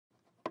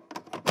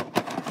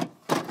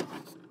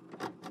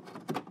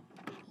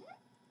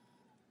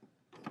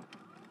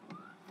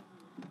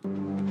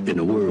In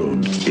a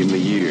world in the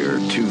year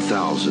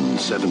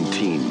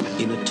 2017.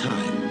 In a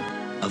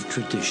time of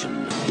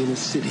tradition. In a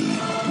city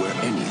where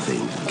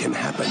anything can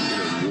happen.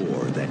 In a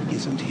war that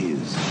isn't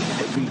his.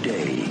 Every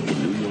day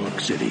in New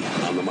York City.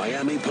 On the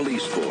Miami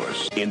Police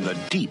Force. In the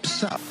Deep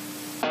South.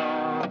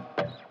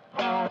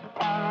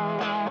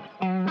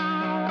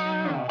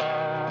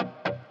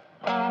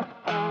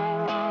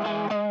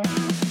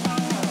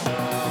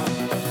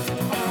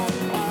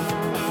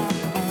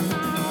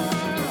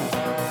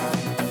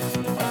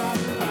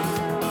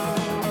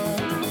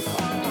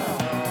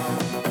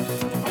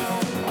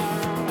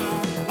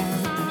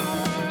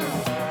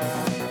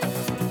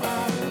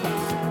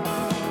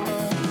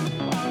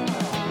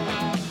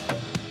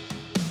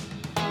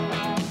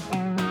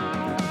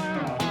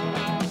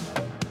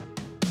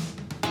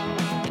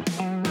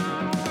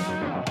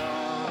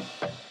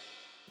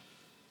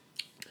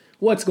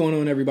 What's going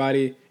on,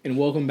 everybody, and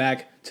welcome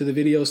back to the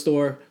video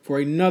store for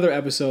another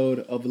episode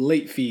of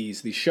Late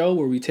Fees, the show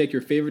where we take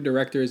your favorite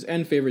directors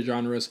and favorite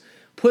genres,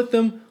 put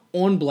them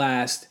on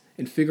blast,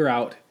 and figure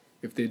out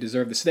if they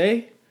deserve to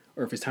stay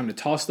or if it's time to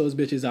toss those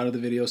bitches out of the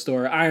video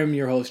store. I am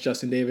your host,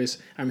 Justin Davis.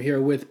 I'm here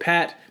with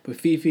Pat,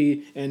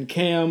 Fifi, and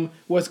Cam.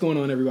 What's going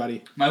on,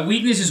 everybody? My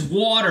weakness is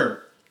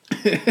water.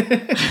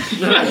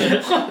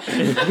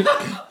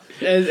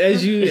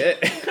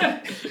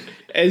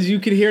 As you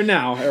can hear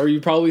now, or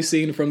you've probably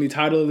seen from the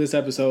title of this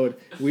episode,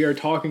 we are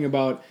talking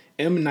about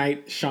M.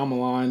 Night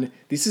Shyamalan.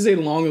 This is a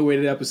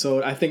long-awaited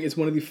episode. I think it's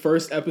one of the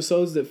first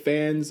episodes that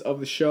fans of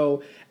the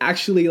show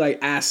actually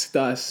asked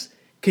us,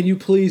 can you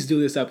please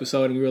do this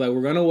episode? And we were like,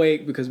 we're going to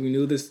wait because we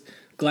knew this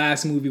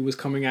Glass movie was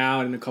coming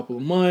out in a couple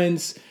of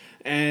months.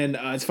 And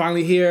it's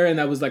finally here, and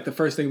that was the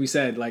first thing we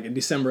said. In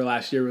December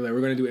last year, we were like,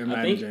 we're going to do M.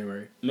 Night in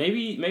January.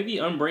 Maybe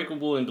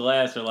Unbreakable and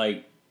Glass are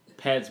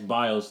Pat's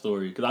bio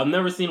story, because I've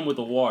never seen him with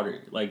the water.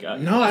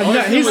 I've not.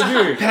 Pat is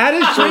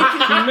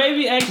drinking. He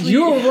maybe actually.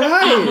 You're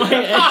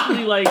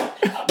right.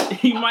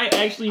 He might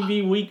actually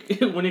be weak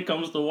when it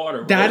comes to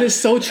water. Bro. That is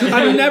so true.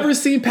 I've never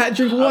seen Pat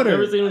drink water. I've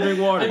never seen him drink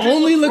water.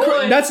 Only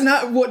LaCroix. That's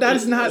not water.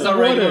 That's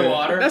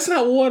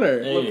not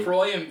water. Hey.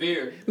 LaCroix and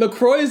beer.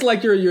 LaCroix is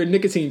like your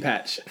nicotine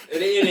patch.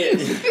 It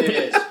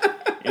is.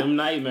 M.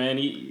 Night, man.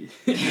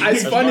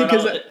 It's funny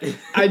because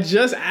I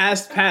just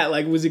asked Pat,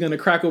 was he going to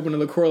crack open a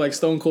LaCroix like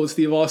Stone Cold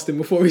Steve Austin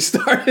before we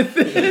started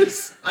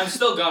this? I'm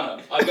still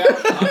gonna. I've got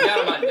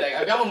him on deck.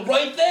 I've got one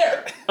right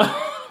there.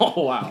 Oh,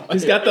 wow.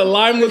 He's got the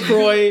lime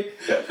LaCroix.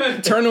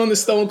 Turn on the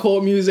Stone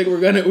Cold music.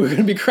 We're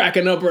gonna be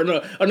cracking up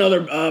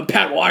another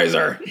Pat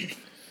Weiser.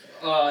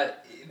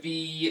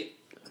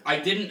 I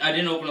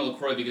didn't open a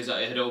LaCroix because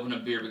I had to open a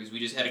beer because we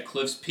just had a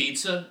Cliff's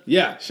Pizza.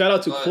 Yeah, shout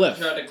out to Cliff.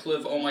 Shout out to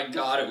Cliff. Oh my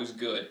god, it was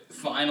good.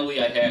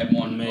 Finally, I had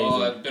one. Amazing.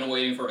 Oh, I've been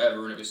waiting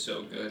forever, and it was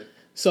so good.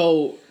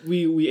 So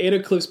we ate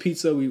at Cliff's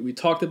Pizza. We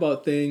talked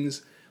about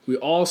things. We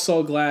all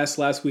saw Glass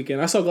last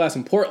weekend. I saw Glass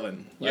in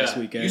Portland last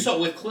weekend. You saw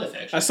it with Cliff,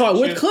 actually. I saw it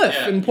with Cliff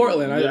in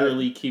Portland.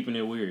 Literally keeping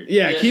it weird.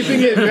 Yeah,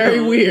 keeping it very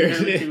weird.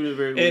 Keeping it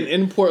very weird.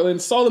 In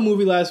Portland. Saw the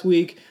movie last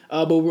week.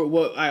 But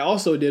what I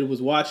also did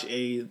was watch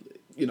a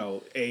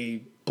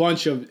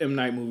bunch of M.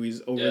 Night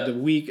movies over the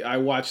week. I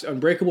watched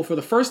Unbreakable for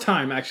the first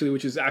time, actually,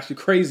 which is actually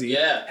crazy.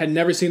 Yeah. Had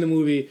never seen the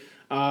movie.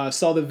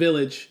 Saw The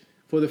Village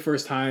for the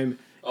first time.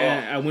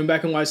 And I went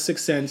back and watched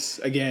Sixth Sense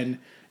again.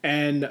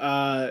 And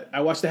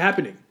I watched The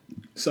Happening.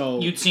 So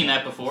You'd seen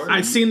that before?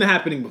 I'd seen The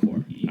Happening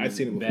before. I'd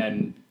seen it before.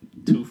 Batting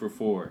 2 for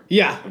 4.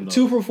 Yeah,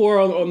 2 for 4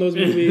 on those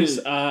movies.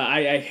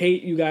 I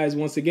hate you guys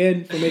once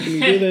again for making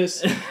me do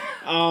this.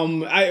 I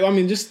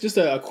mean, just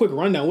a quick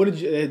rundown. What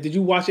did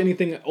you watch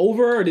anything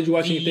over, or did you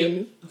watch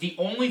anything? The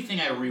only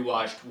thing I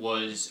rewatched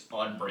was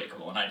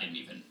Unbreakable, and I didn't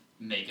even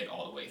make it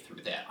all the way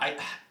through that.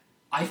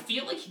 I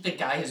feel like the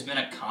guy has been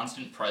a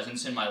constant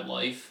presence in my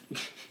life,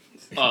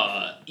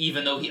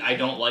 even though I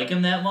don't like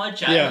him that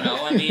much. I don't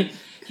know. I mean,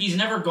 he's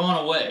never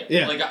gone away.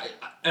 Yeah.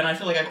 And I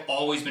feel like I've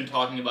always been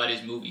talking about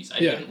his movies. I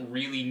didn't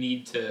really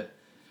need to.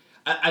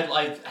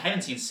 I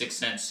haven't seen Sixth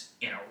Sense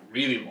in a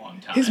really long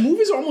time. His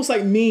movies are almost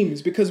like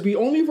memes because we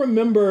only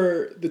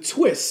remember the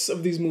twists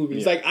of these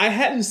movies. Yeah. I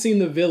hadn't seen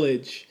The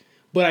Village,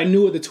 but I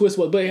knew what the twist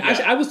was. But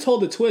actually, I was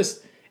told the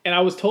twist, and I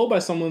was told by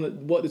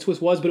someone what the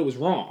twist was, but it was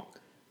wrong.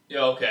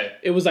 Yeah, okay.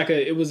 It was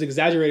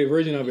exaggerated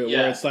version of it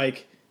where it's I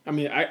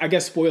mean, I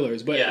guess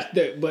spoilers, but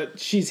but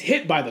she's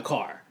hit by the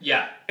car.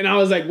 Yeah. And I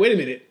was like, wait a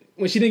minute.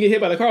 When she didn't get hit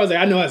by the car, I was like,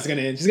 I know how it's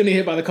gonna end. She's gonna get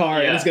hit by the car,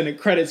 and it's gonna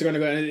credits are gonna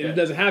go, and it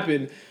doesn't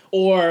happen.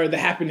 Or The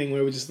Happening,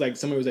 where it was just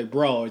somebody was like,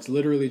 bro, it's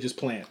literally just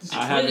plants.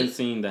 I haven't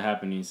seen The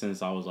Happening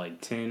since I was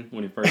 10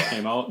 when it first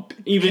came out.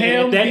 Even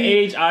at that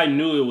age, I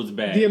knew it was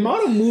bad. The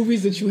amount of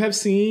movies that you have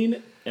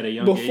seen at a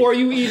young before age.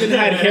 You even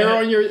had hair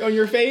on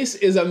your face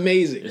is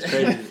amazing. It's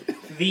crazy.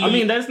 I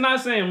mean, that's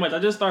not saying much. I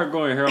just started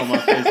growing hair on my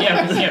face.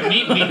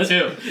 Me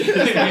too.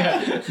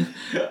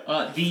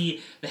 The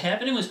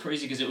Happening was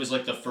crazy because it was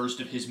the first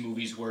of his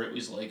movies where it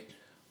was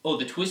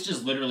the twist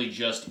is literally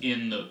just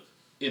in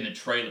the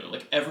trailer.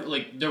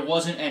 There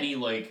wasn't any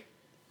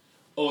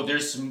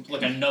there's some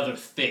another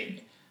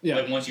thing. Yeah.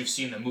 Like once you've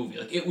seen the movie,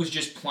 like it was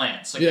just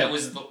plants. Like Yeah.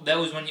 that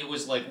was when it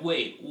was like,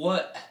 wait,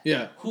 what?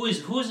 Yeah. Who is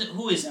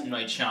M.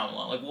 Night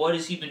Shyamalan? Like what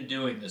has he been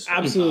doing this whole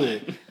Absolutely.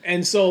 time?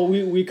 And so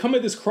we come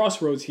at this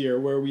crossroads here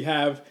where we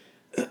have,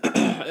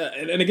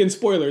 and again,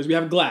 spoilers, we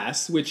have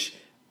Glass, which,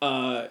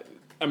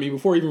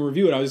 before we even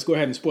review it, I'll just go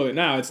ahead and spoil it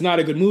now. It's not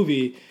a good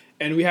movie.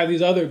 And we have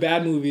these other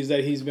bad movies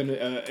that he's been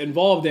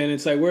involved in.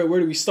 It's like, where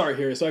do we start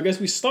here? So I guess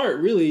we start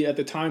really at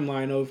the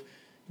timeline of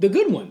the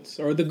good ones,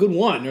 or the good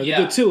one, or the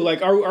good two.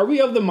 Like, are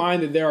we of the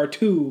mind that there are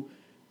two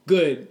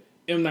good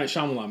M. Night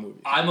Shyamalan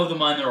movies? I'm of the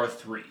mind there are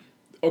 3.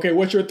 Okay,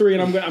 what's your 3?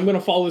 And I'm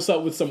gonna follow this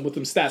up with some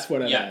stats for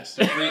that. Yeah,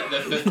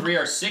 the 3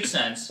 are Sixth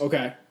Sense,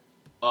 Okay.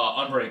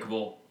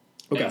 Unbreakable,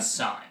 Okay. and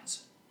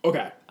Signs.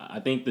 Okay. I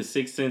think The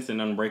Sixth Sense and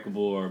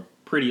Unbreakable are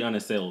pretty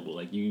unassailable.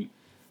 Like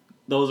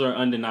those are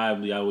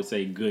undeniably, I would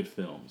say, good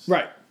films.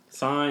 Right.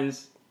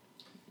 Signs,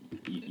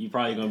 you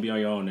probably gonna be on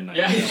your own tonight.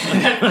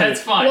 Yeah,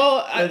 that's fine.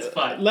 Well, that's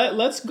fine.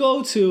 Let's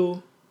go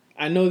to.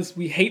 I know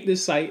we hate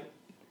this site.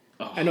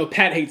 I know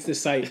Pat hates this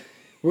site.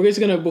 We're just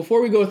gonna,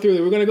 before we go through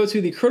it, we're gonna go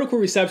to the critical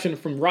reception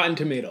from Rotten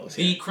Tomatoes.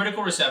 The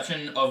critical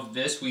reception of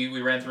this, we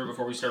ran through it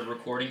before we started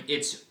recording.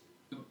 It's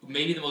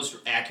maybe the most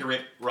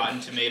accurate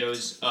Rotten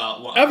Tomatoes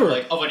Ever.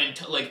 like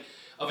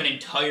of an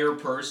entire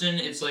person.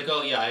 It's like,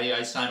 oh yeah,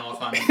 I sign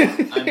off on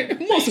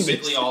Most of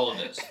basically it. all of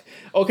this.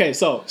 Okay,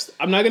 so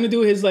I'm not gonna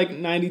do his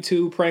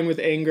 92 Praying with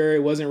Anger.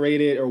 It wasn't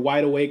rated, or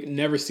Wide Awake.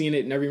 Never seen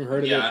it. Never even heard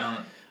of it. Yeah, I don't know.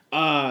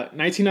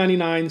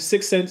 1999,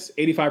 Sixth Sense,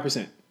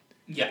 85%.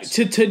 Yes.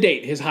 To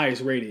date, his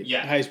highest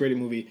rated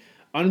movie.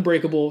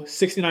 Unbreakable,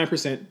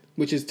 69%,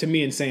 which is to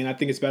me insane. I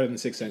think it's better than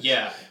Sixth Sense.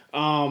 Yeah.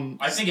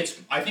 I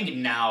think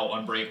now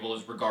Unbreakable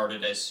is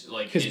regarded as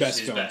like his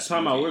best film.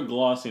 Talking about, we're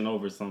glossing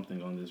over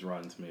something on this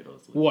Rotten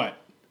Tomatoes list. What?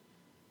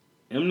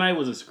 M. Night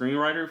was a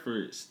screenwriter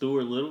for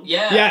Stuart Little.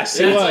 Yeah. Yes,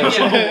 that's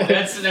it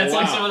was. That's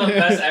like Wow. some of the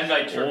best M.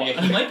 Night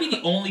trivia. He might be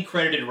the only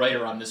credited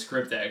writer on the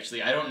script,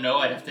 actually. I don't know.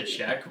 I'd have to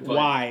check. But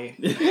Why?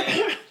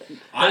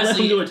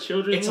 honestly, do a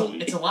children's movie.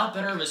 it's a lot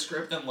better of a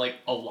script than like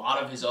a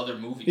lot of his other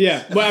movies.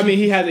 Yeah, but I mean,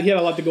 he had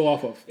a lot to go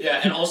off of.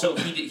 Yeah, and also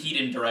he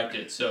didn't direct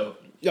it, so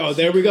Oh,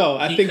 there we go.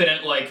 he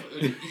couldn't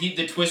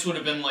the twist would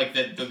have been like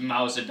that the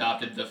mouse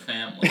adopted the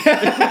family.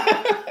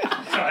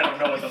 I don't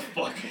know what the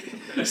fuck.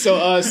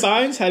 So,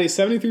 Signs had a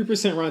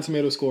 73% Rotten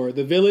Tomato score.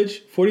 The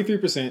Village,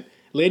 43%.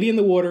 Lady in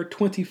the Water,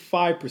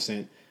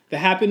 25%. The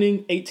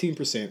Happening,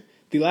 18%.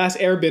 The Last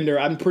Airbender,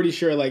 I'm pretty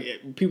sure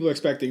people are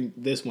expecting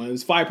this one. It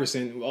was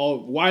 5%. All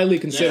widely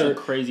considered That's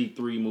a crazy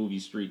 3-movie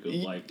streak of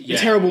a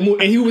terrible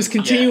movie. And he was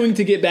continuing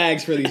to get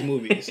bags for these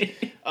movies.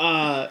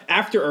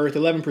 After Earth,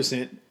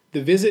 11%.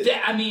 The Visit. Wait,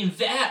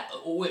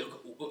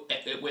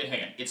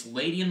 hang on. It's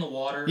Lady in the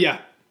Water.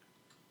 Yeah.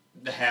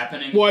 The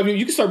Happening. Well, I mean,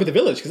 you can start with The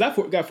Village because that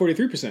got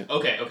 43%.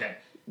 Okay.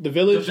 The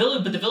Village.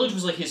 But The Village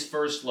was like his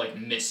first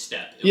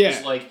misstep. It Yeah.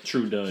 was like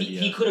True dud,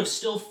 He could have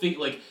still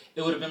figured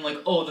it would have been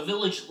oh, The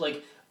Village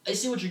I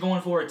see what you're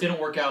going for. It didn't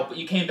work out, but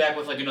you came back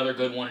with another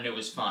good one and it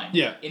was fine.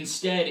 Yeah.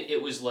 Instead,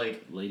 it was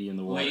Lady in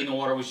the Water. Lady in the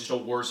Water was just a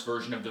worse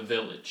version of The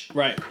Village.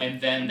 Right.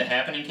 And then The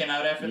Happening came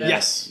out after that.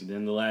 Yes. And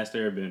then The Last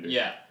Airbender.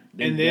 Yeah.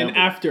 And then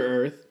After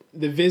Earth,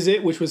 The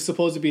Visit, which was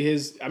supposed to be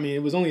his. I mean,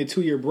 it was only a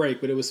 2-year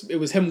break, but it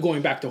was him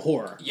going back to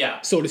horror.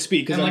 Yeah. So to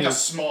speak. And a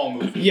small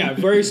movie. Yeah,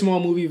 very small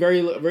movie,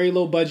 very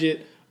low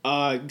budget.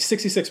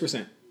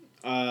 66%.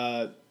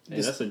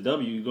 That's a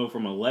W. You go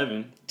from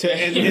 11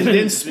 and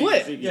then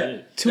Split. Yeah.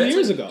 2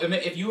 years ago. I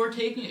mean, if you were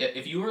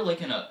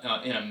in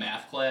a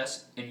math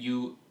class and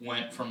you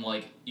went from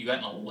you got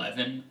an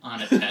 11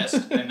 on a test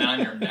and then on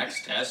your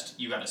next test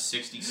you got a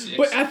 66.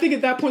 But I think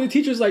at that point the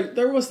teacher's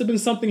there must have been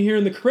something here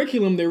in the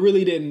curriculum they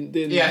really didn't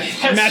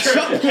match true.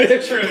 up with.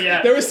 That's true.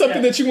 Yeah. There was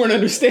something that you weren't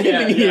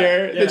understanding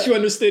here that you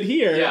understood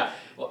here. Yeah.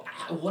 Well,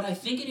 what I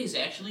think it is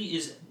actually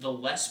is the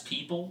less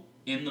people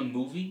in the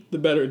movie, the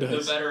better it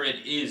does. The better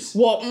it is.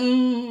 Well,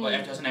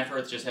 doesn't After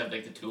Earth just have the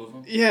 2 of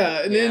them?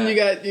 Yeah, and then you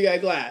got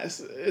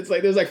Glass. It's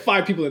there's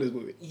 5 people in this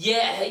movie.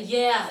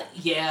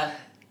 Yeah.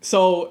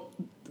 So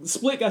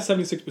Split got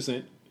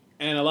 76%,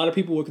 and a lot of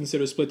people would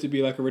consider Split to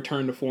be a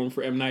return to form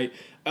for M. Night.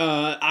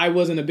 I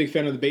wasn't a big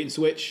fan of the bait and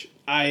switch.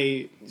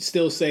 I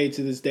still say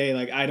to this day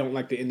I don't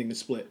like the ending to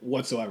Split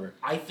whatsoever.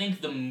 I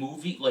think the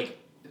movie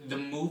the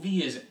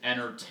movie is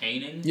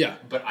entertaining. Yeah.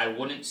 But I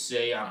wouldn't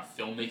say on a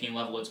filmmaking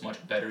level it's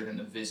much better than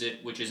The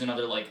Visit, which is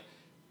another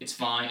it's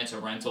fine, it's a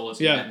rental, it's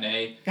a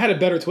matinee. It had a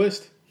better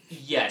twist.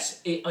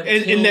 Yes.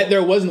 In that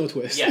there was no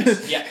twist.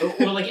 Yes, yeah.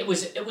 Or it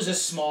was a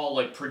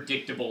small,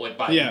 predictable,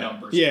 by the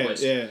numbers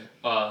twist. Yeah.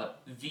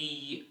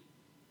 The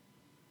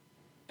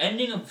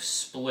ending of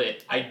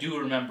Split, I do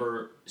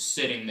remember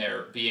sitting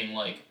there being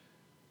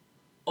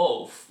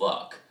oh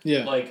fuck.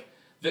 Yeah.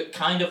 The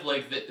kind of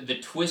the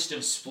twist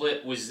of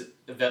Split was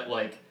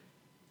that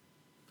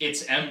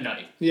it's M.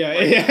 Night. Yeah.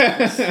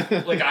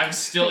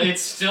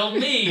 It's still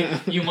me.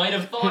 You might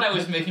have thought I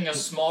was making a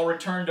small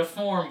return to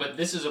form, but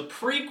this is a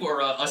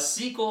prequel, a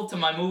sequel to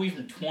my movie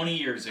from 20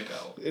 years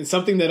ago. It's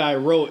something that I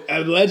wrote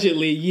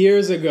allegedly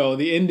years ago,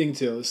 the ending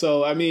to.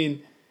 So I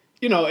mean,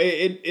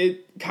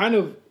 it kind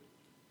of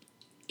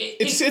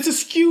it's a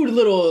skewed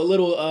little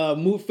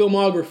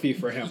filmography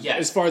for him. Yes.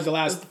 As far as the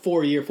last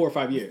 4 or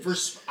 5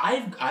 years.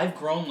 I've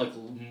grown like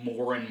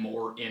more and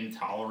more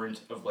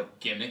intolerant of like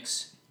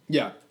gimmicks.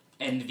 Yeah.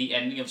 And the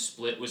ending of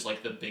Split was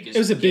like the biggest. It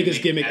was the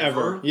biggest gimmick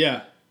ever.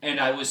 Yeah. And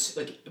I was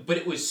like, but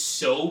it was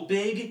so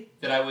big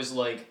that I was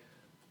like,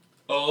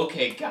 oh,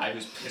 okay, guy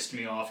who's pissed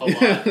me off a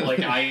lot. Like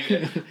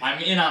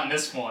I'm in on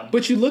this one.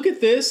 But you look at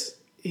this.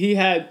 He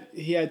had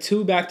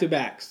 2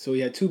 back-to-backs. So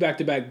he had 2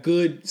 back-to-back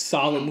good,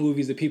 solid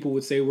movies that people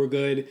would say were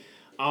good.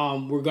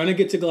 We're going to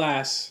get to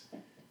Glass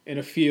in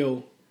a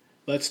few.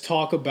 Let's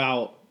talk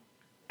about...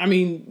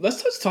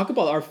 let's just talk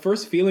about our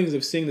first feelings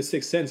of seeing The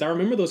Sixth Sense. I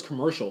remember those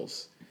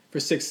commercials for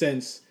Sixth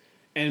Sense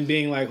and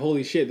being like,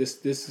 holy shit,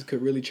 this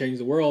could really change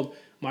the world.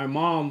 My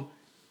mom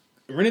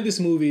rented this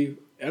movie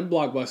at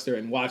Blockbuster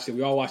and watched it.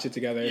 We all watched it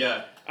together.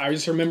 Yeah. I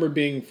just remember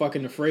being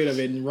fucking afraid of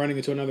it and running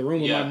into another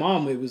room with my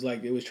mom. It was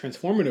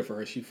transformative for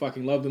her. She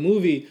fucking loved the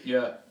movie.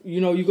 Yeah.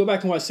 You go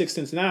back and watch Sixth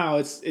Sense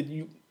now.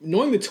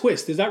 Knowing the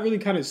twist, does that really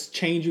kind of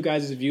change you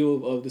guys'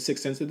 view of the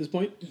Sixth Sense at this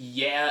point?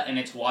 Yeah, and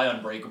it's why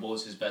Unbreakable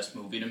is his best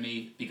movie to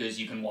me, because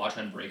you can watch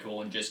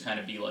Unbreakable and just kind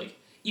of be like,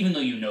 even though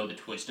you know the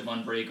twist of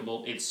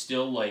Unbreakable, it's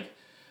still like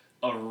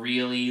a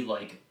really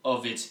like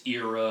of its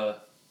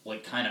era,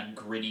 like kind of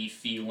gritty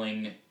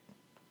feeling,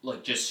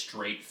 like just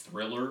straight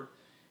thriller.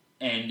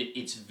 And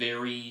it's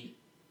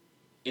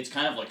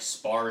kind of like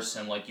sparse,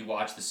 and like you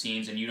watch the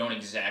scenes and you don't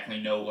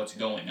exactly know what's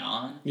going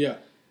on. Yeah.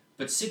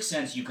 But Sixth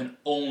Sense you can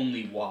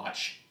only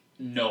watch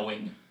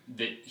knowing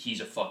that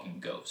he's a fucking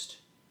ghost.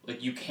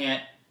 Like you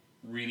can't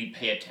really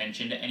pay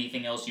attention to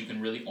anything else. You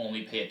can really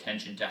only pay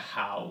attention to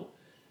how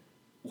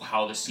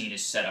the scene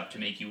is set up to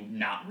make you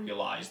not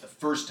realize the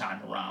first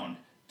time around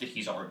that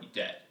he's already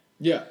dead.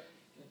 Yeah.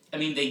 I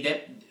mean,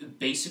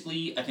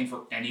 basically, I think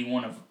for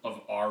anyone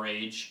of our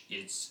age,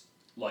 it's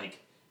like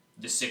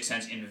The Sixth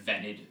Sense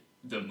invented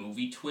the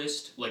movie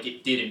twist. Like,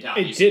 it didn't,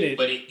 obviously. It didn't.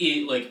 But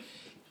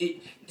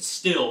it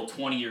still,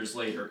 20 years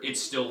later,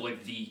 it's still,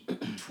 like, the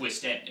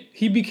twist ending.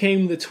 He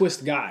became the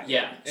twist guy.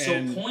 Yeah,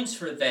 so points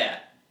for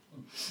that.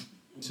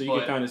 So you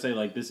could kind of say,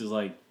 like, this is,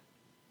 like,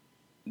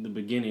 the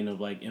beginning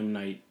of, like, M.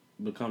 Night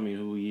becoming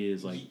who he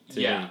is, like,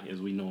 today,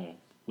 as we know him.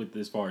 With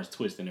as far as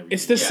twist and everything.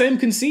 It's the same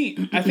conceit.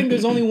 I think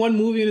there's only one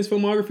movie in his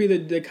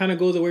filmography that kind of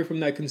goes away from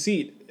that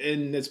conceit,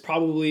 and it's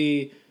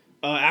probably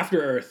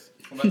After Earth.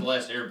 What about The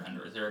Last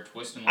Airbender? Is there a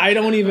twist in I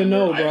don't even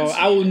know, bro.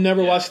 I will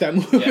never watch that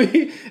movie.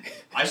 Yeah.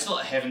 I still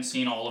haven't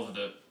seen all of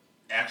the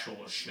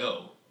actual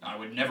show. I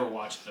would never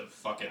watch the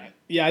fucking.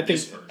 Yeah, I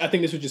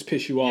think this would just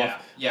piss you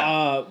off.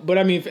 Yeah. But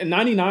I mean, in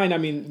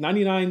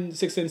 '99,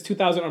 Sixth Sense,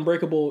 2000,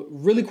 Unbreakable,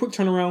 really quick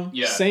turnaround.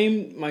 Yeah.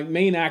 Same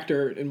main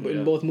actor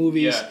in both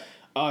movies.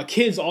 Yeah.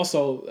 Kids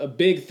also a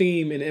big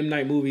theme in M.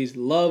 Night movies.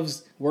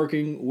 Loves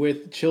working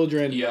with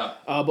children. Yeah.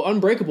 But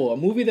Unbreakable, a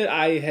movie that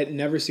I had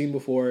never seen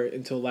before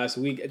until last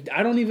week.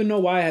 I don't even know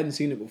why I hadn't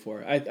seen it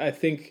before. I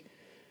think.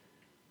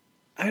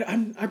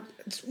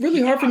 It's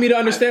really hard for me to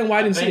understand why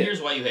I didn't see it.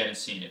 Here's why you hadn't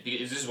seen it.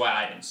 Because this is why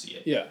I didn't see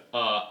it. Yeah.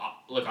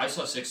 Look, I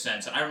saw Sixth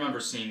Sense, and I remember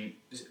seeing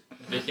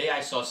the day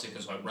I saw Sixth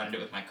Sense. I rented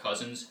it with my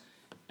cousins,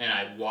 and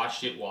I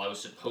watched it while I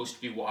was supposed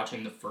to be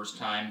watching the first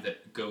time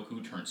that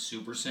Goku turned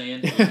Super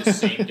Saiyan. It was the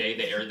same day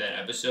they aired that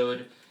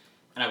episode,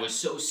 and I was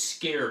so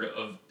scared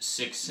of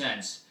Sixth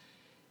Sense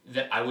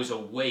that I was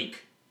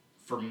awake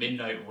for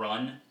Midnight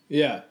Run.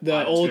 Yeah,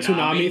 the old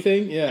Toonami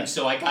thing. Yeah, and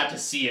so I got to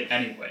see it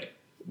anyway.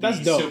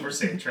 That's dope. Super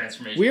Saiyan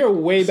transformation. We are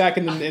way back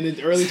in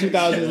the early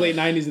 2000s, late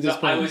 90s at this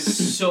point. I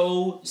was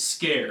so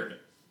scared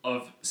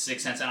of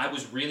Sixth Sense, and I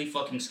was really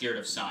fucking scared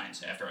of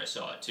Signs after I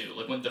saw it too.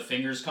 Like when the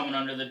fingers coming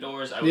under the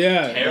doors, I was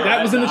terrified.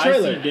 That was in the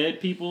trailer. I see dead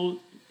people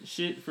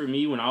shit for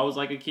me when I was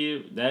like a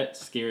kid. That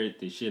scared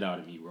the shit out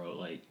of me, bro.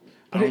 Like,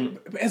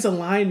 as a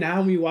line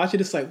now, when you watch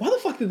it, it's like, why the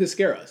fuck did this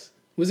scare us?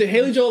 Was it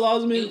Haley Joel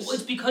Osment?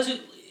 It's because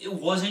it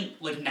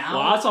wasn't like now.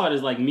 Well, I saw it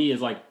as like me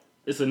as like.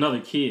 It's another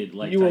kid.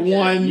 Like you were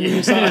one. Yeah.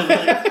 You saw it.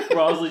 Like,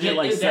 bro, I was legit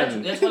like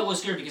 7. That's why I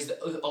was scared, because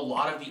a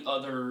lot of the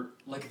other,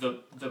 like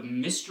the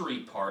mystery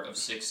part of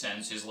Sixth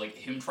Sense is like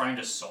him trying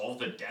to solve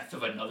the death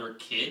of another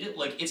kid.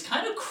 Like it's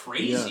kind of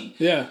crazy.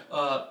 Yeah.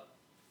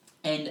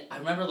 And I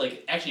remember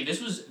like actually this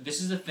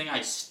is the thing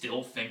I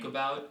still think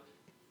about.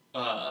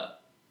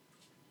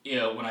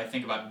 When I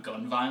think about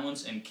gun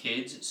violence and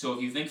kids. So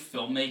if you think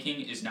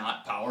filmmaking is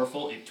not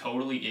powerful, it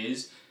totally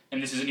is.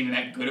 And this isn't even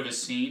that good of a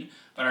scene.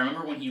 But I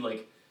remember when he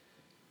like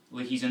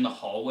he's in the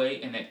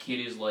hallway and that kid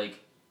is like,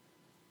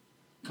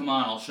 come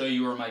on, I'll show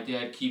you where my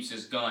dad keeps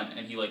his gun.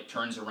 And he like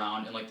turns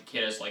around and like the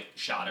kid has like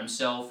shot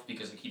himself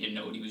because like he didn't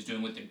know what he was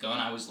doing with the gun.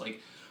 I was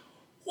like,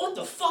 what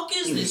the fuck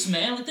is this,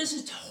 man? Like this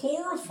is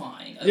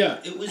horrifying.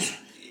 Yeah.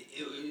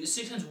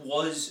 Sixth Sense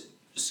was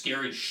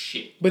scary as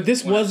shit. But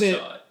this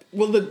wasn't.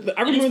 Well,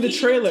 I remember the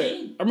trailer.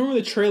 I remember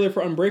the trailer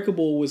for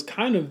Unbreakable was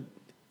kind of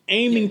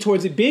aiming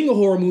towards it being a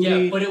horror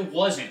movie. Yeah, but it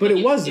wasn't. But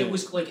it wasn't. It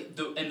was like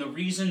the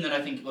reason that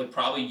I think like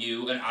probably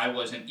you and I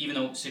wasn't, even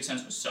though Sixth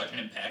Sense was such an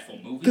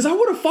impactful movie. Because I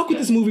would have fucked with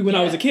this movie when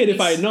I was a kid if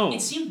I had known.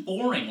 It seemed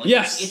boring. Like,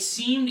 yes. It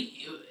seemed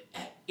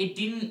it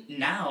didn't.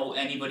 Now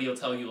anybody will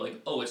tell you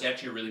like, oh, it's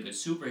actually a really good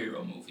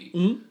superhero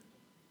movie,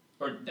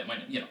 or that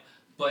might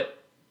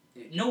but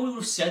no one would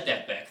have said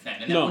that back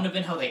then, and that wouldn't have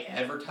been how they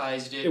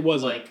advertised it. It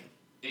wasn't.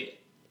 Like,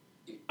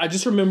 I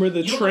just remember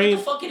the you train. Know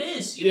what the fuck it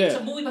is? It's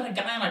a movie about a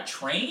guy on a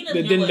train and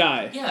that didn't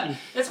die. Yeah,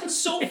 that sounds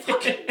so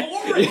fucking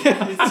boring.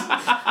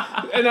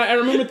 And I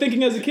remember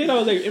thinking as a kid, I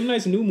was like, M.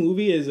 Night's new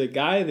movie is a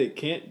guy that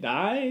can't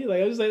die.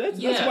 Like I was like, that's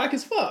whack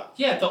as fuck.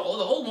 Yeah, the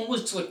old one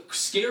was like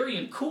scary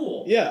and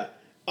cool. Yeah.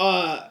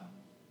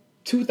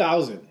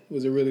 2000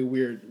 was a really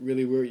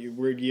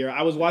weird year.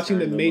 I was watching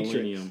The Matrix.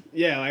 Millennium.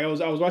 Yeah, like I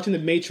was watching The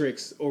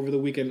Matrix over the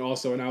weekend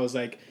also, and I was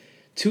like,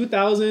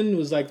 2000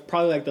 was like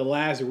probably like the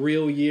last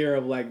real year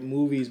of like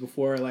movies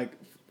before like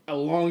a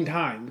long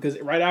time, because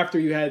right after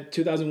you had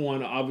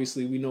 2001,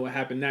 obviously we know what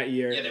happened that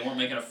year. Yeah, they weren't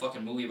making a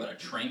fucking movie about a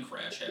train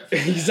crash after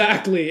that.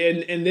 Exactly,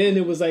 and then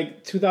it was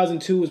like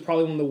 2002 was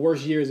probably one of the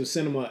worst years of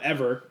cinema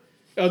ever.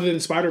 Other than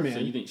Spider-Man. So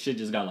you think shit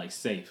just got like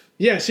safe?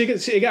 Yeah,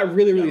 it got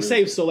really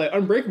safe. So like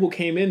Unbreakable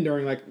came in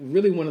during like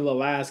really one of the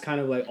last kind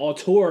of like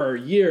auteur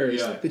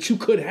years that you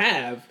could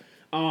have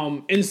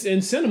in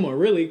cinema,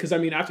 really. Because I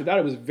mean, after that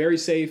it was very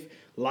safe.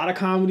 A lot of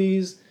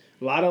comedies,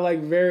 a lot of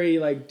like very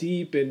like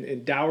deep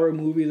and dour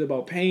movies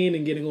about pain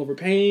and getting over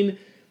pain.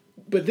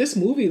 But this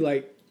movie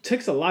like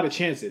takes a lot of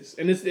chances,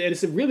 and it's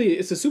a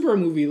superhero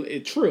movie.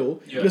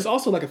 True, but it's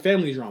also like a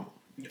family drama.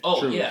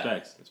 Oh, true, yeah.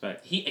 It's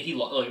facts. He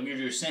like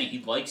you were saying,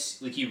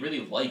 he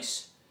really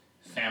likes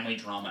family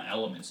drama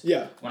elements.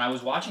 Yeah. When I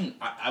was watching,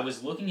 I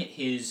was looking at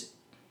his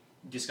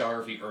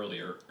discography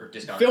earlier, or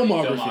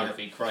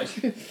filmography,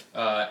 Christ.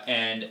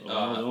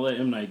 Don't let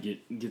M. Night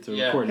get to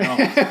recording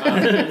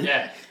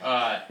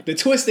the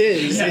twist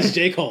is it's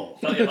J. Cole.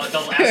 The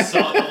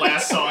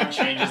last song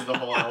changes the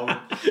whole album.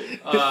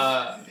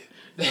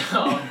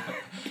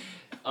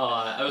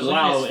 I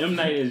was M.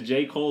 Night is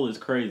J. Cole is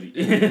crazy.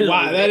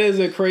 Wow, that is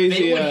a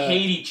crazy. They would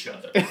hate each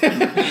other.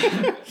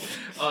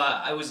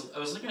 I was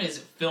looking at his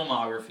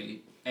filmography,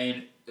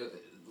 and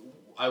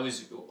I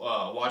was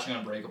watching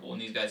Unbreakable,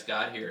 and these guys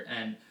got here,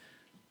 and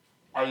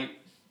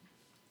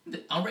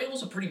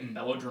Unbreakable's a pretty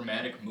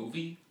melodramatic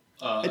movie.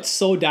 It's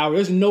so dour.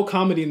 There's no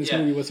comedy in this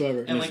movie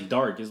whatsoever. And it's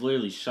dark. It's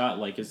literally shot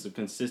like it's a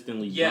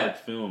consistently dark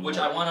film. Which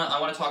I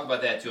wanna talk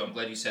about that too. I'm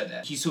glad you said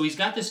that. He's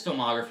got this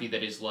filmography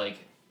that is like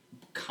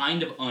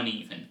kind of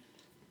uneven,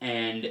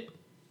 and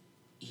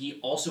he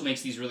also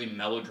makes these really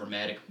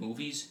melodramatic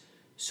movies.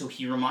 So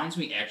he reminds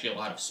me actually a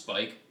lot of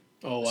Spike.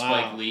 Oh wow,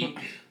 Spike Lee.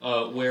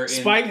 Where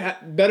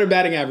Spike better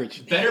batting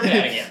average. Better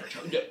batting average,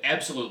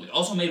 absolutely.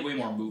 Also made way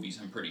more movies.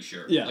 I'm pretty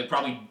sure. Yeah, like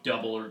probably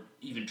double or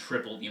even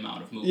triple the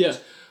amount of movies. Yeah.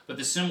 But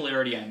the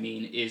similarity I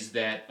mean is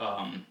that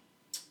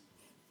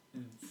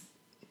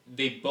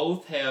they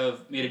both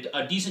have made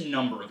a decent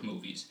number of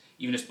movies,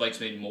 even if Spike's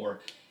made more,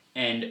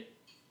 and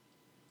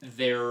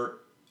their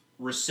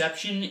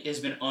reception has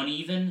been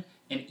uneven,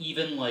 and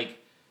even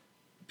like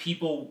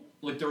people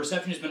like the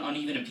reception has been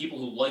uneven, and people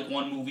who like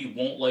one movie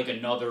won't like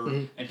another,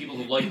 and people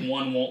who like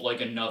one won't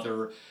like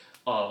another.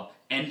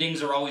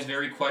 Endings are always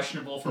very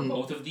questionable for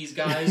both of these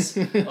guys.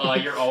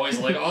 You're always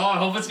like, oh, I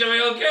hope it's gonna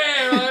be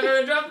okay, or I'm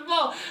gonna drop the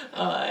ball.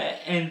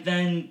 And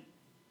then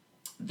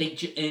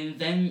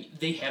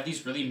they have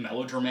these really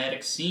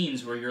melodramatic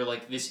scenes where you're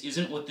like, this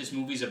isn't what this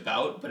movie's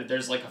about, but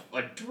there's like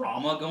a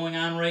drama going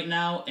on right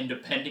now, and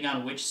depending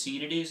on which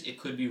scene it is, it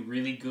could be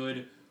really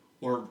good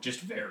or just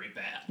very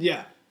bad.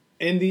 Yeah,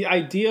 and the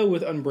idea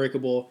with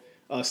Unbreakable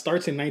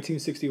starts in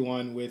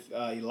 1961 with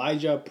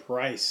Elijah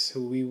Price,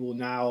 who we will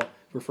now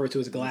refer to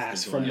as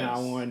Glass from now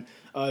on,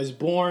 is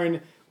born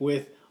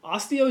with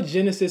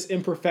osteogenesis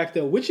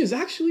imperfecta, which is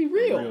actually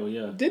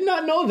real. Did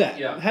not know that.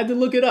 Yeah. Had to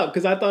look it up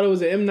because I thought it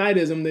was an M.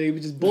 Nightism that he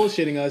was just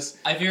bullshitting us.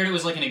 I figured it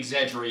was like an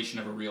exaggeration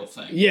of a real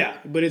thing. Yeah,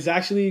 but it's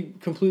actually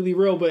completely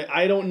real. But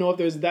I don't know if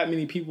there's that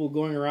many people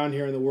going around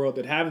here in the world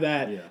that have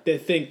that,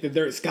 that think that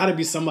there's got to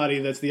be somebody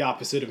that's the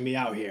opposite of me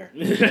out here.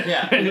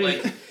 Yeah,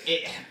 like...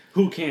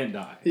 Who can't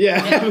die?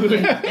 Yeah.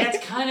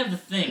 That's kind of the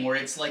thing where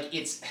it's like,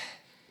 it's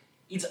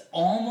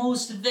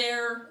almost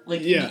there.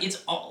 Like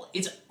it's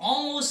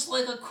almost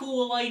like a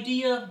cool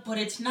idea, but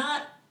it's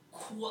not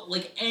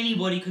like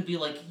anybody could be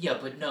like, yeah,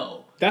 but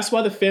no. That's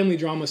why the family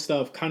drama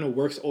stuff kind of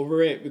works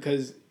over it,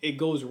 because it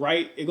goes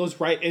right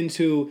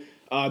into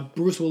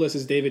Bruce Willis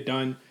as David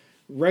Dunn,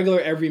 regular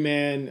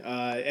everyman.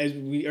 As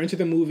we enter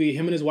the movie,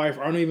 him and his wife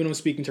aren't even on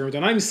speaking terms.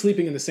 They're not even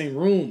sleeping in the same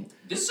room.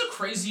 This is a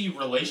crazy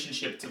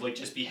relationship to like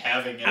just be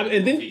having in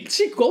and then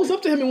she goes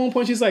up to him at one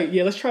point. She's like,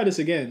 "Yeah, let's try this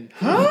again."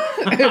 Huh?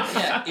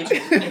 Yeah,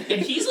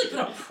 and he's like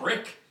a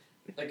prick.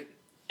 Like,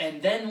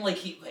 and then like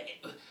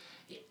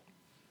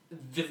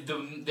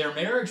their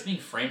marriage being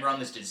framed around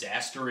this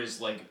disaster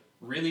is like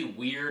really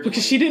weird.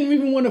 Because she didn't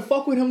even want to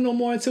fuck with him no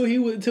more until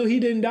he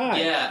didn't die.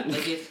 Yeah,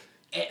 like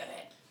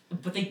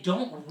but they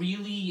don't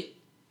really.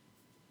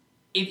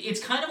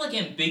 It's kind of like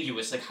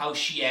ambiguous, like how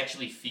she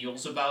actually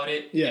feels about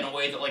it in a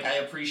way that like I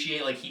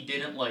appreciate. Like he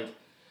didn't like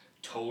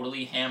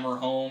totally hammer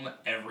home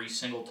every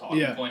single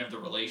talking point of the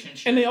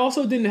relationship. And they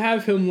also didn't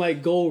have him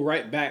like go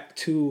right back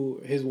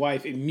to his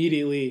wife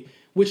immediately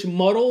which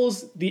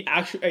muddles the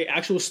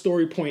actual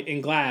story point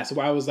in Glass,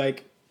 where I was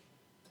like,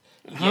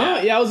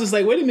 huh? Yeah, I was just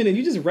like, wait a minute,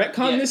 you just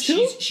retconned this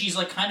too? She's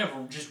like kind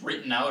of just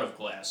written out of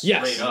Glass.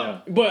 Yes. Straight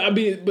up. But I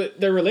mean,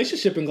 their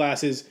relationship in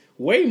Glass is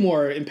way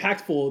more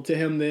impactful to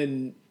him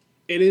than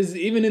it is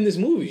even in this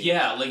movie.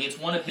 Yeah, like it's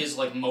one of his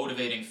like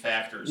motivating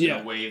factors in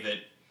a way that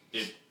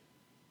it.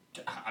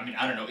 I mean,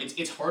 I don't know.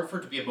 It's hard for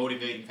it to be a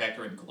motivating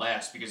factor in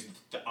Glass because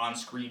the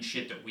on-screen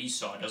shit that we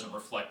saw doesn't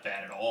reflect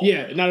that at all.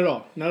 Yeah, really. Not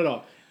at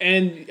all.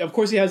 And of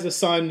course, he has the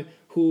son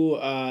who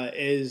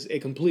is a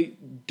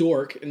complete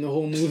dork in the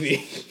whole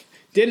movie.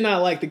 Did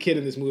not like the kid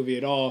in this movie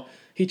at all.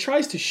 He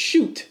tries to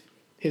shoot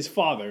his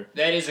father.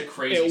 That is a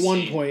crazy at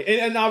one point,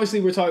 and obviously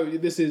we're talking.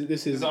 This is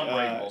it's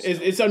unbreakable.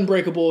 It's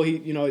unbreakable. He,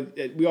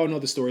 we all know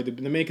the story.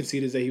 The main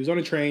conceit is that he was on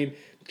a train.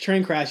 The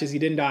train crashes. He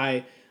didn't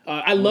die.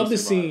 I love the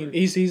scene.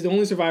 He's the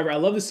only survivor. I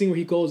love the scene where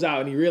he goes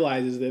out and he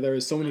realizes that there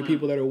are so many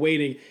people that are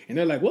waiting, and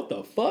they're like, "What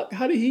the fuck?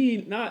 How did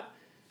he not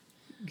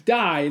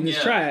die in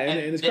this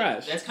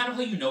crash?" That's kind of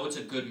how you know it's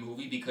a good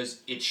movie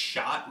because it's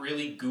shot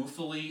really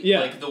goofily.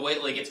 Yeah. Like the way,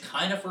 like it's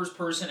kind of first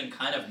person and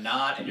kind of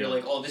not, and you're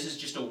like, "Oh, this is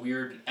just a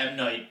weird M.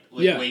 Night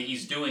way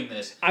he's doing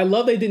this." I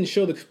love they didn't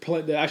show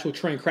the actual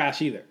train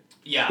crash either.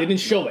 Yeah, they didn't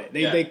show it.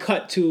 They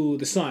cut to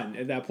the sun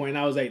at that point, and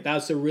I was like,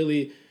 "That's a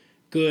really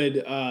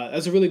good.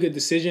 That's a really good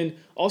decision."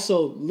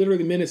 Also,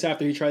 literally minutes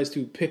after he tries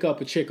to pick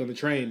up a chick on the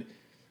train,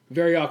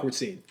 very awkward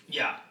scene.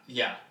 Yeah.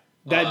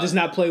 That does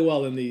not play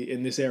well in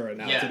this era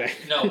now today.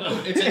 No,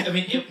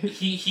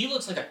 he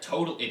looks like a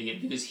total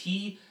idiot because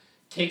he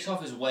takes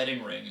off his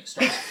wedding ring,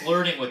 starts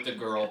flirting with the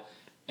girl,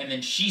 and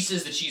then she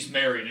says that she's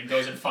married and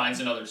goes and finds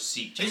another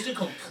seat. Just a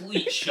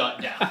complete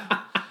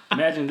shutdown.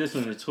 Imagine this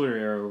in the Twitter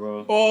era,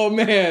 bro. Oh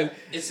man,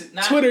 it's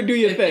not, Twitter, do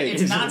your thing.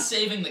 It's not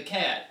saving the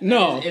cat.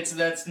 No,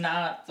 that's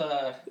not.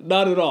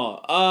 Not at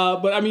all.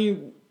 But I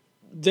mean,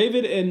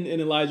 David and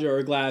Elijah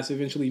or Glass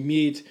eventually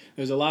meet.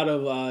 There's a lot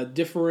of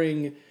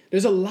differing.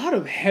 There's a lot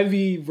of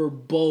heavy,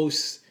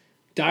 verbose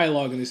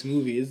dialogue in this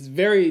movie. It's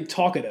very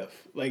talkative.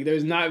 Like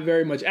there's not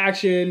very much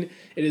action.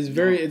 It is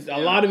very. A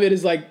lot of it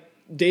is like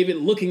David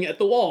looking at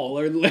the wall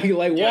or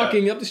like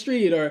walking up the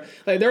street or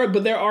like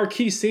there are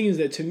key scenes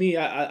that to me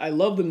I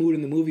love the mood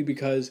in the movie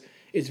because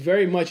it's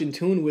very much in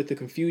tune with the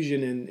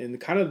confusion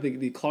and kind of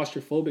the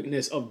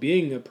claustrophobicness of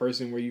being a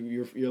person where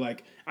you're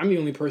like, I'm the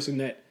only person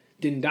that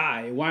didn't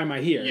die. Why am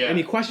I here? And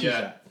he questions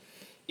that.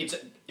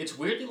 It's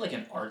weirdly like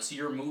an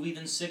artsier movie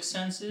than Sixth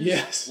Sense is.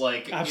 Yes,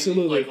 like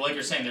absolutely. Like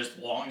you're saying, there's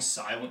long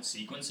silent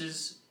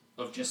sequences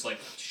of just like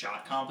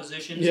shot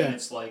compositions, and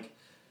it's like,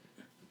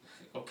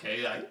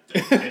 okay, I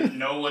didn't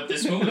know what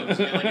this movie was.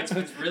 Like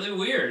it's really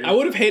weird. I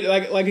would have hated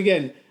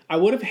again. I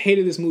would have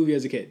hated this movie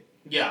as a kid.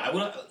 Yeah, I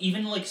would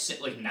even like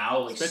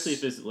now, especially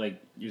if it's like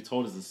you're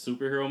told it's a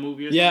superhero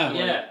movie or something.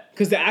 Yeah.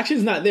 Because the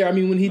action's not there. I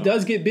mean, when he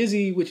does get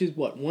busy, which is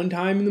one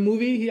time in the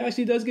movie, he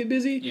actually does get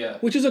busy. Yeah.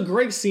 Which is a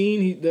great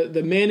scene.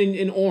 The man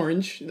in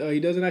orange,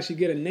 he doesn't actually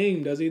get a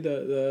name, does he? I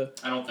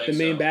don't think the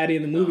main baddie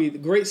in the movie. No.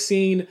 Great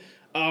scene.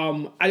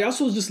 I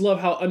also just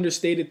love how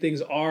understated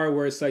things are,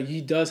 where it's like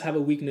he does have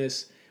a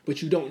weakness,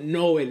 but you don't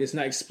know it. It's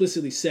not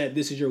explicitly said,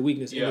 this is your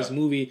weakness in this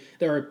movie.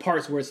 There are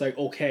parts where it's like,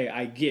 okay,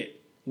 I get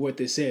what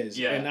this is.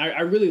 Yeah. And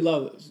I really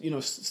love,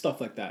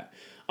 stuff like that.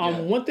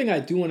 One thing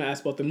I do want to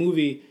ask about the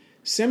movie,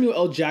 Samuel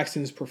L.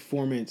 Jackson's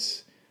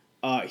performance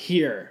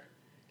here,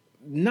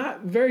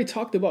 not very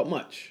talked about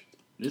much.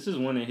 This is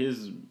one of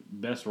his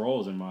best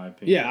roles, in my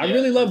opinion. Yeah, I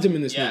really loved him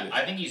in this movie. Yeah,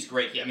 I think he's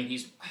great. I mean,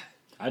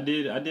 I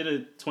did a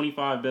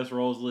 25 best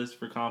roles list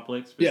for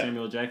Complex for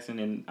Samuel Jackson,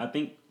 and I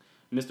think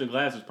Mr.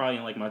 Glass was probably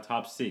in like my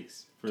top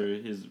 6 for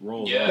his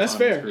roles. Yeah, that's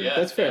fair. Yeah,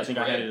 that's fair. I think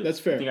I had it. That's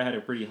fair. I think I had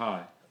it pretty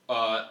high.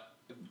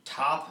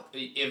 Top,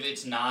 if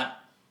it's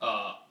not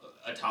a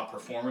top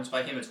performance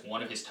by him, it's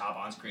one of his top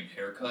on-screen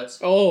haircuts.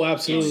 Oh,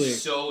 absolutely.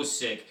 It's so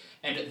sick.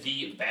 And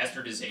the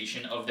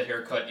bastardization of the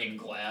haircut in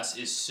Glass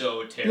is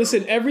so terrible.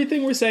 Listen,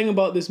 everything we're saying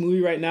about this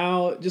movie right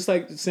now, just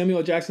like Samuel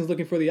L. Jackson's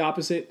looking for the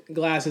opposite,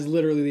 Glass is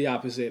literally the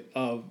opposite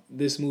of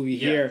this movie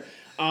here.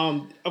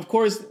 Of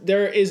course,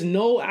 there is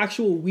no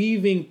actual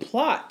weaving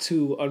plot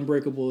to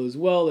Unbreakable as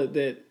well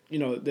that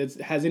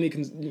has any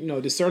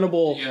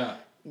discernible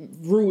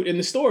root in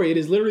the story. It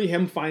is literally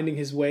him finding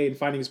his way and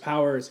finding his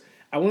powers.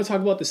 I want to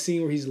talk about the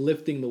scene where he's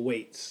lifting the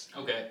weights.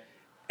 Okay.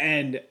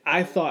 And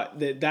I thought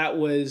that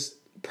was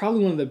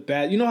probably one of the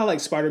best. You know how like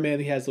Spider-Man,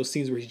 he has those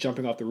scenes where he's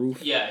jumping off the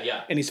roof?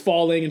 Yeah. And he's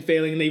falling and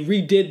failing, and they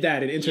redid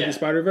that in Into the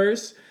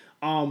Spider-Verse.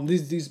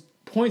 These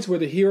points where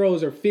the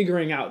heroes are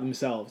figuring out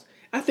themselves.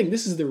 I think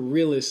this is the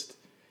realest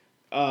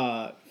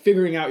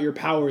figuring out your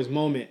powers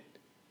moment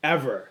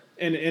ever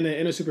in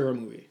a superhero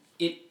movie.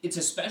 It's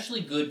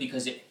especially good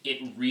because it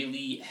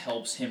really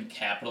helps him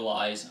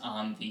capitalize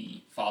on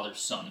the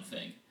father-son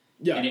thing.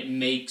 Yeah. And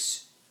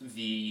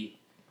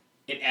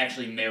it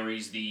actually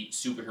marries the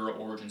superhero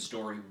origin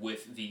story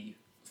with the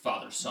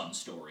father-son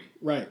story.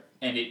 Right.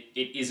 And it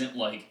isn't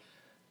like,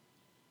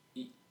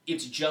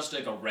 it's just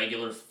like a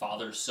regular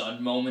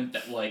father-son moment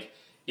that like,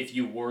 if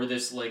you were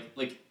this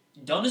like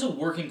Dunn is a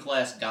working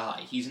class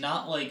guy. He's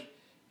not like,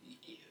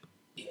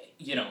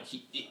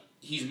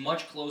 he's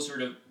much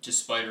closer to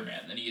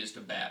Spider-Man than he is to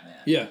Batman.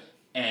 Yeah.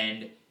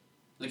 And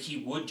like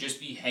he would just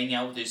be hanging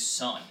out with his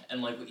son,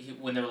 and like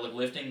when they're like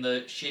lifting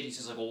the shit, he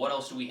says like, well, what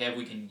else do we have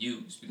we can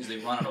use, because they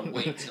run out of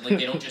weights, and like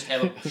they don't just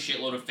have a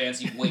shitload of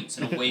fancy weights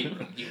in a weight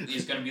room.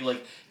 He's gonna be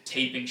like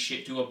taping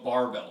shit to a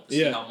barbell to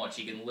see how much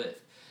he can lift.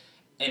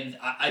 And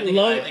I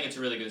think it's a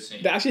really good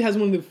scene. That actually has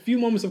one of the few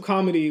moments of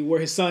comedy where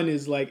his son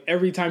is like,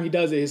 every time he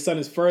does it, his son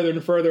is further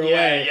and further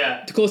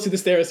away, close to the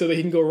stairs, so that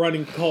he can go run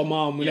and call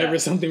mom whenever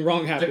something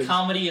wrong happens. The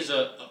comedy is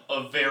a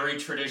very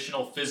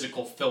traditional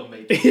physical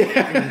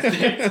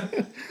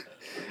filmmaking.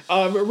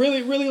 But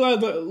really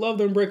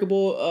loved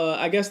Unbreakable.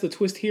 I guess the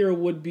twist here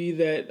would be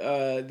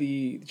that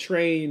the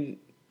train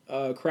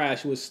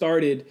crash was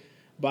started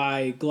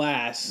by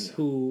Glass,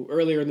 who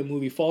earlier in the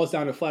movie falls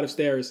down a flight of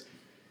stairs.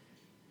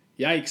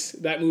 Yikes!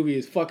 That movie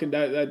is fucking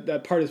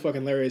that part is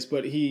fucking hilarious.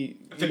 But the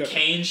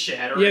cane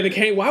shattering. Yeah, the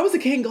cane. Why was the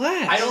cane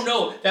glass? I don't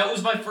know. That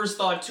was my first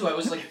thought too. I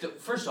was like,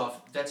 first off,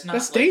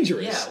 that's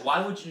dangerous. Yeah,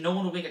 why would no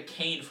one would make a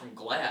cane from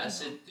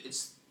glass?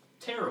 It's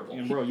terrible.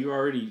 And bro, you're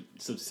already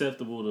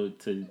susceptible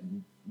to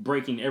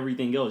breaking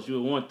everything else.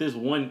 You would want this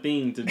one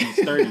thing to be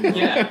sturdy.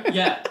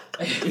 yeah. And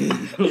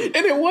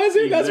it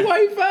wasn't. That's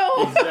why he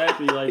fell.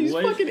 Exactly. Like he's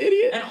fucking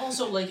idiot. And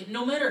also, like,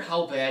 no matter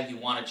how bad you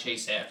want to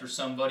chase after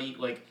somebody,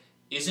 like,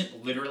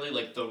 isn't literally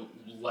like the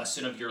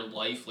lesson of your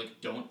life, like,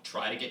 don't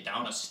try to get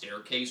down a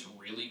staircase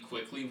really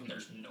quickly when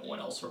there's no one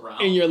else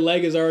around. And your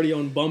leg is already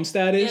on bum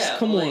status? Yeah,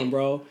 come on,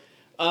 bro.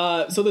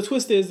 So the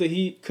twist is that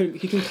he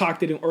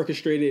concocted and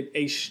orchestrated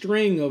a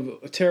string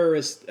of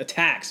terrorist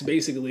attacks,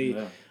 basically,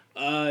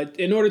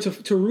 in order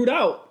to root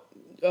out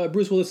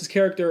Bruce Willis's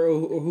character,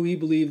 or who he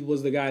believed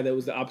was the guy that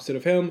was the opposite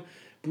of him.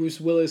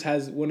 Bruce Willis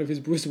has one of his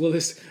Bruce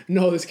Willis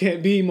 "no, this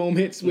can't be"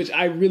 moments, which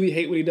I really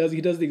hate when he does.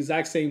 He does the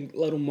exact same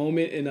little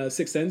moment in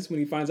Sixth Sense when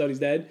he finds out he's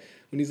dead,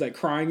 when he's like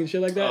crying and shit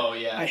like that. Oh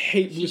yeah, I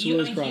hate Bruce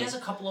Willis crying. He has a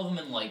couple of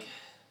them in like,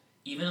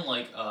 even in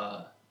like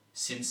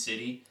Sin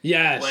City.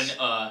 Yes.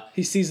 When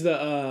he sees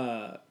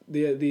the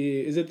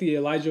is it the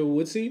Elijah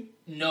Wood scene?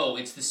 No,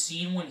 it's the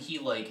scene when he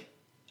like.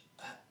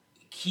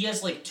 He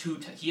has like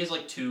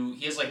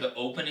the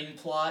opening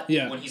plot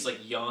when he's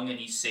like young and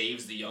he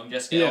saves the young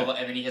Jessica Alba,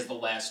 and then he has the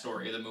last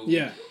story of the movie.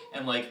 Yeah.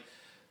 And like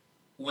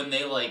when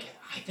they like,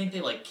 I think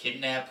they like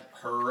kidnap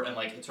her, and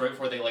like it's right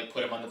before they like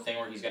put him on the thing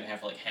where he's gonna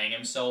have to like hang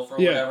himself or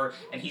whatever,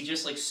 and he's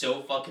just like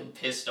so fucking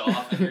pissed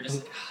off, and you're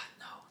just like,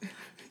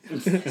 no.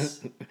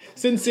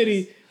 Sin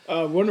City,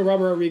 one of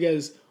Robert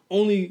Rodriguez's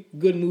only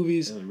good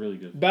movies. Really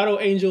good. Battle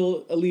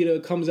Angel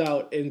Alita comes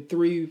out in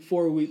 3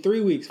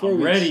 weeks.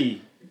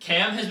 Ready.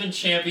 Cam has been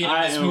championing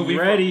this movie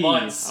for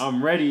months.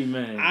 I'm ready,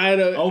 man.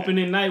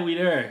 Opening night, we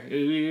there.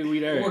 We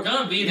there. We're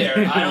gonna be there.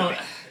 I'm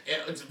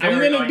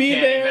gonna be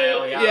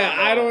there.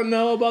 I don't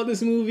know about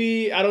this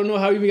movie. I don't know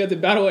how we got the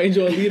Battle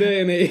Angel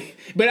Alita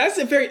but that's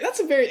a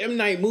very M.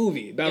 Night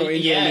movie. Battle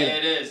Angel Alita. Yeah,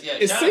 it is. Yeah,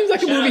 it seems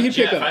like a movie he'd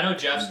pick up. I know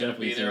Jeff's gonna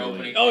be there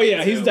opening. Oh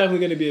yeah, he's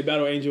definitely gonna be a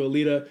Battle Angel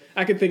Alita.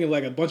 I could think of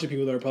like a bunch of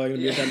people that are probably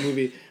gonna be at that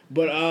movie.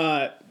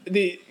 But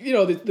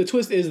the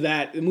twist is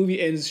that the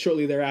movie ends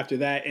shortly thereafter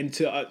that, and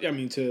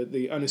to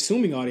the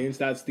unassuming audience,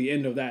 that's the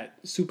end of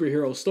that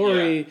superhero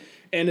story,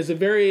 and it's a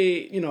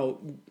very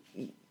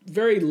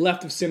very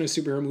left of center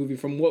superhero movie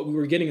from what we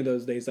were getting in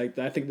those days. Like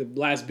I think the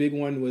last big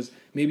one was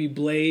maybe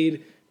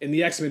Blade and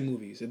the X-Men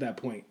movies at that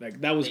point.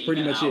 Like that was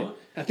pretty much it.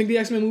 I think the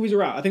X-Men movies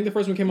are out. I think the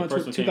first one came out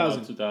in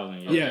 2000.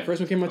 2000. Yeah, first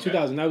one came out in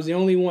 2000. That was the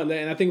only one,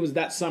 and I think it was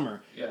that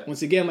summer. Yeah.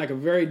 Once again, like a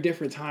very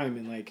different time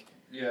in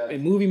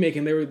in movie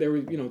making. They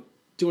were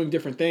doing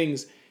different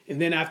things, and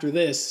then after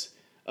this,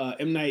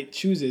 M. Night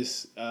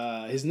chooses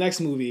his next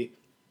movie,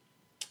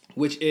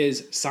 which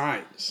is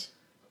Signs.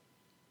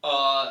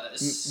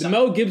 The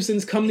Mel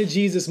Gibson's come to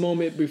Jesus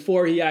moment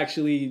before he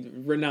actually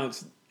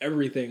renounced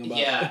everything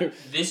about it.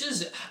 This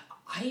is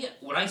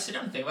when I sit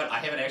down and think about it, I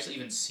haven't actually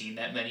even seen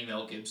that many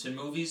Mel Gibson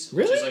movies,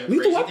 really? Which is like a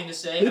crazy thing to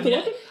say.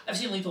 Weapon? I've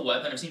seen Lethal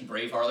Weapon, I've seen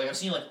Braveheart, like I've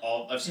seen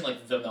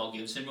the Mel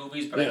Gibson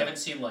movies, but I haven't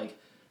seen like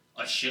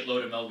a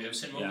shitload of Mel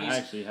Gibson movies. Yeah, I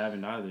actually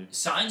haven't either.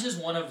 Signs is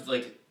one of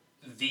like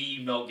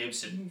the Mel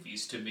Gibson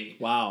movies to me.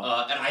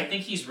 Wow. And I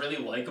think he's really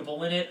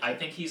likable in it. I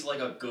think he's like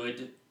a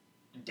good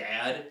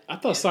dad. I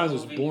thought Signs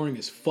was boring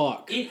as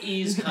fuck. It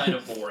is kind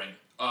of boring.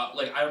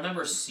 I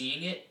remember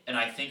seeing it, and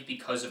I think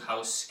because of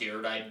how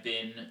scared I'd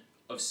been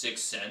of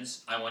Sixth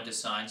Sense, I went to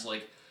Signs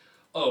like,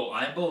 oh,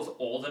 I'm both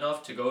old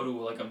enough to go to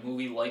like a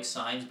movie like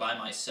Signs by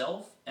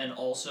myself, and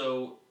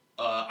also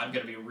I'm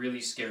gonna be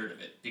really scared of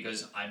it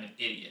because I'm an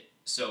idiot.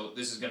 So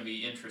this is gonna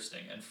be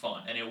interesting and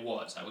fun, and it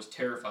was. I was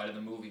terrified of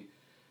the movie,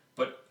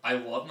 but I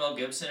love Mel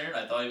Gibson in it.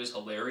 I thought he was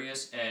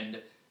hilarious,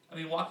 and I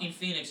mean Joaquin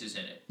Phoenix is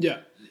in it. Yeah,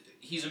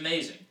 he's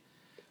amazing.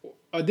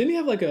 Didn't he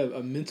have like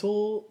a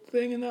mental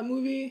thing in that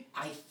movie?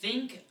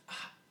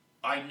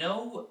 I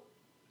know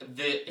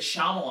the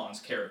Shyamalan's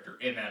character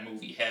in that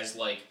movie has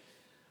like...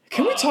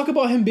 Can we talk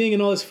about him being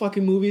in all his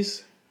fucking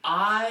movies?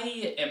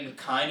 I am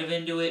kind of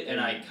into it, and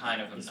I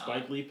kind of am not.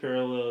 Spike Lee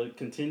parallel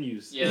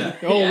continues. Yeah.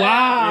 Oh,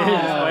 wow.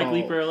 Yeah, Spike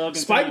Lee parallel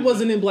continues. Spike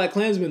wasn't in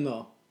BlacKkKlansman,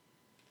 though.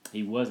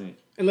 He wasn't.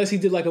 Unless he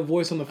did like a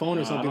voice on the phone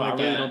or something like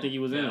that. I really don't think he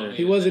was in there.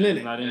 He wasn't in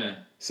it. Not in there.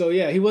 So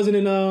yeah, he wasn't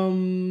in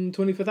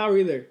 25th Hour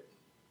either.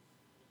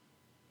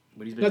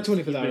 But he's been Not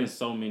 25th he's Hour. been in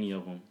so many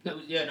of them. No,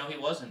 he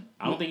wasn't.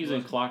 I don't think he was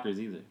in Clockers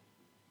either.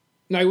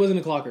 No, he wasn't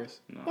in Clockers.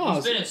 No.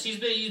 Oh,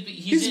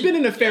 He's been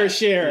in a fair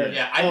share.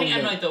 Yeah, I think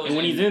M. Night though. And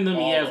when he's in them,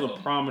 he has a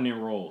them.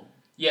 prominent role.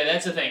 Yeah,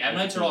 that's the thing. M.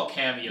 Nights are all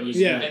cameos.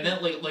 Yeah. And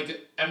then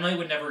like M. Night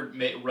would never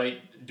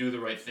do the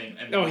right thing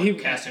and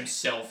cast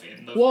himself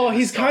in the. Well, in the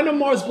he's kind of starring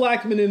Mars role.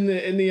 Blackman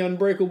in the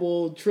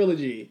Unbreakable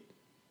trilogy.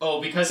 Oh,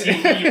 because he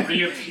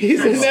reappears.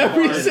 He's in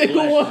every Mars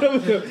single Blackman. one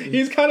of them.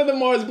 He's kind of the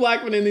Mars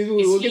Blackman in these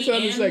movies. We'll get to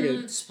that in a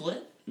second.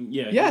 Split?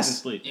 Yeah, Yes, he's in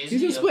Split.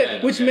 he's in Split,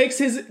 Okay, which okay.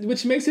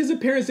 makes his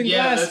appearance in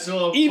Yeah, Glass that's a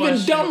little even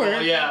questionable,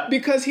 dumber. yeah.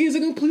 Because he's a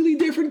completely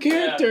different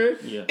character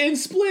Yeah. in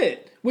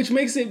Split, which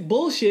makes it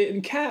bullshit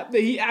and cap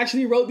that he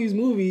actually wrote these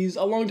movies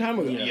a long time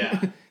ago. Yeah.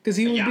 Because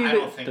he would Yeah, be I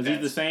don't think Because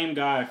he's the same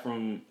guy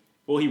from.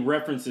 Well, he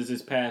references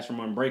his past from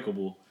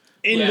Unbreakable.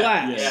 in Yeah,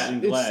 Glass. yeah, in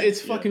Glass,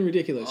 It's yeah. fucking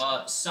ridiculous.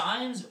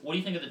 Signs. What do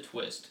you think of the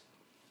twist?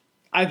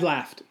 I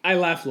laughed. I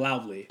laughed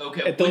loudly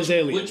Okay, at those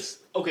aliens.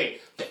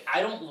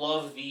 I don't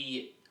love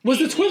the. Was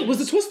the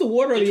twist the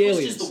water or the twist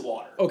aliens? is the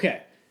water.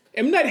 Okay.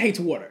 M. Night hates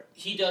water.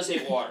 He does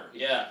hate water.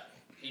 Yeah,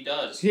 he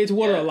does. He hates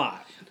water Yeah. a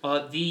lot.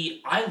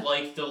 I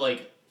like the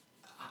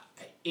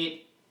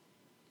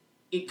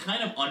it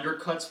kind of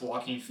undercuts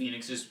Joaquin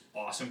Phoenix's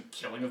awesome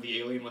killing of the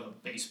alien with a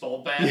baseball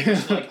bat. Yeah.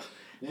 It's like,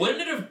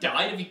 wouldn't it have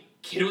died if he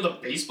hit it with a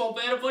baseball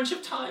bat a bunch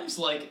of times?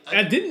 Like,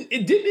 Didn't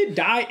it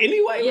die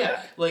anyway?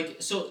 yeah,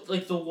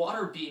 the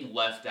water being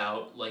left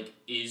out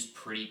is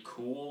pretty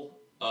cool.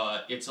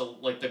 It's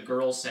the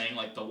girl saying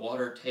the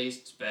water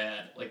tastes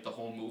bad. Like the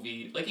whole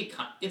movie,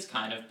 it's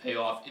kind of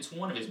payoff. It's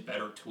one of his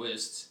better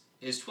twists.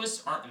 His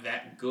twists aren't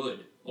that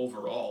good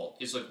overall.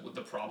 Is with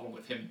the problem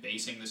with him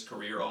basing this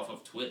career off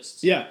of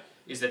twists. Yeah.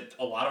 Is that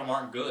a lot of them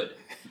aren't good.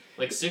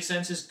 Sixth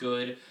Sense is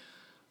good.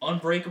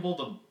 Unbreakable,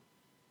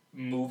 the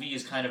movie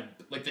is kind of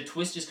the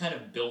twist is kind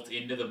of built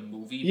into the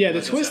movie. Yeah, the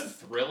because twist. it's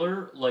a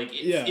thriller.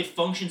 It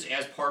functions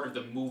as part of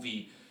the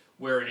movie.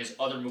 Where in his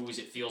other movies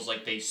it feels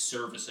like they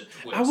service a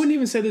twist. I wouldn't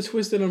even say the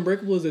twist in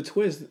Unbreakable is a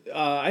twist.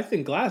 I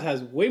think Glass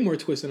has way more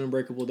twist than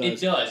Unbreakable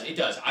does. It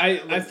does.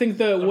 I think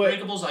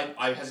Unbreakable's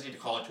I hesitate to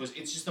call it twist.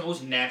 It's just the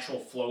most natural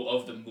flow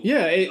of the movie.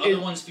 Yeah, the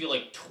other ones feel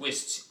like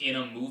twists in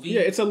a movie.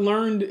 Yeah, it's a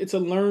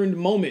learned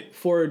moment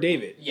for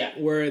David. Yeah.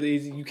 Where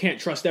you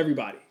can't trust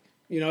everybody.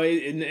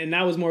 And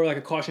that was more like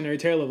a cautionary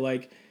tale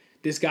of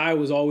this guy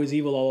was always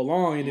evil all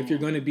along, and if you're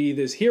going to be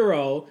this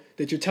hero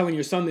that you're telling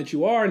your son that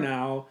you are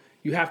now,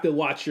 you have to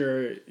watch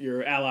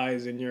your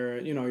allies and your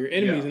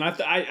enemies. Yeah.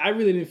 And I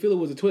really didn't feel it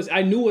was a twist.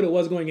 I knew what it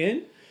was going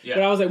in, but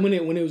I was like, when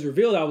it was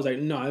revealed, I was like,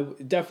 no,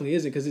 it definitely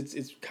isn't, because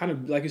it's kind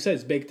of like you said,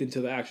 it's baked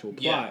into the actual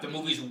plot. Yeah, the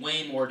movie's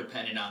way more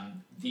dependent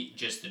on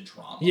just the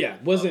drama. Yeah,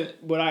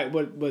 wasn't but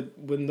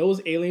when those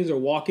aliens are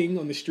walking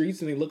on the streets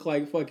and they look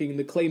like fucking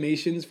the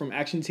Claymations from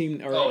Action Team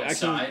or Action,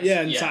 Signs?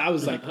 yeah, Yeah. I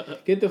was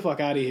like, get the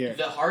fuck out of here.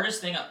 The hardest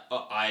thing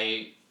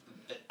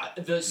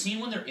the scene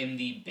when they're in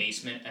the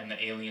basement and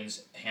the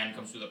alien's hand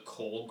comes through the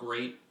coal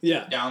grate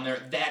down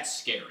there, that's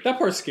scary. That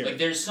part's scary.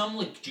 There's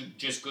some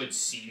just good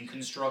scene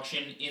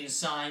construction in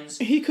Signs.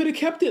 He could have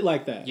kept it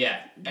like that. Yeah,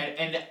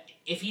 and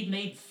if he'd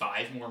made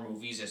 5 more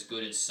movies as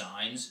good as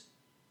Signs,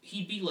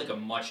 he'd be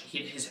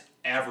his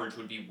average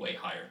would be way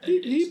higher than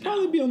it is He'd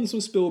probably now. be on some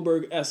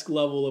Spielberg-esque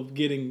level of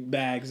getting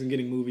bags and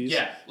getting movies.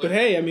 Yeah, but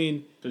hey, I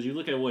mean, because you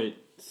look at what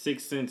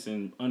Sixth Sense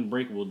and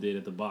Unbreakable did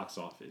at the box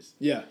office.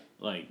 Yeah.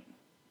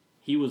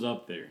 He was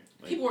up there.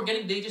 People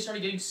they just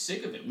started getting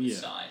sick of it with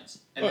Signs.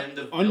 And then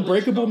the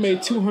Unbreakable made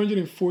out.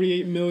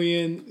 $248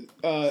 million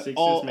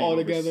all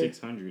together.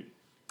 600.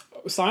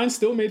 Signs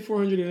still made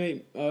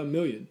 $408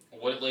 million.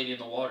 What did Lady in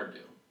the Water do?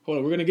 Hold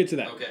on, we're gonna get to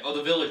that. Okay. Oh,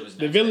 The Village was next.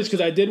 The Village,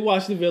 because I did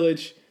watch The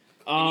Village.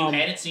 And you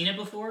hadn't seen it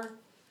before?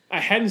 I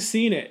hadn't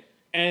seen it,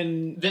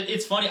 and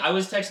It's funny. I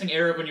was texting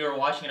Eric when you were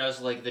watching it. I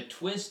was like, the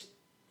twist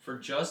for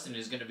Justin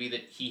is going to be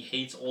that he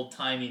hates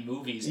old-timey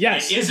movies.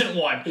 Yes. It isn't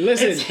one.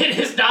 Listen. It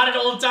is not an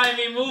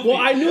old-timey movie. well,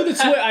 I knew the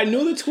twist. I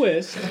knew the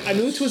twist. I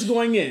knew the twist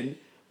going in,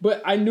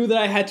 but I knew that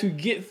I had to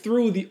get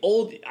through the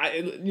old.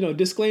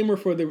 Disclaimer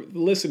for the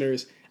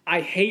listeners: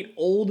 I hate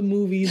old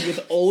movies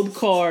with old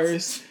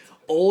cars,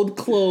 old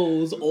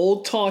clothes,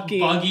 old talking,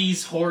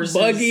 Buggies, horses.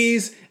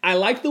 buggies. I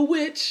like The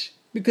Witch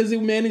because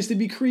it managed to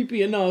be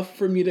creepy enough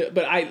for me to.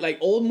 But I like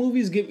old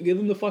movies. Give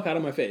them the fuck out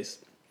of my face.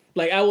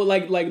 I would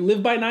like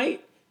Live by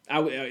Night.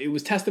 It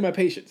was testing my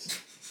patience.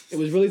 It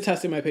was really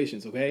testing my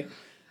patience. Okay,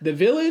 The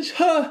Village,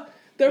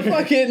 they're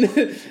fucking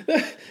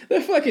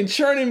they're fucking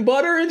churning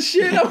butter and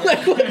shit. I'm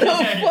like, what the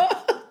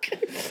fuck?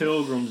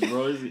 Pilgrims,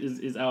 bro,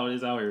 is out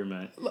here,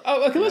 man.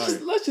 Okay,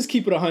 let's just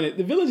keep it 100.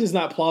 The Village is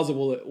not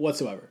plausible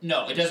whatsoever.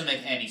 No, it doesn't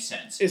make any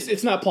sense.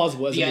 It's not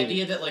plausible as the a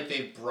movie. idea that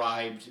they've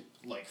bribed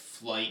like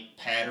flight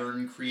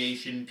pattern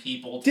creation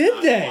people to Did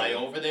not they? fly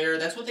over there.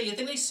 That's what I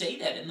think they say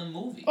that in the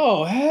movie.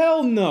 Oh,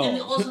 hell no. And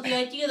also the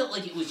idea that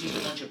like it was just a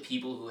bunch of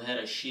people who had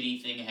a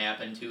shitty thing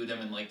happen to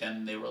them, and like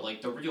then they were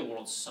like, the real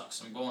world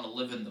sucks. I'm going to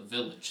live in the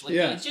village. Like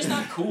it's just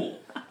not cool.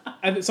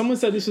 Someone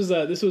said this was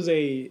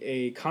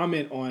a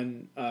comment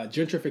on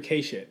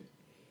gentrification,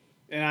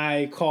 and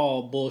I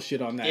call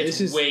bullshit on that. It's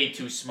just way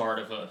too smart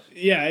of a.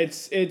 Yeah,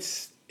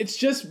 it's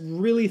just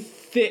really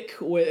thick.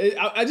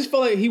 I just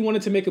felt like he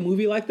wanted to make a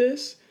movie like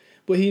this,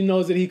 but he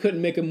knows that he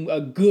couldn't make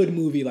a good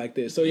movie like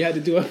this, so he had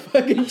to do a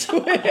fucking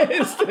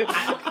twist.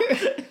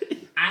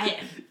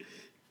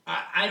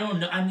 I don't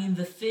know. I mean,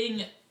 the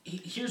thing.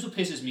 Here's what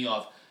pisses me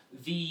off.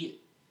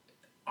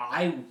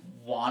 I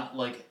want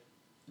like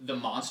the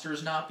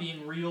monsters not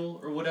being real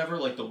or whatever,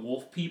 like the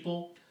wolf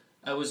people.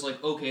 I was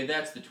like, okay,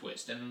 that's the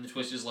twist, and then the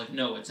twist is like,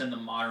 no, it's in the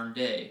modern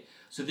day.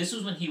 So this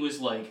was when he was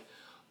like,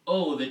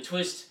 oh, the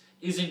twist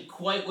isn't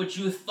quite what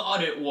you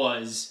thought it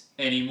was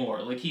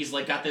anymore. Like he's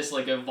like got this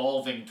like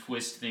evolving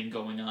twist thing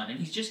going on, and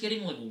he's just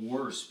getting like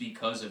worse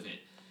because of it.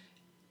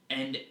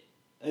 And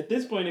at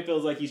this point, it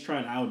feels like he's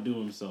trying to outdo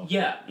himself.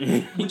 Yeah,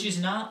 which is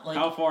not like...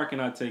 How far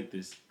can I take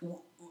this?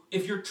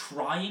 If you're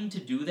trying to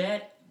do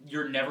that,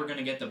 you're never going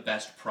to get the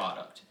best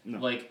product. No.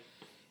 Like,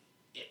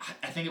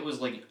 I think it was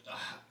like...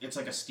 it's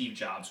like a Steve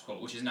Jobs quote,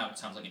 which is now... It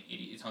sounds like an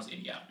idiot. It sounds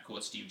idiotic to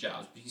quote Steve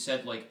Jobs. But he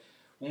said, like,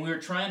 when we were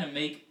trying to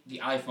make the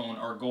iPhone,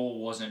 our goal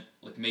wasn't,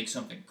 like, make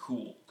something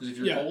cool. Because if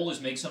your goal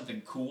is make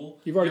something cool...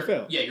 You've already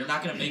failed. Yeah, you're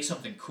not going to make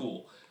something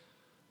cool.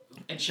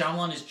 And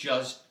Shyamalan is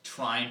just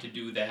trying to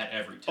do that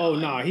every time. Oh,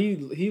 nah,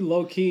 he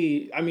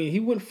low-key... I mean, he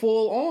went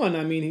full on.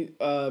 I mean,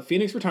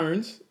 Phoenix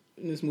Returns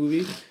in this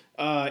movie.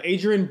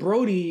 Adrian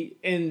Brody,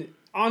 and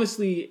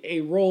honestly,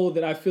 a role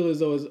that I feel as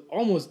though is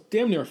almost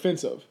damn near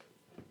offensive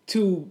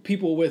to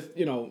people with,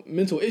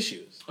 mental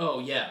issues. Oh,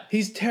 yeah.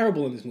 He's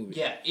terrible in this movie.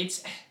 Yeah,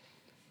 it's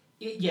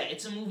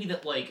a movie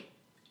that, like,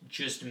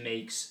 just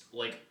makes,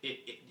 like,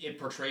 it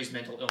portrays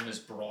mental illness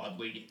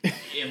broadly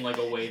in, like,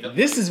 a way that...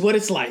 This is what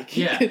it's like.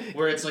 Yeah,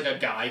 where it's, like, a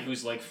guy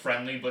who's, like,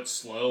 friendly but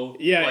slow.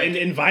 Yeah, like,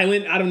 and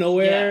violent out of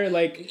nowhere. Yeah,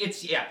 like,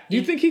 it's, yeah. Do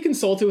you think he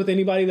consulted with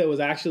anybody that was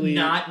actually...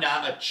 Not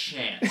a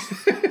chance.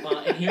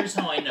 And here's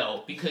how I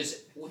know.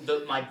 Because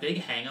my big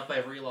hang-up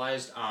I've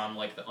realized on,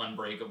 like, the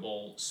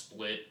Unbreakable,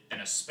 Split,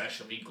 and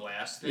especially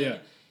Glass thing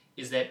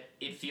is that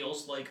it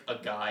feels like a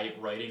guy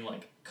writing,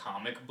 like,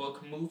 comic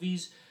book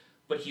movies,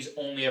 but he's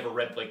only ever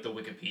read, like, the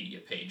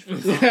Wikipedia page for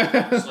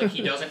comics. Like,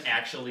 he doesn't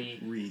actually...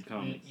 Read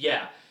comics.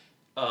 Yeah.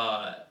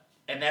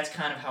 And that's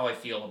kind of how I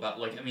feel about,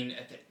 like, I mean,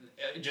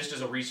 just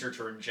as a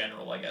researcher in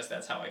general, I guess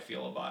that's how I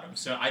feel about him.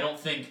 So I don't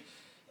think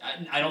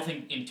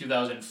in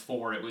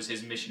 2004 it was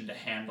his mission to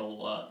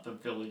handle the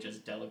village as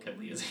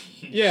delicately as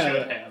he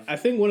should have. I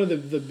think one of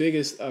the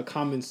biggest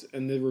comments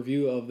in the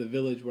review of The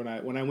Village when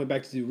I went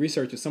back to do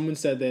research is someone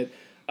said that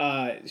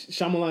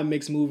Shyamalan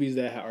makes movies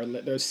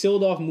they're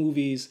sealed off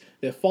movies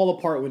that fall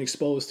apart when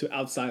exposed to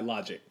outside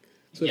logic.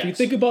 So if you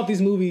think about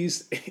these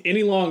movies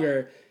any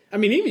longer, I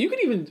mean, you could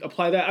even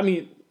apply that. I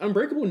mean,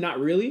 Unbreakable, not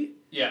really.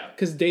 Yeah.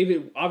 Because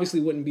David obviously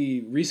wouldn't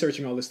be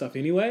researching all this stuff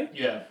anyway.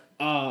 Yeah.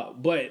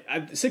 But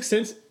Sixth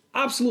Sense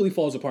absolutely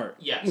falls apart.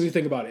 Yes. When you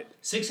think about it.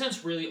 Sixth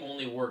Sense really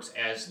only works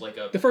as like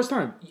a... The first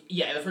time.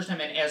 Yeah, the first time,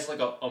 and as like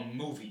a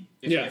movie,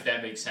 if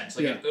that makes sense.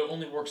 Like it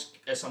only works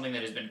as something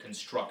that has been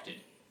constructed.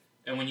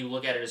 And when you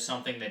look at it as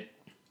something that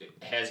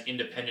has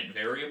independent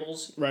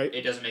variables,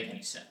 it doesn't make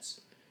any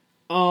sense.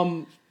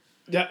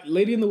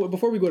 Lady in the...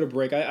 Before we go to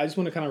break, I just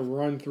want to kind of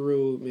run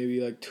through maybe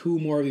like two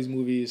more of these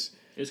movies.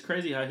 It's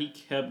crazy how he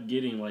kept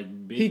getting like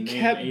big He name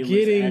kept A-list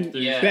getting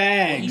actors.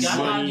 bags. He got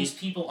a lot of Money. these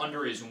people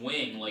under his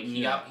wing. Like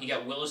he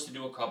got Willis to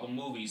do a couple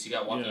movies. He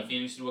got Joaquin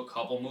Phoenix to do a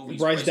couple movies.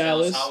 Bryce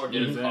Dallas Howard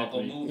did a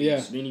couple movies.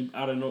 Yeah.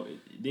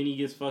 Then he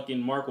gets fucking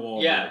Mark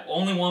Wahlberg. Yeah,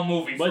 only one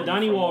movie. But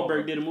Donnie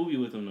Wahlberg did a movie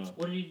with him though.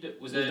 What did he do?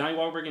 Was Donnie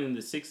Wahlberg in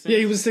The Sixth Sense? Yeah,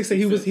 he was Sixth Sense.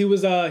 He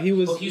was like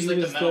the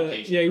mental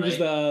patient. Yeah, he was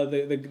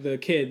the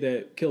kid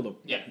that killed him.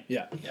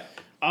 Yeah.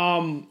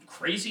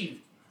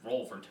 Crazy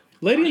role for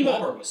Lady Donnie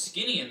Wahlberg was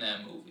skinny in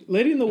that movie.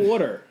 Lady in the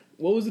Water.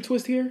 What was the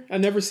twist here?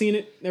 I've never seen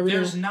it.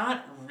 There's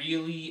not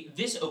really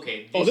this.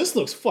 Okay. This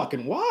looks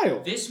fucking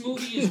wild. This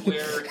movie is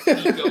where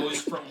he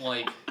goes from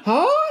like.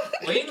 Huh?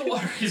 Lady in the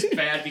Water is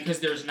bad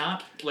because there's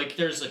not like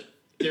there's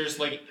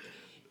like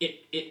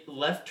it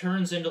left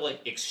turns into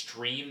like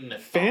extreme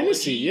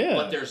mythology, fantasy,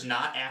 but there's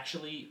not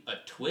actually a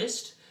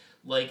twist.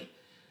 Like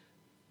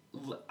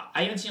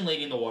I haven't seen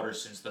Lady in the Water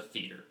since the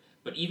theater,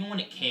 but even when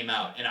it came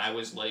out and I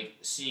was like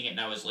seeing it and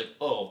I was like,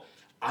 oh,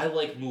 I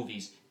like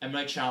movies. M.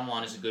 Night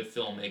Shyamalan is a good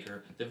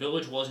filmmaker. The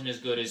Village wasn't as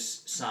good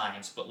as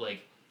Signs, but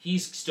like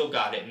he's still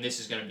got it, and this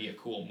is gonna be a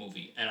cool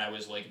movie. And I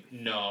was like,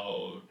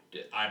 no,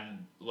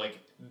 I'm like,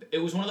 it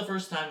was one of the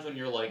first times when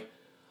you're like,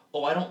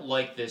 oh, I don't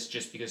like this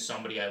just because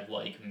somebody I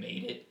like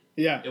made it.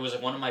 Yeah. It was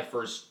like one of my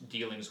first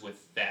dealings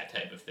with that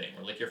type of thing,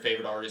 where like your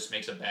favorite artist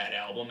makes a bad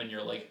album, and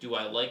you're like, do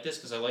I like this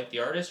because I like the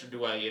artist, or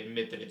do I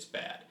admit that it's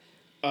bad?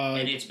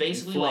 And it's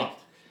basically like,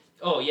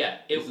 Oh yeah,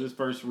 It's his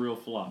first real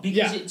flop.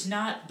 Because it's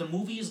not, the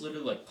movie is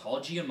literally like Paul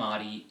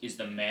Giamatti is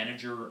the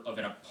manager of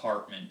an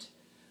apartment.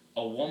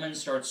 A woman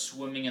starts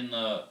swimming in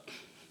the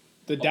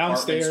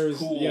downstairs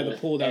pool the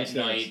pool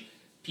downstairs. At night.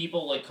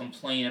 People like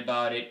complain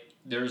about it.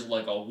 There's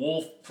like a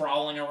wolf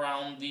prowling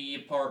around the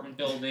apartment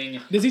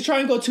building. Does he try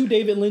and go to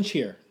David Lynch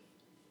here?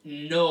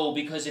 No,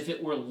 because if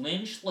it were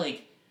Lynch,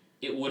 like,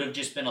 it would have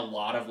just been a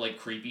lot of like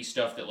creepy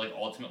stuff that like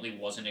ultimately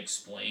wasn't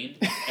explained,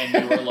 and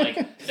you were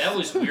like, that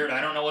was weird,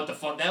 I don't know what the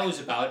fuck that was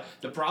about.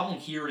 The problem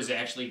here is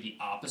actually the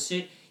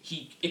opposite.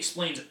 He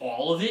explains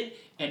all of it,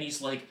 and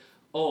he's like,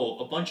 oh,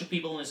 a bunch of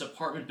people in this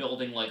apartment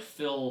building like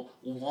fill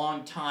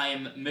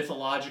long-time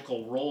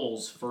mythological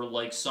roles for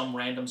like some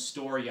random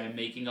story I'm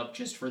making up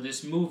just for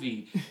this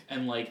movie,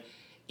 and like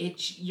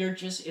it's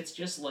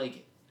just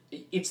like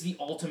it's the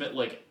ultimate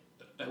like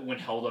when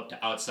held up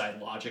to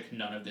outside logic,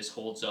 none of this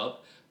holds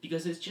up.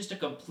 Because it's just a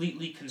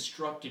completely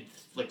constructed,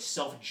 like,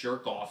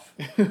 self-jerk-off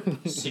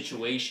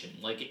situation.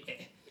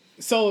 Like,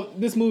 So,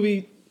 this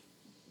movie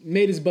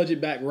made his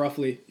budget back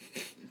roughly.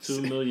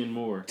 $2 million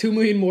more. $2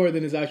 million more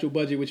than his actual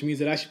budget, which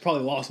means it actually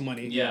probably lost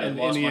money. Yeah, it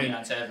lost money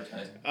on its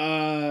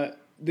advertising.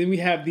 Then we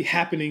have The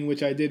Happening,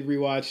 which I did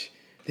rewatch.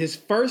 His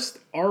first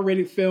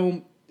R-rated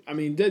film. I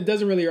mean, it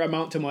doesn't really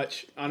amount to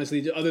much,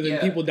 honestly, other than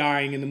people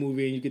dying in the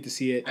movie and you get to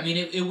see it. I mean,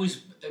 it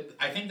was...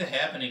 I think The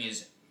Happening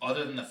is...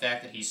 Other than the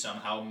fact that he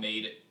somehow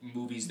made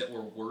movies that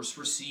were worse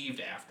received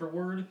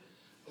afterward,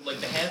 like,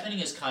 The Happening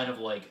is kind of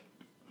like,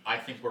 I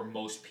think where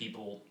most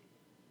people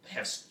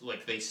have,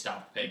 like, they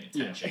stopped paying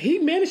attention. He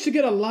managed to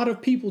get a lot of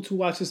people to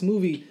watch this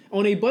movie.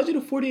 On a budget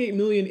of $48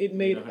 million, it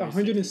made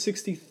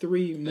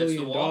 $163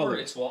 million.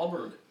 It's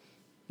Wahlberg.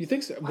 You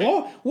think so?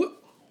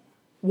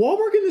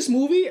 Wahlberg in this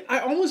movie,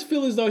 I almost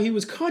feel as though he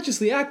was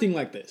consciously acting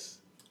like this.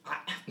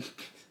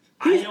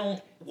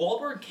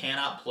 Wahlberg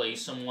cannot play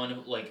someone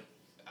who, like,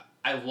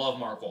 I love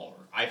Mark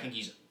Wahlberg. I think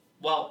he's...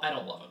 Well, I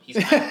don't love him.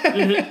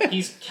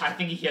 I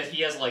think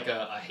he has like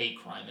a hate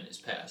crime in his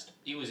past.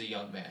 He was a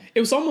young man. It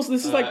was almost...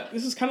 This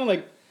is kind of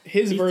like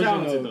his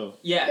version of... Though.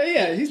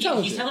 Yeah, he's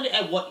talented. He's talented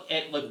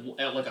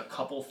at a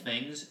couple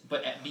things,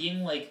 but at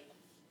being like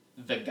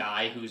the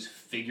guy who's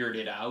figured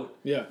it out,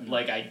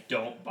 like, I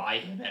don't buy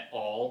him at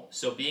all.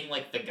 So being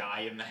like the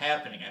guy in The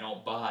Happening, I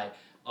don't buy.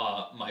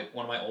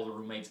 One of my older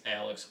roommates,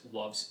 Alex,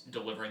 loves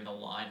delivering the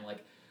line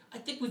like, I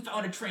think we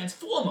found a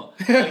transformer.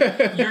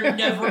 Like, you're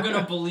never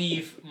gonna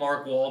believe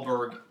Mark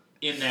Wahlberg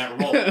in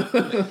that role,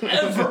 like,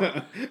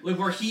 ever. Like,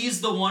 where he's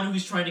the one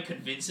who's trying to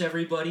convince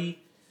everybody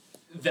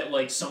that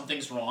like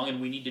something's wrong and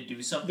we need to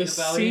do something about it.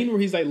 The scene where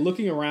he's like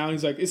looking around,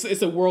 he's like,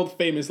 it's a world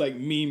famous like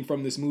meme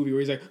from this movie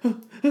where he's like,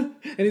 and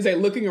he's like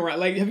looking around.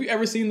 Like, have you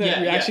ever seen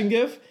that reaction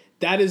GIF?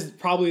 That is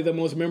probably the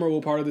most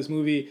memorable part of this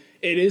movie.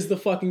 It is the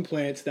fucking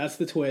plants. That's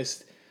the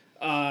twist.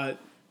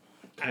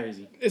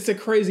 Crazy. It's a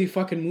crazy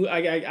fucking movie.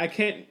 I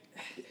can't.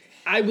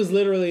 I was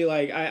literally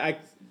like, I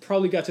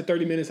probably got to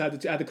 30 minutes. I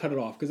had to cut it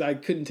off because I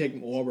couldn't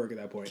take Wahlberg at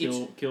that point.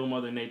 Kill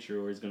Mother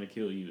Nature or it's gonna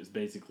kill you. It's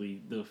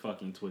basically the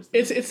fucking twist.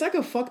 It's like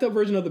a fucked up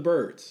version of The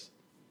Birds,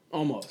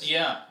 almost.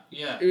 Yeah.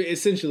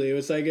 Essentially,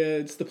 it's like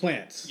it's the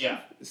plants.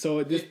 Yeah.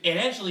 So that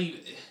actually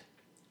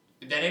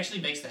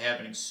makes The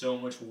Happening so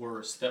much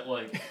worse. That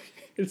like.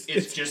 It's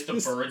just the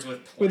birds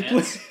with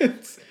plants.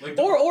 Like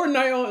or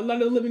Night of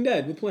the Living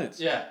Dead with plants.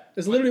 Yeah.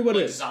 It's literally what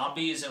it is.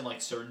 Zombies and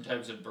like certain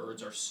types of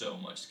birds are so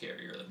much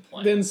scarier than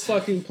plants. Than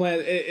fucking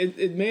plants.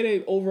 It made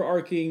a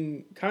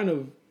overarching kind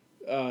of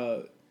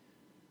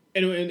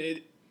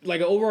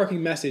like an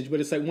overarching message, but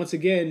it's like once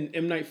again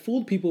M. Night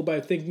fooled people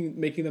by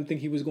making them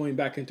think he was going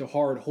back into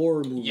hard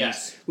horror movies.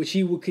 Yes. Which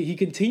he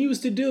continues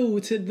to do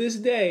to this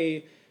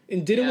day,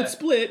 and did it with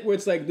Split, where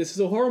it's like this is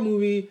a horror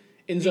movie,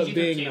 ends up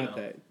being not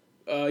that.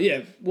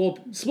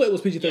 Split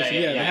was PG-13.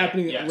 The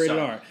Happening rated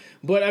R.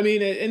 But I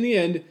mean, in the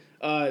end,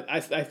 I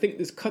think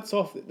this cuts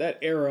off that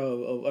era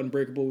of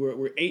Unbreakable.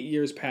 We're 8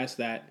 years past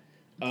that.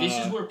 This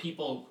is where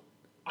people,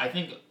 I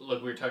think, like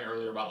we were talking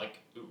earlier about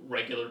like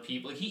regular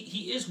people.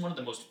 He is one of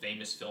the most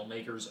famous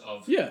filmmakers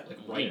of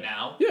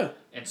now. Yeah.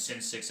 And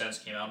since Sixth Sense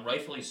came out, and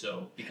rightfully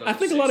so, because I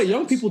think a lot of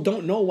young people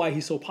don't know why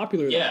he's so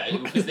popular. Yeah,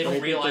 because they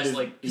don't realize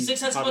like Sixth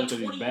Sense came out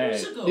 20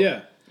 years ago.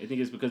 Yeah. I think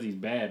it's because he's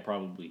bad,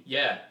 probably.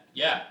 Yeah.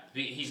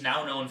 He's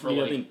now known for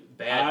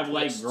bad I've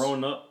twists. like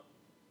grown up.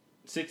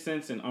 Sixth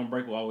Sense and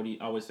Unbreakable,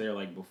 I would say are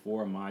like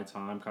before my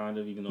time, kind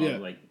of. Even though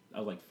I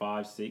was like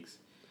 5, 6.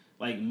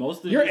 Like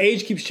most of your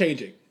age keeps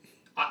changing.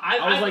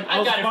 I was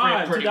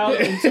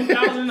 5. In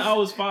 2000, I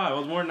was 5. I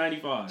was born in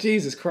 95.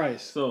 Jesus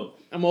Christ. So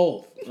I'm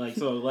old.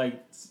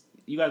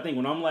 You gotta think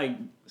when I'm like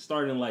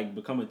starting to like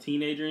become a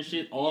teenager and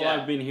shit. All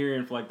I've been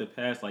hearing for like the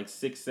past like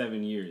 6,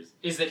 7 years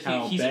is that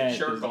he's a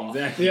jerk off.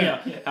 Exactly.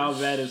 How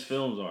bad his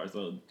films are.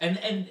 So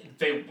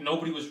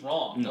nobody was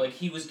wrong. No. Like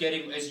he was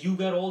getting as you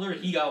got older,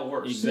 he got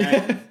worse.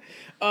 Exactly.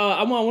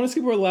 I want to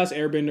skip over The Last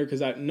Airbender because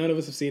none of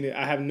us have seen it.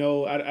 I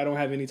don't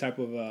have any type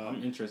of.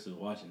 I'm interested in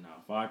watching now.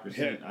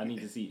 5%. I need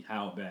to see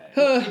how bad.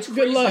 It's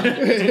crazy. Good luck.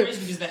 It's crazy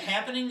because The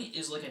Happening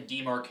is like a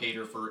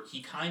demarcator for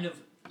he kind of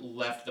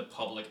left the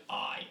public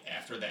eye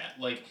after that.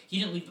 Like he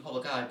didn't leave the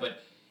public eye,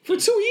 but For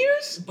 2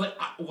 years? But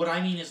what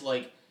I mean is,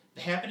 like,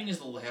 The Happening is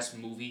the last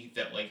movie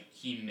that, like,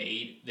 he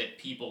made that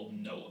people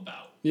know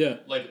about. Yeah.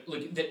 Like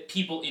that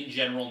people in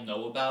general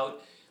know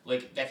about.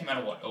 Like, that came out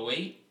in, what,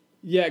 2008?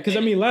 Yeah, because, I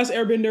mean, Last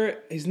Airbender,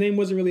 his name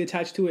wasn't really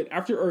attached to it.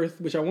 After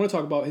Earth, which I want to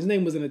talk about, his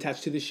name wasn't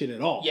attached to this shit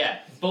at all. Yeah,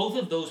 both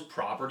of those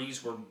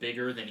properties were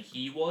bigger than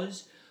he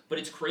was, but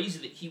it's crazy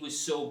that he was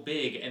so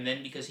big, and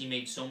then because he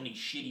made so many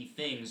shitty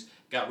things,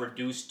 got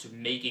reduced to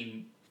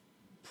making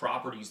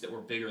properties that were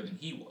bigger than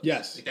he was.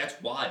 Yes. Like,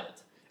 that's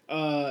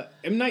wild.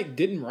 M. Night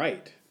didn't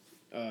write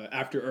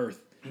After Earth.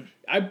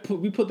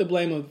 We put the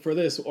blame for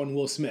this on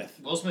Will Smith.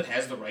 Will Smith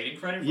has the writing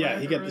credit for Yeah, After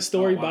he got Earth?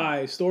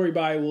 the story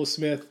by Will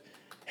Smith.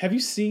 Have you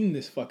seen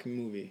this fucking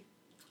movie?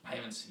 I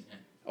haven't seen it.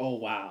 Oh,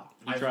 wow.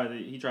 He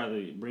tried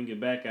to bring it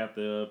back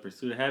after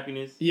Pursuit of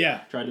Happiness.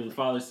 Yeah. Tried to do the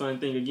father-son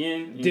thing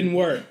again. Didn't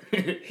work.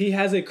 He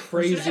has a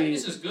crazy... Pursuit of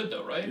Happiness is good,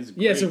 though, right?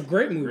 It's a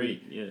great movie.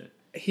 Great, yeah.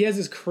 He has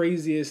his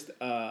craziest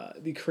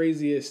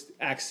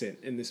accent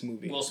in this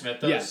movie. Will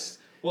Smith does? Yes.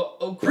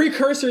 Well,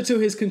 Precursor to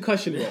his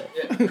concussion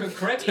role.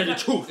 Correct me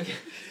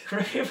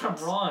if I'm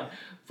wrong,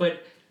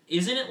 but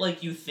isn't it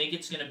like you think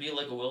it's going to be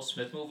like a Will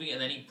Smith movie and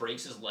then he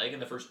breaks his leg in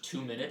the first 2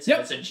 minutes and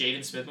it's a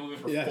Jaden Smith movie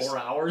for 4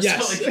 hours?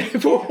 Yes. So like,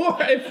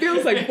 It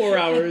feels like 4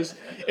 hours.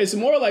 It's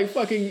more like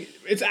fucking...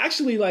 It's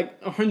actually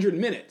like 100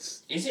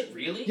 minutes. is it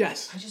really?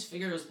 Yes. I just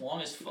figured it was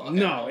long as fuck.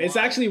 No, it's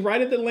actually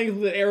right at the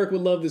length that Eric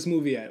would love this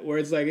movie at, where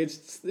it's like it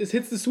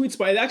hits the sweet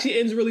spot. It actually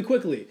ends really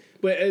quickly,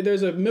 but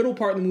there's a middle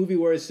part in the movie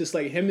where it's just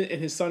like him and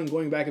his son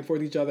going back and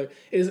forth each other.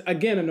 It is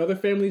again another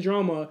family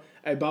drama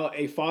about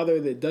a father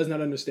that does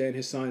not understand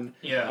his son.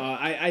 Yeah.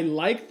 I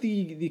like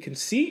the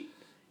conceit,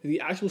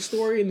 the actual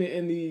story,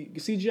 and the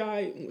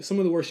CGI. Some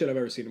of the worst shit I've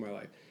ever seen in my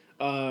life.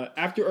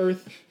 After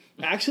Earth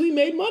actually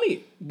made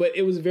money, but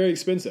it was very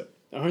expensive.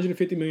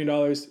 $150 million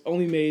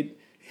only made.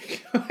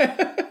 Was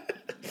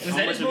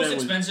that his most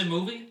expensive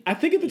movie? I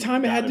think at the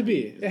time it had to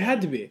be. It had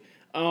to be.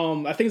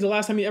 I think it's the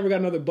last time he ever got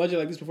another budget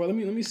like this before. Let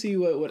me see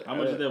what. How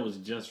much of that was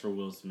just for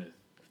Will Smith?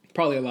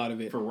 Probably a lot of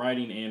it. For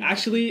writing and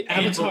actually,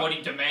 and for what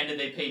he demanded,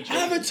 they paid.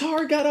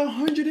 Avatar got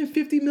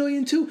 $150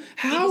 million too.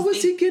 How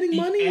was he getting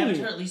money?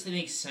 Avatar, at least it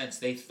makes sense.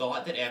 They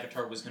thought that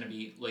Avatar was going to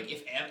be like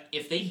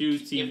if they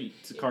huge TV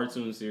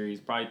cartoon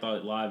series. Probably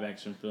thought live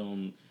action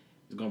film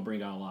is going to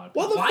bring out a lot of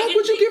people. Why the fuck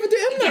would you give it to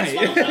M.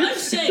 Night? That's what I'm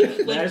saying.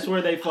 Like, that's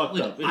where they fucked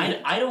up.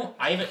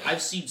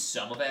 I've seen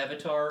some of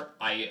Avatar.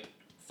 I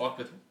fucked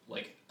with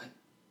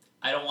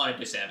I don't want to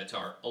diss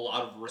Avatar. A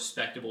lot of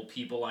respectable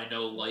people I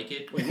know like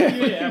it. Wait, when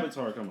did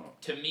Avatar come out?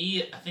 To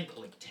me, I think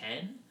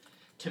 10.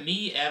 To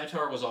me,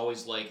 Avatar was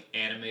always like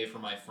anime for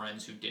my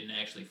friends who didn't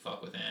actually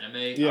fuck with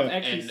anime. Yeah. I've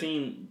actually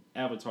seen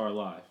Avatar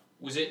live.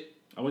 Was it?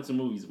 I went to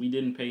movies. We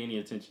didn't pay any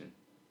attention.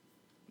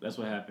 That's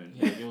what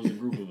happened. Like, it was a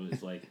group of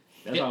us. Like,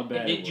 that's how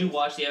bad it was. Did you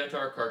watch the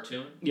Avatar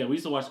cartoon? Yeah, we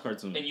used to watch the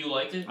cartoon. And you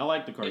liked it? I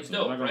liked the cartoon. It's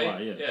dope, I'm not gonna right?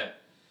 lie, Yeah.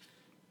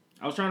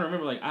 I was trying to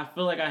remember, like, I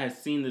feel like I had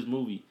seen this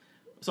movie.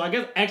 So I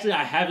guess, actually,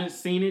 I haven't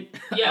seen it.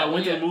 Yeah, I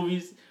went to the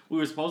movies. We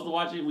were supposed to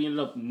watch it. We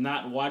ended up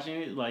not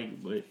watching it,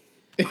 but...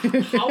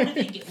 How did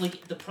they get...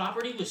 Like, the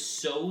property was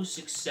so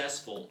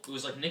successful. It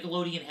was like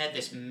Nickelodeon had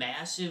this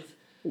massive...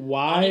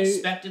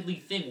 unexpectedly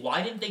thing.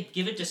 Why didn't they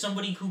give it to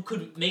somebody who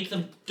could make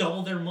them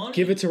double their money?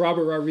 Give it to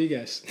Robert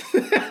Rodriguez.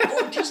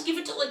 Or just give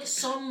it to, like,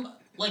 some,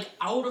 like,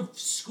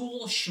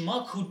 out-of-school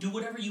schmuck who do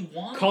whatever you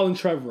want. Colin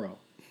Trevorrow.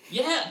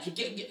 Yeah,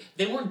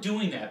 they weren't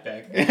doing that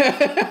back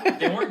then.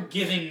 They weren't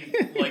giving,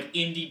 like,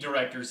 indie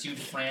directors huge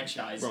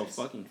franchises. Bro,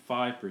 fucking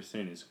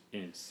 5% is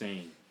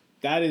insane.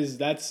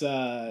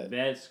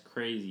 That's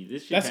crazy.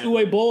 This shit that's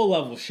Uwe Boll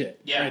level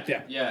shit. Yeah, right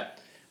there. Yeah.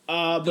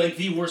 But like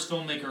the worst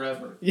filmmaker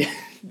ever. Yeah,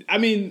 I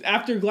mean,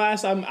 After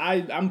Glass, I'm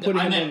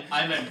putting him.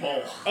 I meant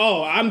Boll.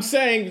 Oh, I'm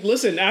saying,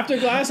 listen, After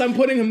Glass, I'm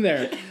putting him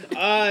there.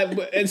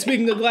 And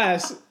speaking of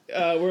Glass,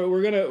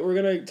 we're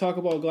gonna talk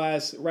about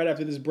Glass right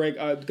after this break.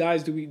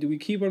 Guys, do we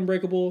keep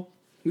Unbreakable?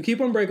 We keep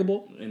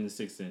Unbreakable in the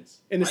Sixth Sense.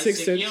 In the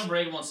Sixth Sense.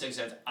 Unbreakable and Sixth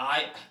Sense.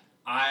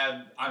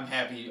 I'm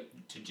happy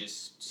to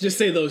just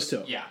say those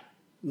two. Yeah.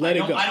 Let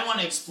it go. I don't want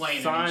to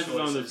explain Signs any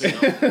on the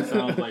choices.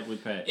 sounds like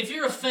with Pat. If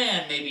you're a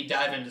fan, maybe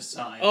dive into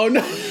Signs. Oh no!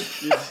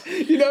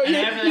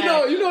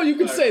 you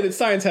could say that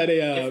Signs had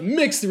a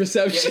mixed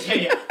reception.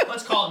 Yeah.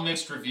 Let's call it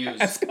mixed reviews.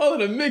 Let's call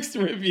it a mixed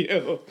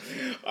review.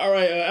 All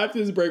right. After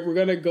this break, we're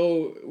gonna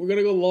go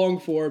long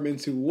form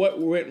into what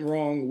went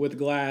wrong with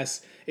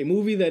Glass, a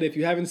movie that if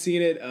you haven't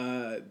seen it,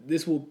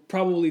 this will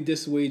probably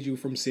dissuade you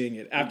from seeing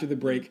it. After the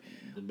break.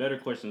 The better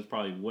question is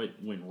probably what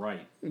went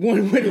right.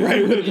 What went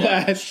right with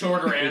Glass?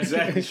 Shorter answer.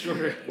 Exactly,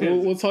 shorter.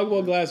 We'll talk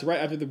about Glass right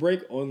after the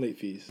break on Late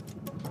Fees.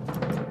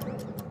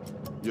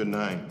 You're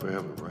 9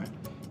 forever, right?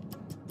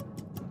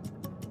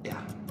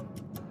 Yeah.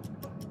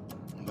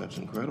 Well, that's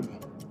incredible.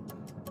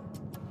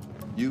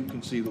 You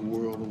can see the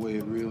world the way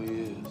it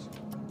really is.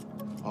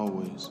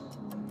 Always.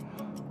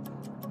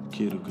 A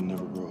kid who can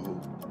never grow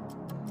old.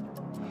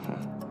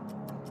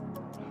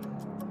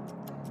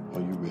 Are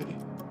you ready?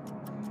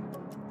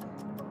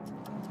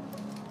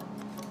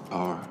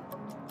 Are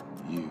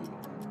you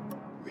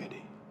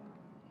ready?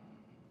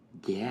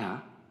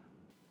 Yeah.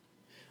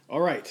 All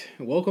right,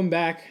 welcome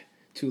back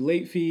to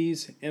Late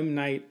Fees M.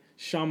 Night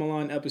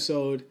Shyamalan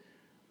episode.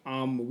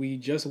 We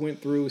just went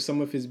through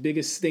some of his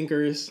biggest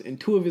stinkers and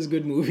 2 of his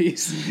good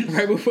movies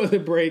right before the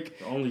break.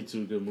 The only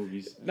 2 good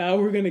movies. Now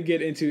we're gonna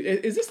get into.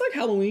 Is this like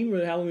Halloween,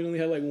 where Halloween only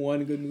had like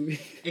 1 good movie?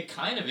 It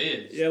kind of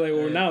is. Yeah, like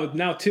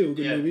now 2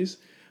 good movies.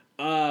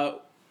 Man,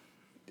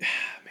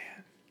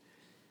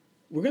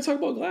 we're gonna talk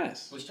about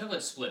Glass. We should talk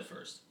about Split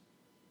first.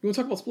 You want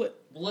to talk about Split?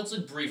 Well, let's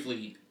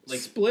briefly.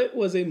 Split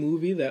was a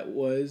movie that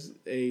was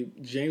a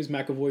James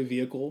McAvoy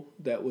vehicle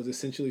that was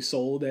essentially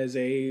sold as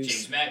a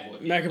James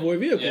McAvoy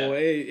vehicle, yeah.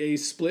 a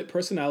split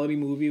personality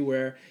movie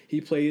where he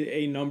played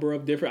a number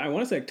of different. I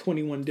want to say like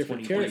 21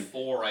 different characters.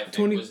 24, I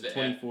think was the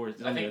 24.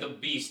 I think the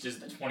Beast is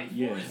the 24th.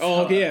 Yeah.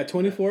 Oh, okay, yeah,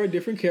 24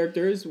 different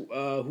characters.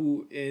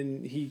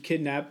 He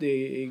kidnapped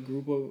a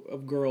group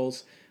of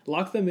girls,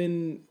 locked them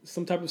in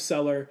some type of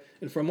cellar,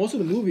 and for most of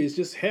the movie, it's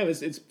just him.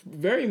 It's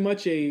very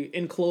much a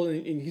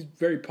enclosed, and he's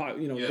very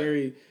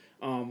very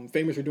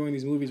famous for doing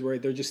these movies where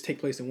they just take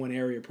place in one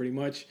area pretty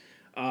much,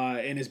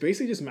 and it's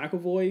basically just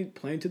McAvoy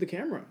playing to the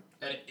camera.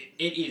 And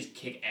it is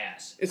kick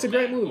ass. It's a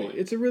great movie.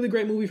 It's a really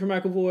great movie for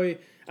McAvoy.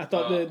 I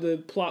thought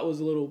the plot was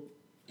a little.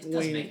 It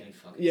doesn't make any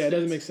fucking sense. Yeah, it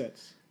doesn't make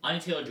sense. Anya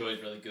Taylor-Joy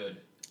is really good.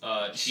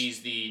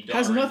 She's the daughter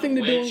Has nothing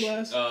of the to do witch.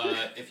 with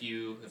Glass. If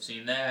you have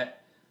seen that.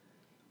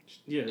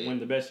 Yeah, one of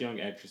the best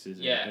young actresses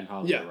in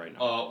Hollywood right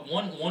now.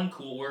 One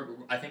cool.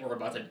 I think we're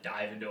about to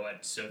dive into a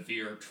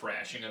severe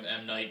trashing of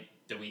M. Night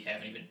that we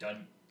haven't even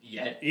done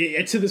yet.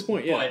 Yeah, to this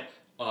point, yeah.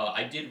 But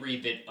I did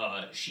read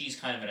that she's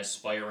kind of an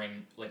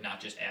aspiring, like, not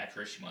just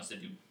actress. She wants to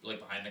do like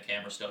behind the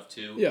camera stuff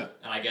too. Yeah.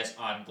 And I guess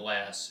on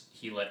Glass,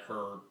 he let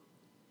her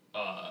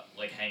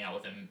like hang out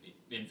with him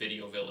in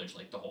Video Village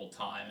like the whole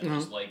time, and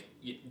was like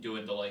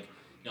doing the like.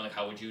 You know, like,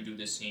 how would you do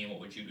this scene? What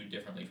would you do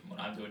differently from what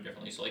I'm doing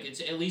differently? So, like, it's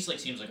at least, like,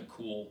 seems like a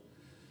cool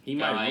He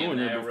might ruin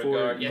her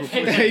before. Yeah,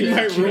 he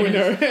might ruin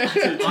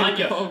her.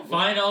 Anya,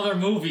 find other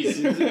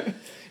movies.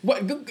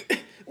 What?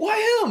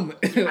 Why him?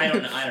 I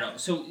don't know.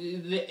 So,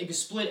 the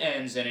Split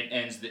ends, and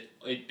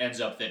it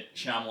ends up that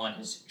Shyamalan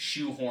has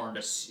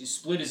shoehorned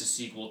Split is a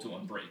sequel to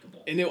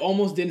Unbreakable. And it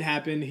almost didn't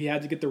happen. He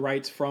had to get the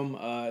rights from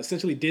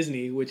essentially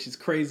Disney, which is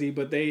crazy,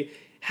 but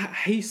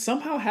he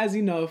somehow has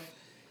enough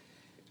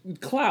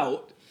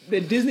clout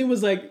that Disney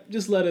was like,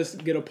 just let us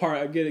get a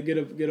part of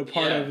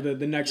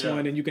the next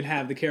one, and you can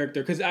have the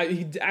character, because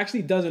he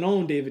actually doesn't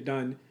own David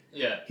Dunn.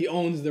 Yeah, he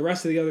owns the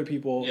rest of the other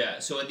people. Yeah,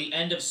 so at the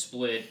end of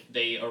Split,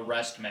 they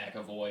arrest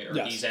McAvoy,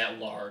 or he's at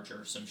large,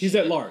 or some. He's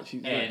shit. at large.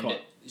 And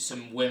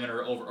some women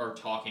are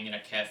talking in a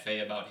cafe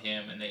about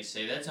him, and they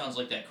say, "That sounds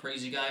like that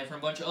crazy guy from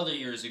a bunch of other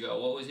years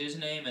ago. What was his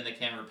name?" And the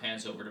camera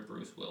pans over to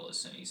Bruce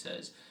Willis, and he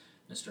says,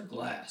 "Mr.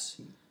 Glass."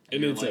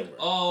 And it's like,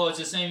 "Oh, it's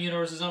the same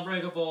universe as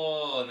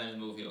Unbreakable," and then the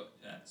movie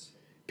ends.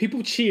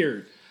 People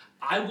cheered.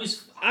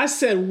 I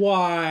said,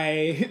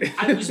 why?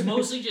 I was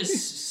mostly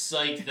just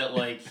psyched that,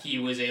 like, he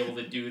was able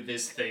to do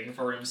this thing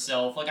for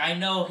himself. Like, I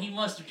know he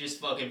must have just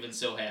fucking been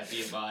so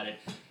happy about it.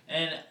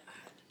 And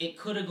it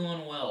could have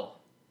gone well.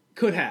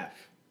 Could have.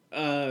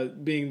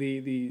 Being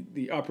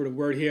the operative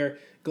word here.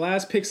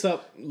 Glass picks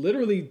up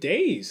literally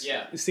days.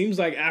 Yeah. It seems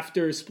like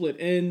after Split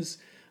ends,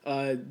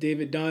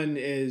 David Dunn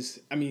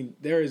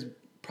there is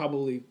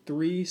probably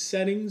 3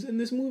 settings in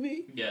this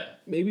movie. Yeah.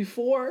 Maybe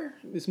 4.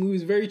 This movie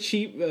is very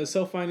cheap,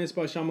 self-financed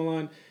by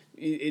Shyamalan.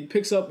 It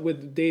picks up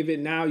with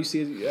David now. You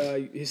see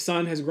his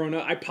son has grown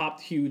up. I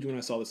popped huge when I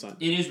saw the son.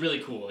 It is really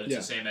cool. It's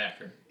the same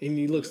actor. And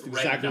he looks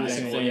exactly the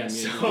same.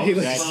 He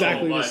looks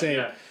exactly the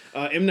same.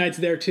 Yeah. M. Night's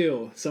there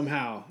too,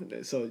 somehow.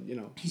 So,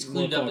 he's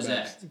cleaned up his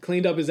act.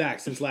 Cleaned up his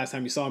act since last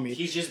time you saw me.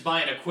 He's just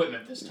buying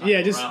equipment this time.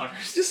 Yeah, just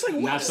like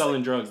what? Not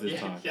selling drugs this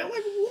time. Yeah,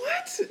 like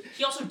what?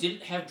 He also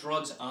didn't have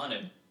drugs on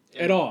him.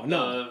 At all,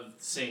 no.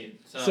 Scene.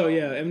 So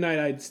yeah, M. Night,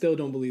 I still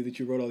don't believe that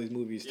you wrote all these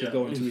movies to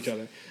go into each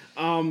other.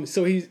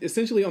 So he's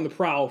essentially on the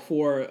prowl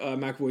for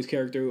McAvoy's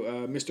character,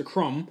 Mr.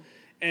 Crumb,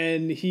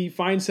 and he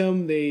finds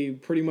him. They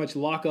pretty much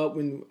lock up.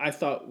 When I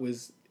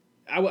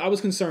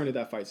was concerned at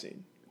that fight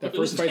scene. That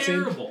first fight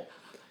scene.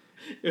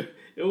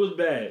 It was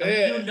bad.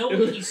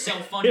 He's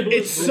self-funded.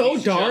 It's so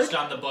dark. Just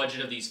on the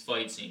budget of these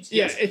fight scenes.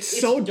 Yes, it's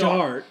so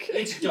dark.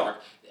 It's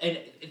dark. And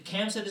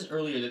Cam said this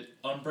earlier, that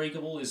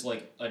Unbreakable is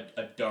like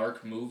a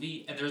dark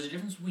movie, and there's a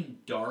difference between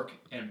dark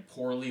and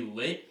poorly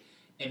lit.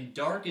 And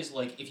dark is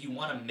like, if you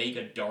want to make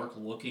a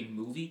dark-looking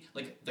movie,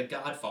 like The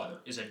Godfather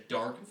is a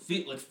dark,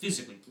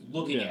 physically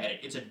looking at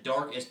it, it's a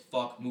dark as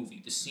fuck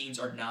movie. The scenes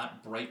are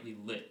not brightly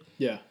lit.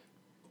 Yeah.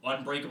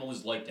 Unbreakable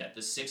is like that.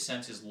 The Sixth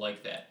Sense is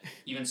like that.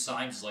 Even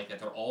Signs is like that.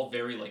 They're all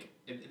very, like,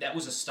 that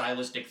was a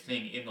stylistic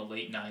thing in the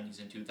late 90s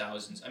and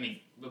 2000s. I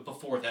mean,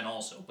 before then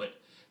also, but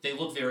they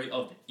look very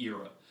of the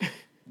era.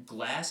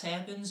 Glass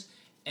happens,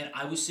 and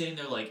I was sitting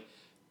there like,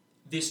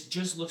 this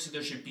just looks like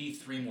there should be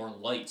 3 more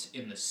lights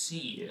in the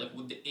scene. Yeah.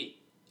 Like,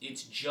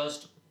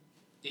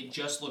 it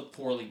just looked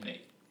poorly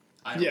made.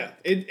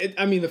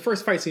 The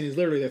first fight scene is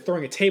literally they're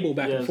throwing a table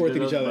back and forth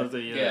at each other.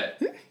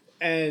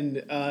 and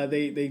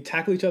they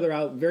tackle each other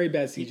out. Very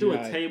bad CGI. He threw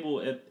a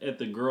table at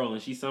the girl,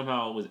 and she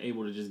somehow was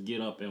able to just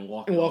get up and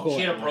walk away.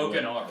 She had a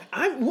broken arm.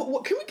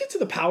 What, can we get to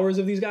the powers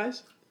of these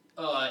guys?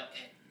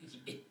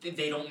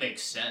 They don't make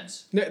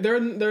sense.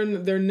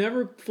 They're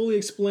never fully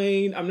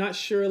explained. I'm not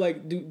sure.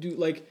 Like,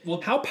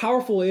 how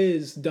powerful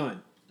is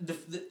Dunn? The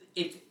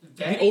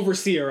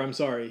Overseer. I'm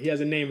sorry, he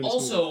has a name. In this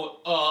also,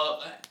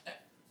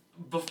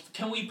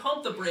 can we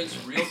pump the brakes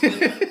real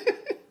quick?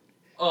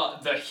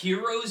 The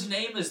hero's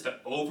name is the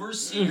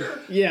Overseer.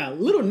 Yeah,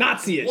 little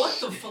Nazi-ish.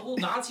 What the fuck, little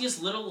Nazi-ish,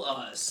 little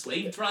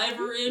slave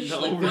driver-ish?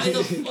 Like, why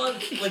the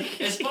fuck?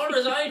 Like, as far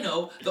as I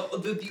know,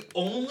 the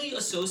only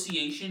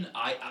association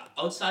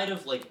outside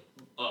of like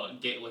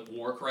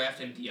Warcraft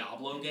and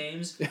Diablo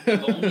games,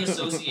 the only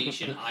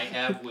association I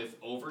have with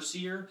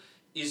Overseer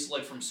is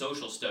like from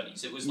social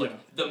studies. It was like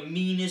the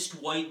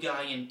meanest white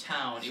guy in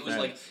town. It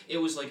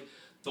was like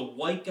the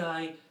white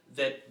guy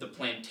that the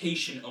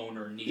plantation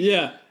owner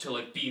needed to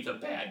like be the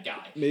bad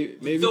guy. Maybe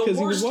the because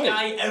he was white. worst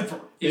guy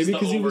ever is the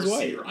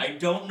Overseer. I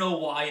don't know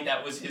why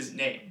that was his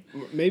name.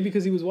 Maybe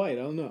because he was white.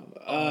 I don't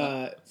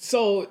know.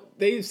 So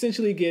they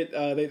essentially get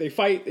they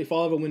fight. They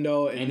fall out of a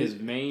window, and his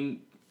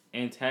main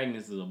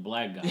antagonist is a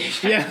black guy.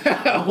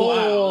 Yeah.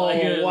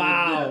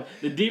 Wow.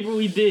 The deeper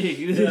we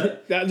dig,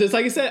 that, just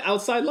like I said,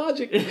 outside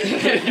logic.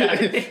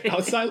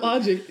 Outside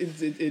logic,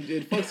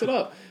 it fucks it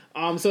up.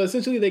 So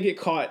essentially, they get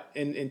caught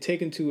and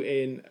taken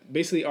to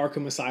basically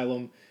Arkham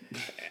Asylum.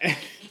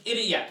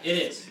 It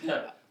is.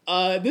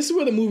 This is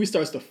where the movie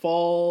starts to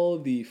fall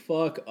the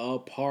fuck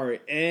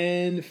apart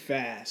and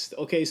fast.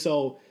 Okay,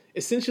 so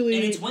essentially,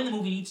 and it's when the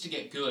movie needs to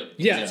get good.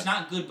 It's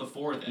not good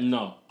before that.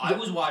 No, I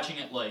was watching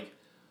it like,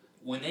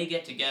 when they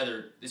get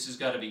together, this has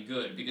got to be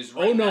good because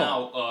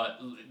now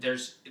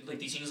there's like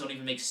these things don't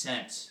even make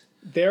sense.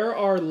 There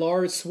are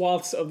large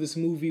swaths of this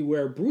movie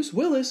where Bruce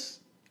Willis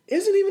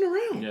isn't even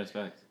around. Yeah, it's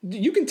facts.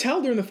 You can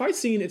tell during the fight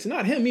scene it's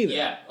not him either.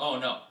 Yeah. Oh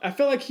no. I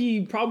feel like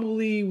he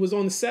probably was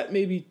on the set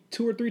maybe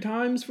 2 or 3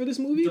 times for this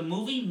movie. The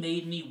movie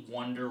made me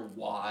wonder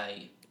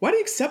why. Why did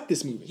he accept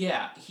this movie?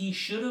 Yeah, he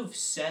should have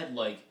said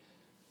like,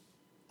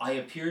 I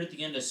appeared at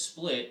the end of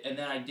Split and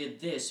then I did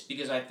this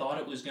because I thought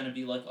it was going to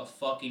be like a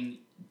fucking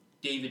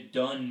David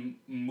Dunn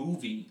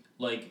movie,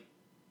 like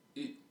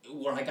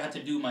where I got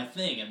to do my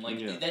thing, and like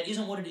that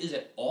isn't what it is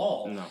at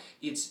all. No.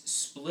 It's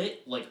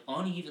split like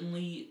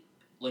unevenly.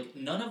 Like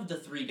none of the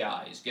 3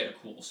 guys get a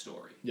cool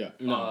story. Yeah.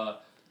 No.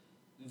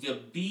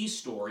 The B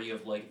story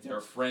of like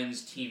their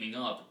friends teaming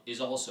up is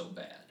also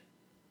bad.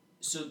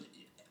 So.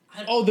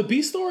 The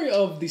B story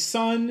of the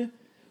son,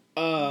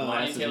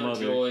 Anya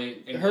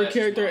Taylor-Joy, her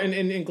character,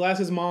 and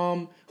Glass's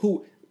mom,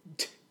 who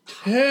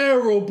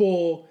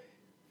terrible.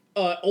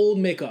 Old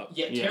makeup.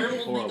 Yeah,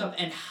 terrible old makeup.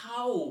 And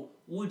how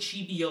would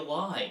she be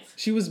alive?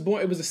 She was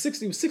born. It was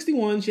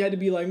 61. She had to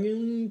be like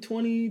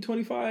 20,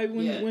 25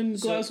 when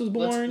Glass was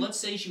born. Let's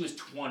say she was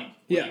 20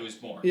 when he was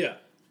born. Yeah.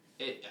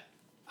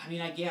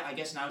 I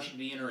guess now she'd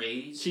be in her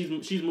 80s.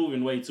 She's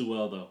moving way too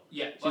well though.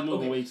 Yeah, she's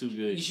moving way too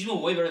good. She's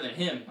moving way better than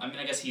him. I mean,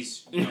 I guess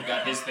he's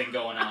got his thing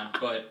going on,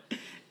 but.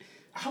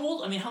 How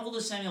old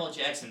is Samuel L.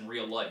 Jackson in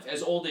real life?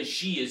 As old as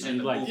she is in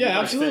the movie. Yeah,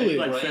 absolutely.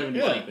 Like 70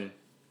 something.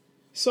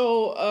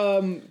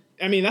 So,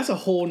 that's a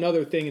whole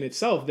nother thing in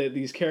itself that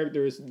these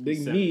characters, they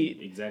 70,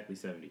 meet. Exactly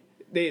 70.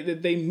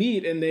 They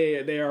meet and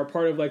they are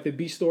part of like the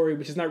B story,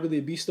 which is not really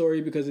a B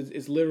story because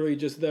it's literally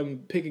just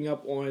them picking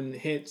up on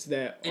hints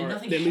that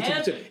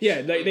lead to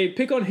they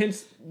pick on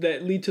hints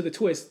that lead to the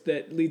twist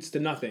that leads to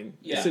nothing.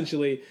 Yeah.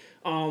 Essentially,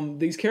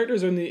 these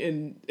characters are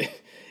in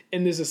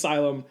this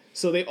asylum,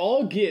 so they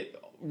all get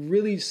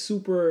really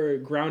super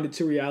grounded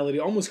to reality,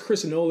 almost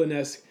Chris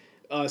Nolan-esque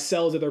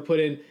cells that they're put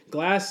in.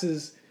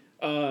 Glass's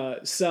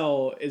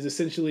cell is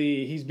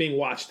essentially he's being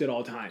watched at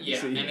all times.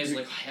 Yeah, and is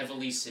like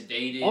heavily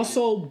sedated.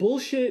 Also,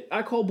 bullshit.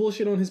 I call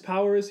bullshit on his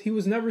powers. He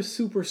was never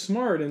super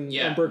smart and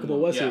unbreakable,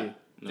 was he? No.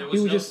 There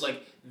was just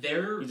like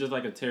he's just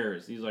like a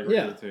terrorist. He's like a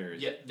regular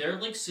terrorist. Yeah,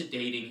 they're like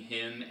sedating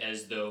him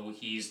as though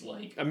he's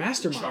like a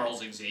mastermind,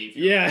 Charles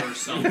Xavier, or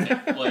something.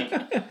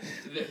 Like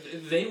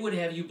they would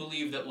have you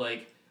believe that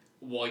like.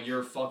 While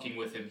you're fucking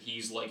with him,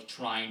 he's like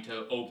trying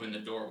to open the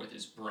door with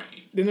his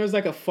brain. Then there's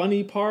like a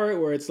funny part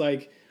where it's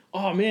like,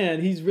 oh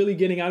man, he's really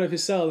getting out of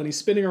his cell and he's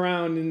spinning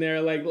around in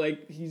there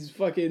like he's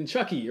fucking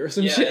Chucky or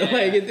some shit.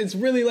 It's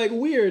really like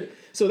weird.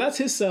 So that's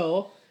his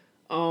cell,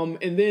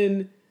 and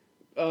then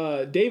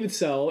David's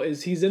cell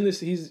is he's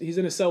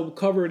in a cell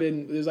covered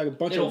in there's like a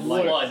bunch of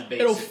water.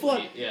 It'll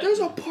flood. Yeah. There's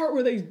a part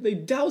where they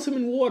douse him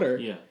in water.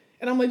 Yeah.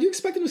 And I'm like, you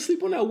expect him to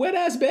sleep on that wet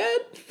ass bed?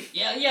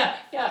 Yeah.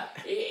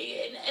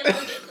 And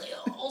like,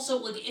 also,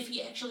 like, if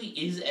he actually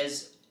is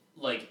as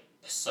like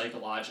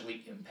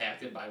psychologically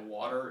impacted by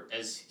water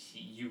as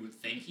you would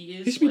think he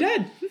is, he should be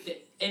dead.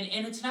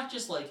 And it's not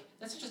just like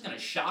that's not just gonna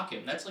shock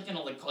him. That's like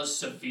gonna like cause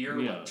severe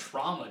like,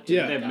 trauma.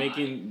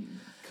 To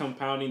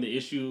compounding the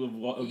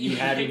issue of you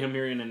having him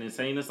here in an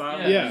insane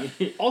asylum. Yeah.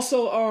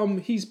 Also,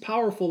 he's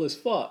powerful as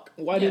fuck.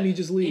 Why didn't he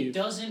just leave? It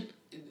doesn't.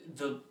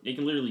 It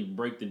can literally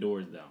break the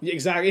doors down. Yeah,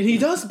 exactly, and he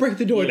does break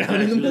the door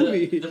down in the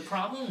movie. The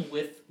problem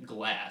with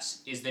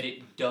Glass is that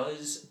it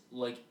does,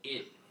 like,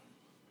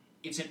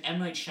 it's an M.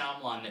 Night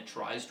Shyamalan that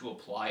tries to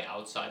apply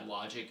outside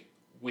logic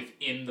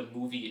within the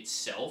movie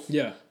itself.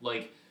 Yeah.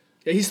 Like...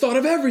 Yeah, he's thought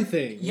of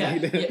everything. Yeah,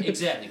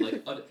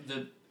 exactly. Like,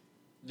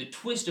 the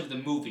twist of the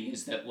movie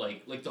is that,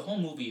 like the whole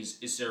movie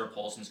is Sarah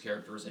Paulson's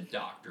character as a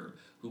doctor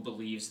who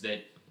believes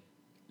that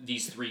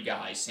these three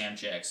guys, Sam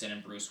Jackson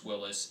and Bruce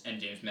Willis and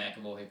James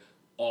McAvoy,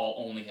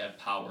 all only have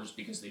powers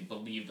because they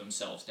believe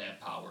themselves to have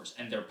powers,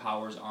 and their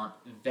powers aren't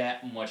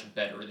that much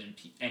better than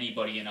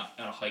anybody in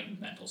a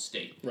heightened mental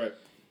state. Right.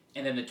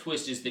 And then the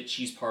twist is that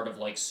she's part of,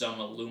 like, some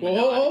Illuminati.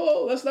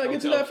 Whoa, let's not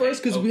get to that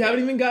first, because we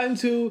haven't even gotten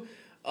to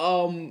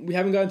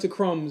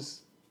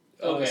Crumb's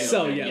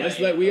cell yet. Let's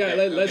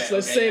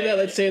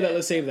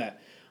save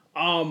that.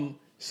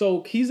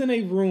 So he's in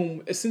a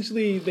room.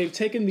 Essentially, they've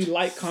taken the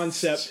light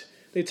concept.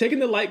 They've taken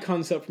the light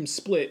concept from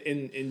Split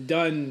and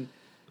done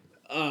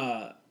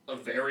a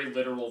very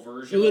literal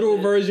version.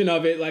 Version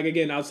of it. Like,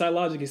 again, outside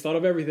logic. He's thought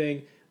of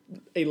everything.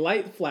 A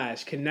light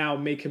flash can now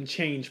make him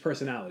change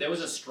personality. There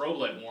was a strobe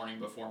light warning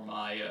before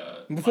my.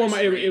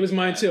 It was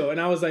mine too, and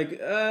I was like,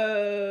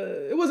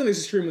 it wasn't as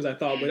extreme as I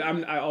thought, but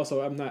I'm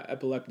not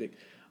epileptic.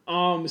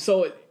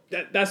 So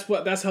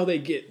that's how they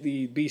get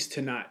the Beast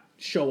to not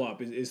show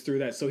up is through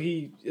that. So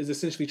he is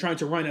essentially trying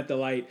to run at the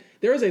light.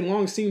 There is a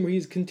long scene where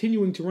he's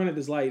continuing to run at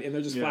this light, and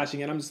they're just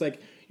flashing, and I'm just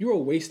like, you are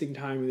wasting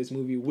time in this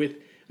movie with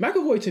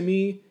McAvoy. To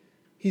me,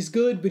 he's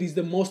good, but he's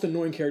the most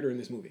annoying character in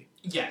this movie.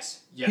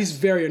 Yes. He's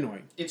very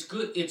annoying. It's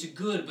good,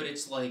 but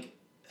it's like,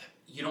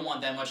 you don't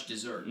want that much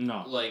dessert.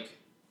 No. Like...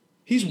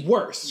 He's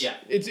worse. Yeah.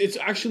 It's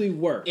actually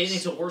worse. And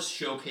it's a worse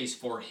showcase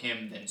for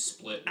him than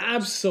Split was.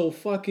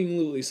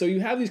 Abso-fucking-lutely. So you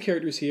have these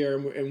characters here,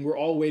 and we're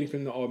all waiting for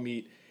them to all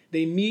meet.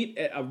 They meet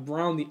at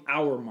around the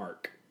hour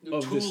mark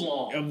of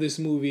this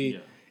movie. Yeah.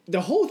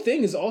 The whole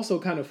thing is also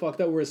kind of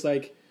fucked up, where it's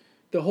like,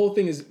 the whole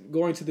thing is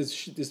going to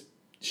this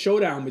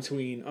showdown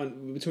between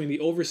the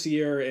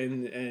Overseer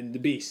and the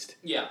Beast.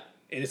 Yeah.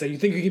 And it's like, you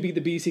think you can beat the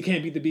Beast, he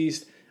can't beat the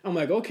Beast. I'm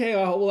like, okay,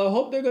 I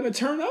hope they're going to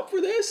turn up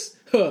for this.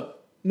 Huh.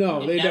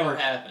 No, they don't.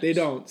 Happens. They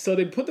don't. So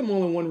they put them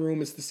all in one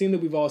room. It's the scene that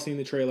we've all seen in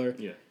the trailer.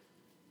 Yeah.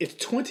 It's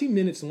 20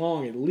 minutes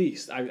long at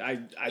least.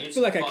 I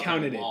feel like I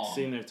counted long. it.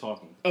 Sitting there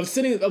talking.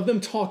 Of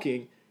them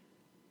talking.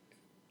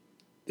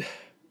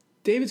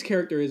 David's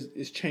character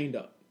is chained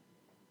up.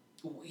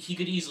 He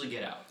could easily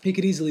get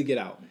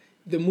out.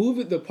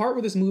 The part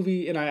where this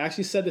movie, and I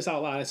actually said this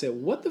out loud, I said,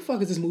 what the fuck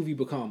has this movie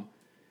become?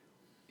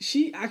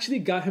 She actually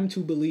got him to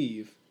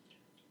believe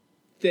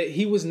that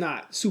he was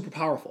not super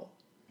powerful.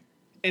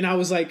 And I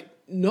was like,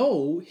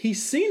 no,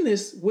 he's seen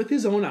this with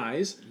his own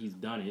eyes. He's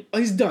done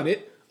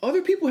it.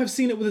 Other people have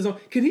seen it with his own.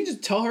 Can he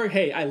just tell her,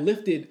 hey, I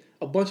lifted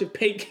a bunch of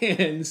paint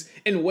cans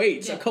and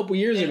weights a couple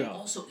years ago?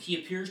 Also, he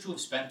appears to have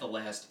spent the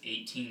last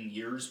 18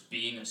 years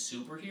being a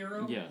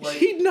superhero. Yeah.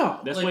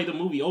 That's why the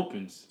movie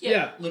opens.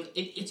 Yeah. Like,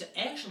 it's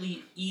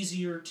actually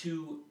easier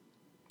to...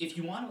 If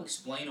you want to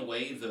explain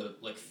away the,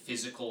 like,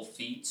 physical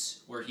feats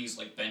where he's,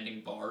 like,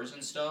 bending bars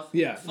and stuff...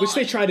 Yeah, fine. which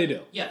they try to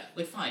do. Yeah,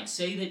 like, fine.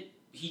 Say that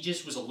he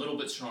just was a little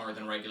bit stronger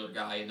than a regular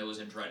guy and there was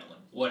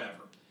adrenaline.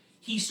 Whatever.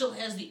 He still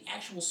has the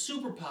actual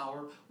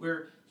superpower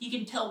where he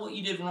can tell what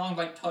you did wrong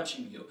by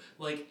touching you.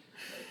 Like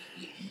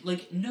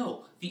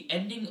no. The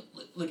ending...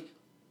 Like,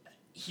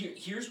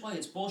 here's why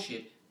it's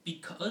bullshit.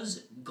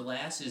 Because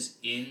Glass is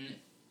in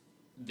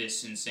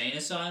this insane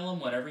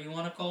asylum, whatever you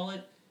want to call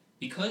it,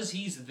 because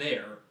he's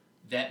there...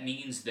 That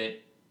means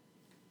that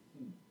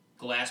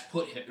Glass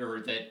put him,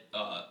 or that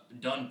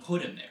Dunn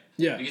put him there.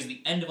 Yeah. Because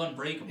the end of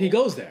Unbreakable, he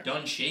goes there.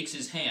 Dunn shakes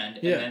his hand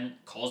and then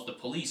calls the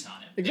police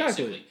on him.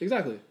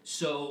 Exactly.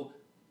 So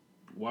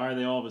why are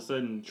they all of a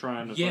sudden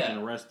trying to fucking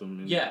arrest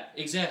him? Yeah,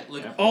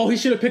 exactly. Like, he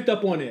should have picked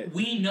up on it.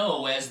 We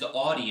know as the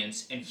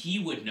audience, and he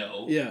would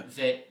know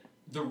that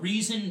the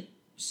reason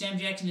Sam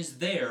Jackson is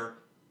there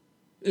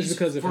is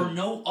because of him.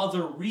 No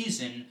other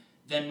reason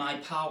than my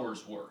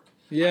powers work.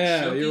 Yeah,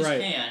 I shook you're his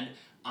right. hand.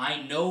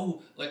 I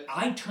know, like,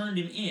 I turned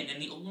him in,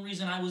 and the only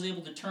reason I was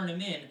able to turn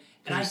him in,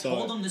 and I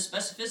told him the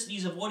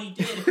specificities of what he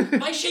did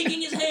by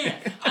shaking his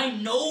hand. I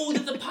know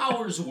that the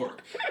powers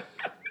work.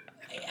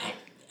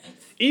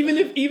 Even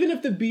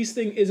if the Beast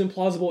thing is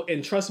implausible,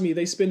 and trust me,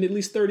 they spend at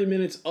least 30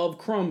 minutes of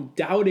Crumb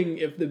doubting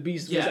if the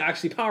Beast was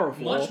actually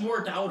powerful. Much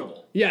more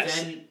doubtable.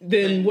 Yes,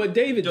 than what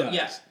David does.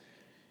 Yes.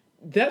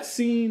 That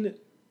scene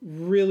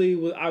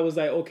really, I was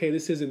like, okay,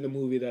 this isn't the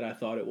movie that I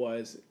thought it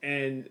was.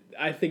 And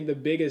I think the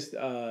biggest,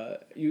 I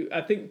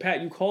think,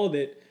 Pat, you called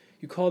it,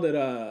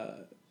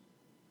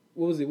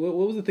 what was it? What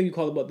was the thing you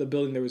called about the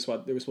building they were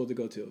supposed to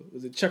go to?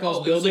 Was it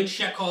Chekhov's building? It was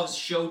like Chekhov's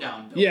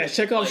showdown building. Yeah,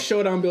 Chekhov's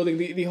showdown building.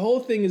 The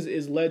whole thing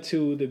is led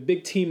to the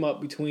big team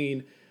up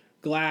between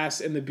Glass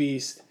and the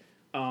Beast.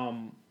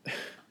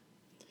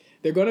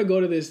 They're gonna go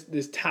to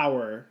this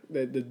tower,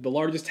 the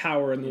largest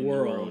tower in the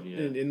world.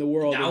 In the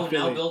world. Now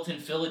built in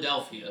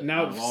Philadelphia.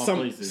 Now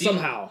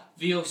somehow.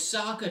 The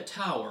Osaka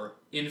Tower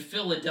in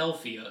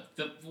Philadelphia.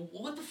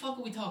 What the fuck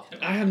are we talking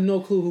about? I have no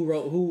clue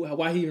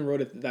why he even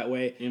wrote it that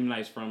way. M.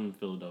 Night's from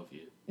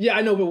Philadelphia. Yeah,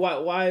 I know, but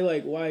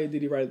why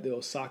did he write the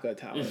Osaka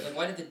Tower? Like,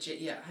 why did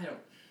I don't...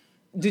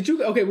 Did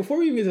you... Okay, before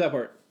we even get to that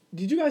part,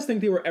 did you guys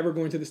think they were ever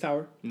going to this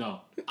tower?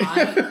 No.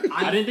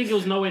 I didn't think there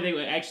was no way they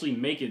would actually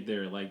make it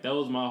there. Like, that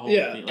was my whole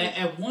thing. Like,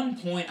 at one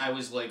point, I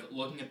was, like,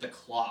 looking at the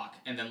clock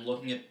and then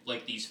looking at,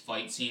 like, these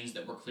fight scenes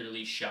that were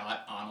clearly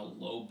shot on a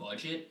low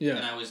budget. Yeah.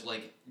 And I was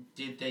like,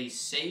 did they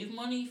save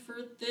money for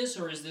this,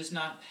 or is this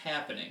not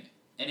happening?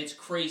 And it's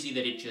crazy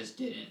that it just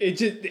didn't. It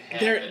just...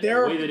 happen.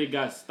 the way that it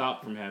got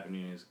stopped from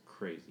happening is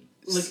crazy.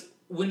 Like,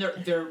 when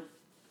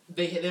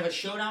they have a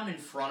showdown in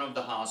front of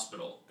the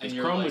hospital. And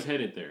you're Crumb like, was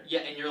headed there. Yeah,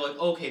 and you're like,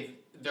 okay,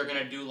 they're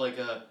gonna do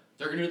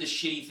they're gonna do the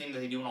shitty thing that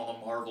they do in all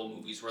the Marvel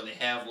movies where they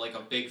have like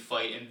a big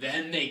fight and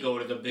then they go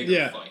to the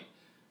bigger fight.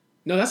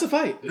 No, that's a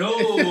fight.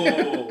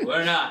 No,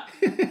 they're not.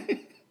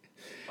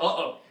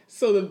 Uh-oh.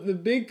 So the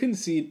big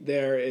conceit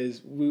there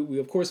is we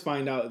of course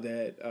find out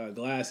that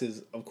Glass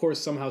is of course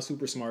somehow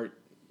super smart,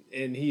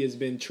 and he has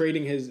been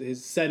trading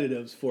his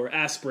sedatives for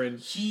aspirin.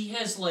 He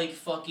has like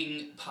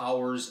fucking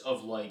powers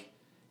of like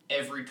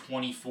every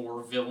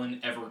 24 villain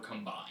ever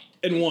combined.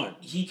 In one.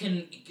 He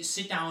can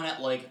sit down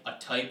at like a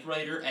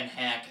typewriter and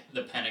hack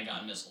the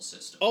Pentagon missile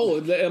system. Oh,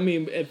 I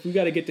mean, if we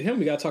got to get to him,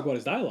 we got to talk about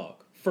his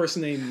dialogue. First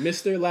name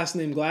Mr., last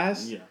name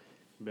Glass. Yeah,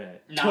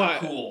 bad. Not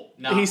cool.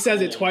 Not he says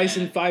cool, it twice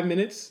man. in 5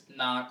 minutes.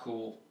 Not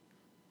cool.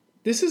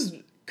 This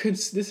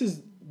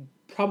is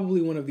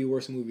probably one of the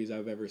worst movies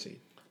I've ever seen.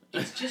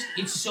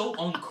 It's so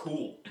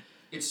uncool.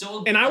 It's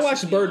so. And I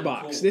watched Bird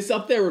Box. Uncool. This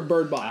up there with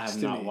Bird Box. I have to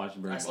not me.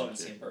 watched Bird I Box. still haven't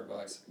seen Bird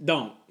Box.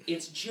 Don't.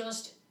 It's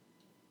just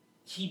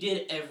he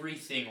did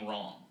everything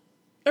wrong.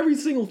 Every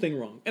single thing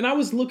wrong. And I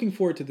was looking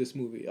forward to this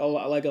movie a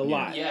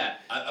lot. Yeah,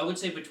 I would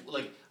say,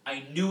 like,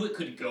 I knew it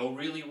could go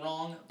really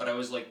wrong, but I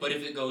was like, but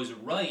if it goes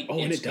right,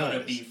 and it's it gonna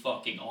does. be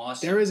fucking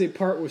awesome. There is a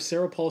part where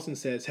Sarah Paulson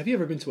says, "Have you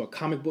ever been to a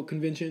comic book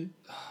convention?"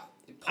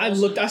 I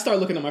started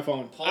looking at my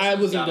phone. I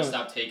Paulson's wasn't gotta done.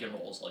 stop taking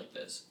roles like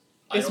this.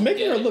 It's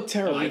making her look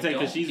terrible. I think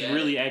because don't she's get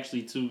really it.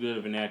 actually too good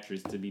of an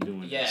actress to be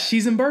doing Yeah. that.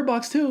 She's in Bird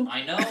Box too.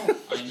 I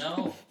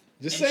know.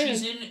 Just and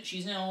saying.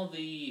 she's in all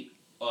the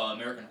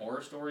American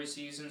Horror Story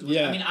seasons. Which,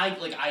 Yeah. I mean,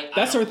 I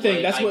That's don't her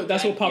thing. like-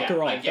 That's what popped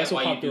her I off. get That's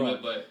what why popped you her do off.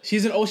 it, but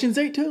She's in Ocean's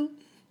 8 too.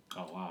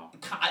 Oh wow.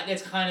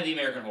 that's kind of the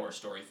American Horror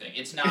Story thing.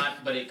 It's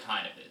not, but it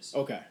kind of is.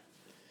 Okay.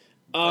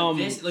 But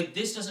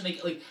this doesn't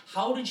make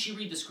how did she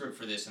read the script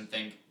for this and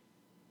think,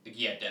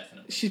 yeah,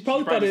 definitely. She She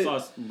probably probably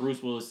thought saw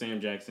Bruce Willis,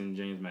 Sam Jackson,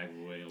 James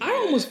McAvoy. I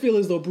almost feel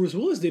as though Bruce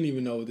Willis didn't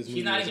even know what this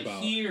movie He's not was even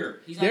about.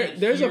 here. He's not even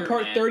There's here, a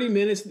part man. 30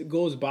 minutes that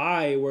goes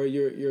by where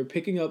you're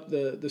picking up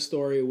the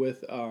story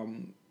with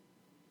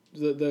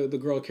the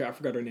girl character. I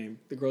forgot her name.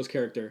 The girl's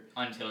character.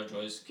 On Taylor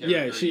Joy's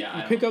character.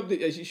 Yeah, you pick up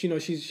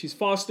she's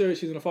foster.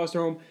 She's in a foster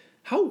home.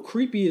 How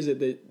creepy is it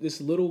that this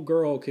little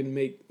girl can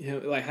make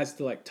him has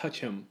to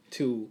touch him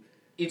to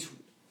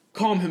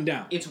calm him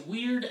down? It's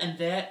weird, and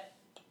that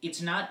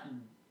it's not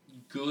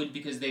good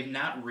because they've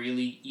not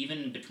really,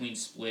 even between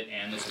Split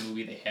and this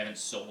movie, they haven't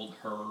sold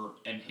her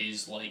and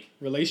his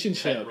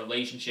relationship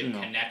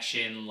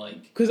connection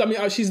because I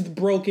mean she's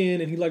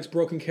broken and he likes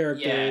broken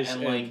characters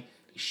and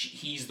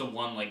he's the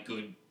one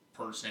good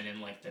person in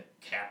the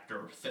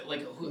captor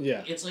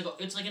it's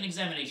like an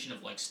examination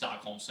of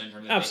Stockholm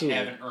syndrome that Absolutely.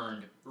 they haven't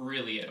earned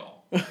really at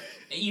all.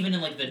 Even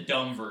in the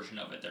dumb version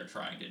of it they're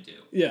trying to do.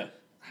 Yeah.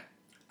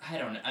 I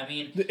don't know. I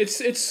mean,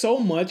 it's so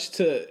much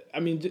to.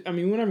 I mean,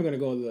 we're not even gonna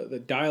go into the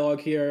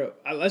dialogue here.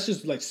 Let's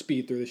just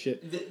speed through the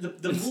shit.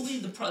 The movie.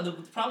 The problem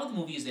with the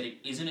movie is that it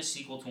isn't a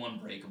sequel to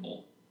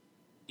Unbreakable.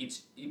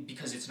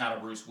 Because it's not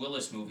a Bruce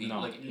Willis movie.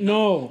 No.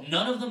 No.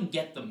 None of them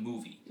get the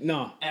movie.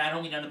 No. And I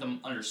don't mean none of them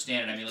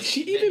understand it. I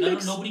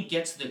mean nobody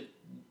gets the.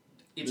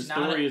 The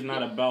story is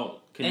not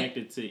about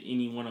connected to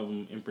any one of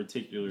them in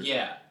particular.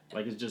 Yeah.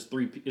 It's just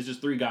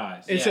three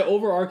guys. It's an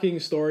overarching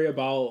story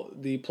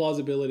about the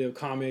plausibility of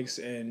comics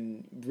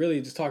and really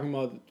just talking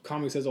about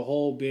comics as a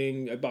whole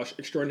being about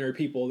extraordinary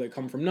people that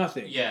come from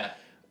nothing. Yeah.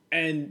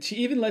 And she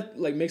even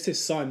makes his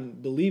son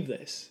believe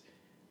this,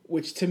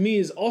 which to me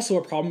is also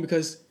a problem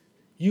because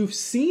you've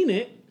seen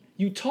it.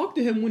 You talk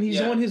to him when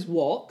he's on his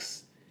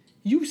walks.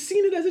 You've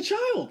seen it as a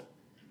child.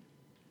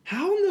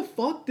 How in the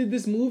fuck did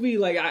this movie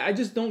I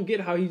just don't get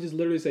how he just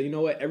literally said, you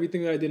know what,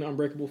 everything that I did in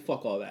Unbreakable,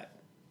 fuck all that.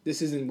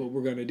 This isn't what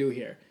we're gonna do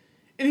here,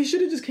 and he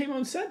should have just came out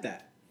and said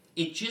that.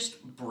 It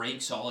just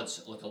breaks all its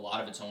a lot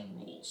of its own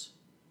rules.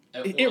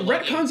 It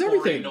retcons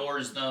everything.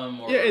 Ignores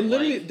them. Or it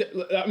literally.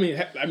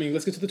 I mean,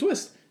 let's get to the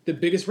twist. The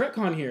biggest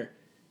retcon here.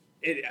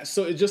 It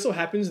just so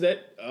happens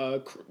that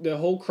the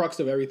whole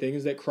crux of everything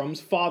is that Crumb's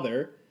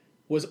father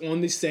was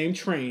on the same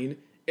train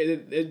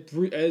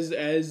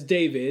as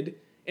David.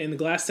 And the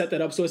Glass set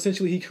that up, so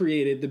essentially he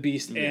created the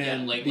Beast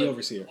and the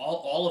Overseer.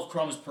 All of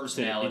Crumb's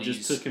personalities. It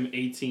just took him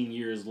 18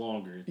 years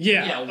longer.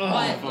 Yeah.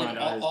 Yeah.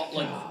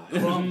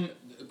 What?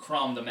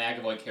 Crumb, the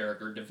McAvoy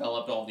character,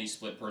 developed all these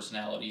split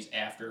personalities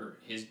after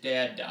his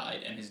dad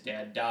died, and his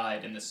dad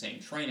died in the same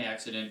train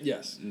accident.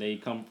 Yes. And they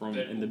come from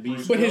But in the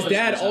Beast. But his Willis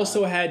dad was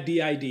also had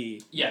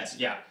DID. Yes,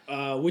 yeah.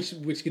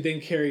 Which could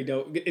then carry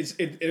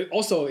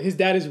also his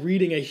dad is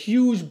reading a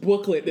huge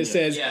booklet that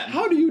says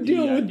how do you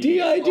deal with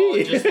DID?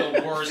 Oh, just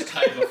the worst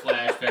type of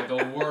flashback,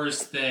 the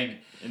worst thing.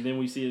 And then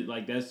we see it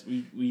like that's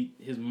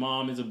his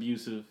mom is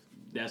abusive.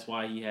 That's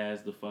why he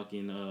has the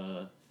fucking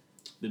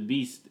the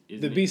Beast.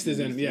 The Beast is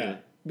in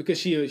because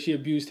she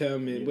abused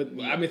him with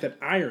Yeah. I mean that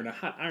iron, a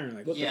hot iron,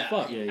 like what the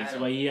fuck? Yeah, that's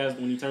why he has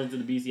when he turns to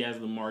the Beast, he has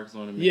the marks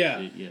on him. And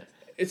Yeah. shit. Yeah.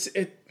 It's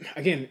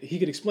again. He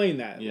could explain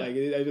that.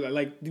 Yeah.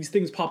 Like these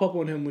things pop up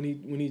on him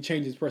when he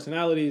changes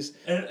personalities.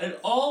 And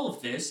all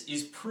of this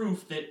is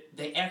proof that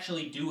they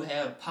actually do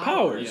have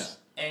powers.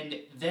 Yeah. And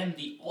then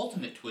the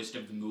ultimate twist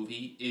of the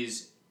movie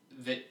is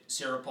that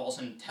Sarah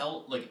Paulson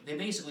they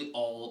basically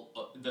all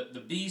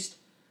the Beast,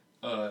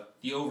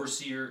 the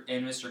Overseer,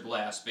 and Mr.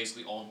 Glass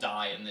basically all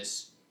die in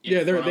this.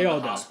 They all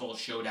die. Hospital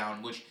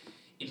showdown, which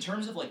in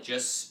terms of like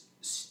just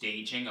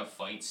staging a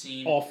fight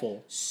scene,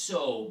 Awful.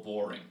 So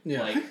boring.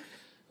 Yeah. Like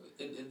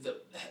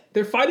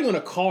they're fighting on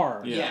a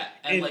car. Yeah,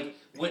 and like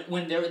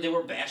when they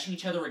were bashing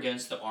each other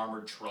against the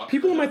armored truck.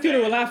 People in my theater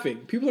were laughing.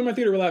 People in my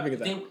theater were laughing at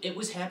that. It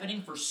was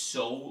happening for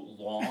so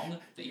long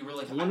that you were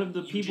like, one of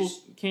the people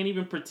can't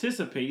even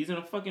participate. He's in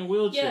a fucking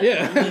wheelchair.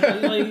 Yeah.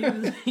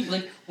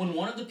 Like when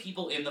one of the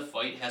people in the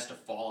fight has to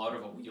fall out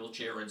of a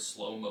wheelchair in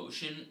slow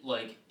motion,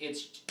 like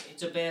it's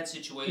a bad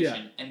situation.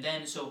 Yeah. And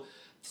then so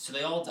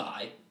they all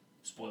die.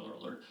 Spoiler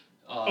alert.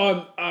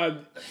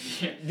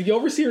 The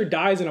Overseer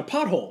dies in a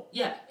pothole.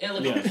 Yeah, a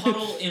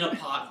puddle in a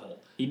pothole.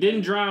 He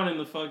didn't drown in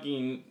the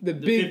fucking the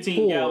big 15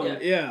 pool. gallon.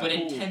 Yeah. But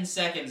in 10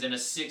 seconds in a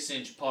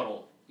 6-inch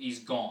puddle, he's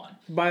gone.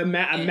 By a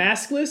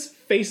maskless,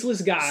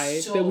 faceless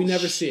guy that we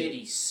never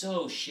see.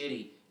 So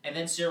shitty. And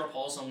then Sarah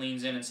Paulson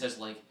leans in and says,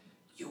 like,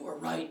 you were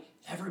right.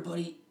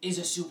 Everybody is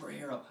a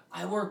superhero.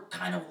 I work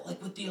kind of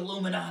like with the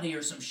Illuminati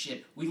or some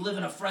shit. We live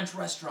in a French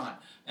restaurant.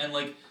 And,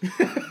 like,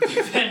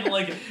 then,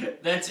 like,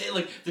 that's it.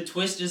 Like, the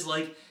twist is,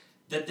 like,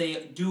 that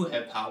they do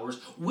have powers,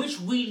 which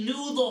we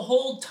knew the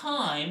whole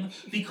time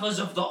because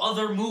of the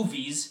other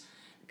movies.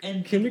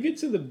 And can we get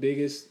to the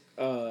biggest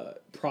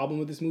problem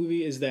with this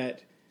movie is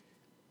that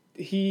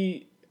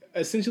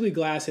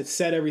Glass had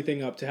set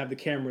everything up to have the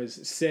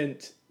cameras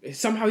sent.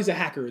 Somehow he's a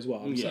hacker as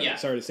well. I'm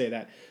sorry to say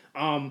that.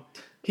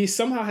 He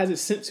somehow has it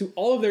sent to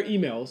all of their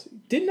emails.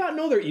 Did not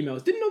know their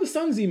emails. Didn't know the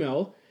son's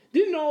email.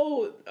 Didn't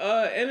know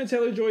Anna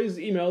Taylor-Joy's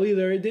email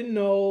either. Didn't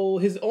know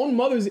his own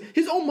mother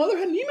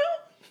had an email?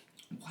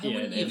 Why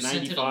wouldn't you have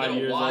sent it a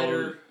little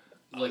wider?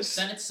 Like,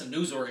 send it to some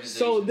news organizations.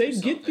 So they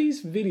get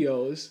these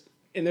videos,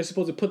 and they're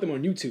supposed to put them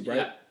on YouTube, right?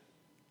 Yeah.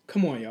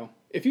 Come on, yo.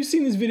 If you've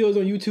seen these videos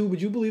on YouTube,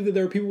 would you believe that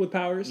there are people with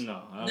powers?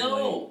 No.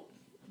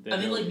 I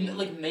mean,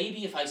 like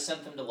maybe if I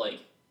sent them to, like...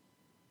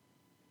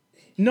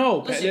 No,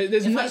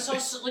 listen, I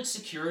saw, like,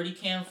 security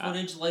cam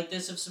footage like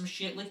this of some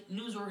shit, like,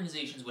 news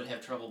organizations would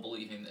have trouble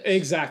believing this.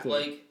 Exactly.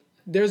 Like...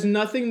 There's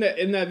nothing that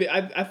in that...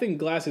 I think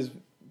Glass is...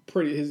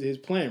 his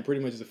plan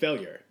pretty much is a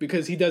failure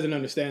because he doesn't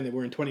understand that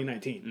we're in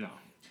 2019. No.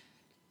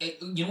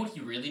 You know what he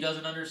really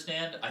doesn't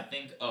understand? I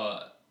think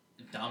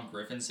Dom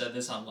Griffin said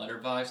this on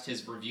Letterboxd.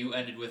 His review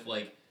ended with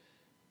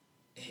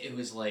it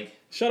was like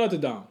shout out to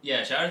Dom.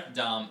 Yeah, shout out to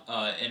Dom.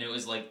 And it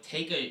was like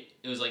take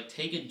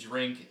a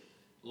drink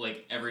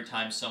like every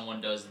time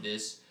someone does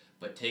this,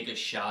 but take a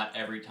shot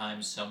every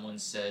time someone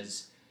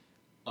says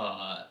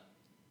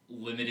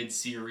limited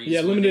series.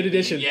 Yeah, limited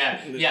edition.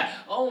 Yeah.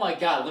 Oh my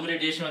god, limited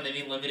edition when they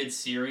mean limited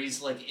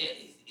series. Like,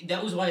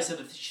 that was why I said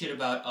the shit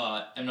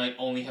about M. Night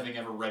only having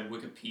ever read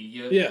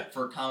Wikipedia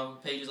for comic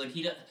book pages. Like,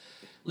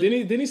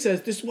 then he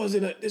says this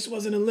wasn't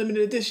a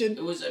limited edition.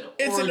 It was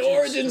an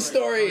origin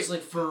story. It was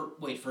like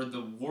for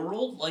the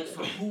world? Like,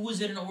 for who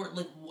was it in a word?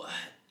 Like, what?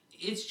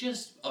 It's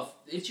just a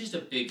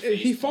big face.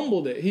 He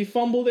fumbled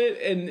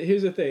it, and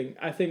here's the thing.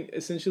 I think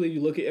essentially you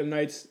look at M.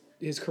 Night's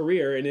his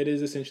career, and it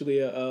is essentially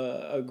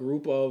a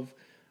group of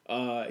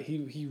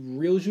he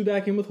reels you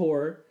back in with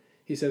horror.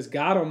 He says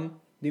got him,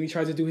 then he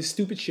tries to do his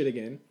stupid shit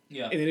again,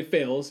 and then it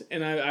fails.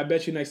 And I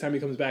bet you next time he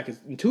comes back, it's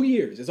in 2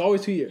 years. It's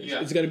always 2 years.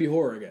 Yeah. It's gonna be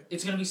horror again.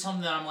 It's gonna be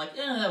something that I'm like,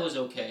 that was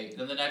okay.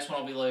 Then the next one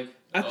I'll be like,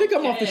 I think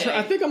I'm off the train.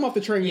 I think I'm off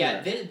the train.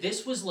 Yeah,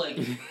 this was like,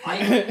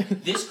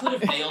 this could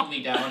have nailed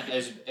me down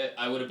as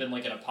I would have been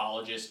like an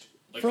apologist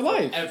for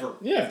life ever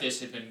if this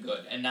had been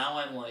good. And now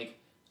I'm like,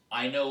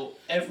 I know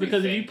everything.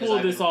 Because if you pull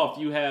this off,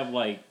 you have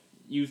like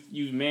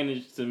you've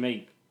managed to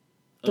make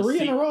 3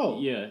 in a row.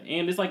 Yeah,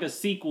 and it's like a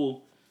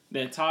sequel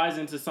that ties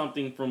into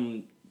something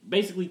from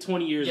basically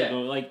 20 years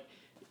ago. Like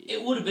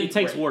it would have been. It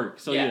takes great. work.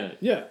 So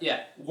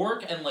yeah,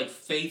 work and like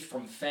faith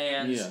from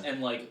fans and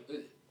like,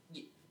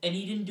 and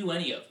he didn't do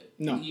any of it.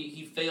 No,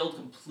 he failed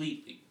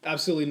completely.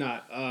 Absolutely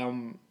not.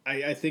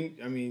 I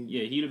think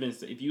he'd have been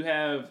if you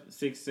have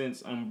Sixth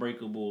Sense,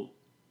 Unbreakable,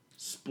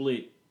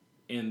 Split.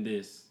 In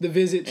this, The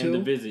Visit too. And The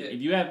Visit.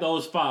 If you have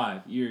those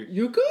 5, you're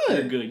good.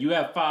 You're good. You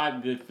have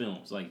 5 good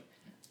films. Like,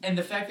 and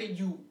the fact that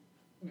you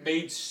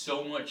made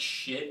so much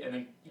shit and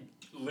then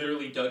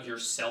literally dug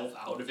yourself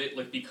out of it,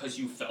 like, because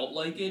you felt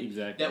like it.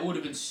 Exactly. That would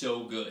have been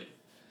so good.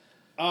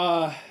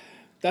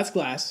 That's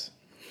Glass.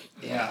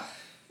 Yeah.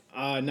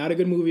 Not a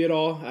good movie at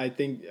all. I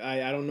think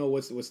I don't know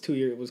what's 2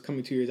 years was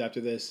coming 2 years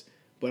after this,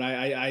 but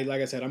I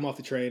like I said, I'm off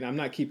the train. I'm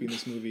not keeping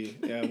this movie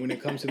when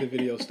it comes to the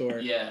video store.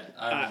 Yeah.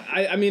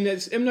 I mean,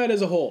 it's M. Night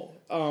as a whole.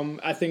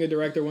 I think a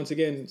director, once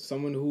again,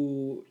 someone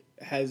who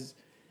has,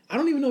 I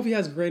don't even know if he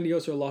has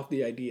grandiose or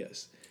lofty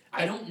ideas.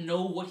 I don't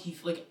know what he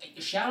like.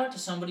 Shout out to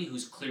somebody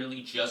who's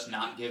clearly just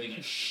not giving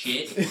a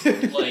shit. If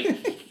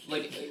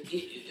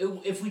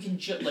we can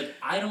just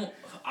I don't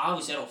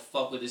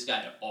fuck with this guy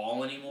at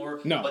all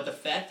anymore. No. But the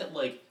fact that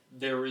like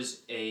there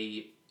is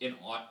a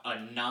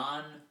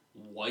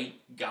non-white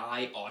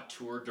guy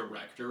auteur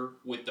director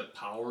with the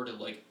power to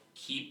like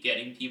keep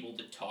getting people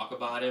to talk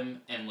about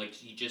him and like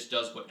he just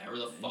does whatever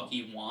the fuck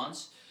he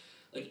wants.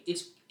 Like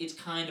it's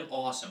kind of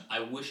awesome.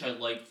 I wish I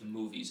liked the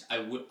movies. I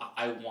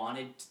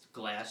wanted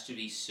Glass to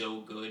be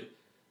so good,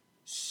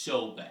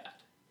 so bad.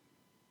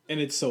 And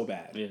it's so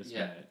bad. Yeah, it's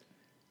bad.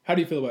 How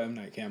do you feel about M.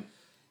 Night, Cam?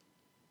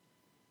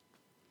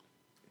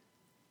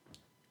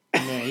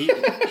 Man,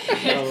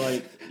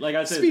 like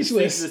I said,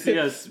 Speechless.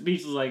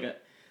 Speechless. Like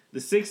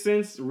The Sixth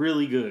Sense,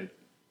 really good.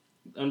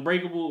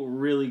 Unbreakable,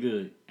 really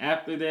good.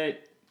 After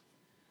that,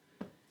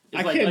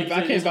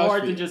 it's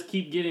hard to just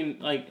keep getting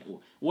like.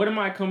 What am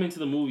I coming to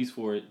the movies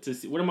for to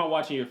see? What am I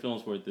watching your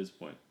films for at this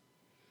point?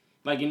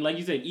 Like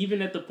you said,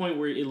 even at the point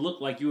where it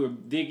looked like you were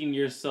digging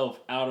yourself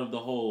out of the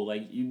hole,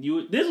 like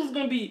you this was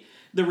gonna be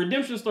the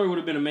redemption story would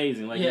have been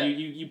amazing. Like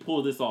you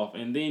pulled this off,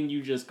 and then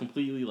you just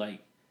completely like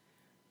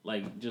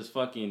just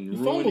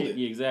fucking ruined it.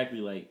 Yeah, exactly.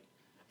 Like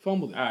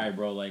fumbled it. All right,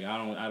 bro. Like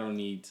I don't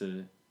need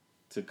to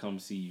come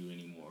see you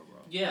anymore, bro.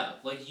 Yeah,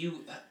 like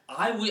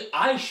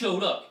I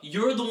showed up.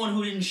 You're the one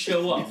who didn't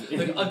show up.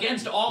 Like,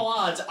 against all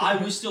odds, I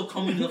was still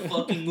coming to the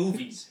fucking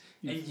movies,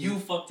 and you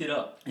fucked it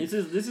up. This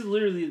is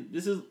literally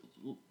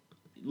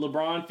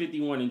LeBron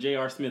 51 and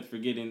J.R. Smith for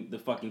getting the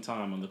fucking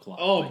time on the clock.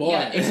 Oh boy,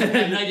 yeah, except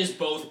M. Night is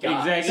both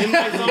guys.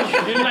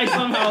 Exactly. M. Night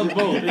somehow is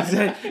both.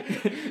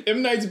 Exactly.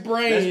 M. Night's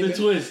brain. That's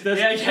the twist.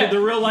 That's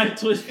the real life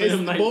twist for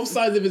M. Night. Both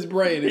sides of his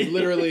brain is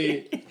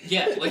literally.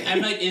 Yeah, like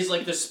M. Night is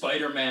like the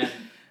Spider-Man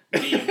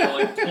meme,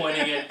 like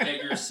pointing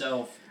at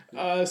yourself.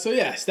 So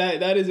yes,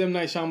 that is M.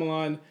 Night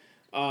Shyamalan,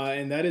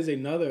 and that is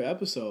another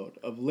episode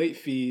of Late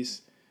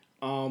Fees.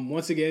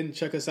 Once again,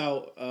 check us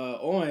out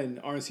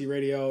on RNC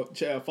Radio.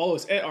 Follow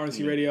us at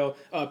RNC Radio.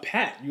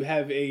 Pat, you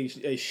have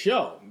a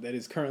show that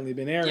has currently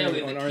been airing on RNC Radio.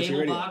 Yeah, we have a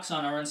cable box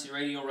on RNC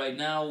Radio right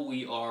now.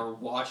 We are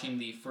watching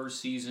the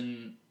first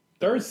season.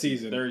 Third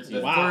season.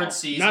 Wow. Third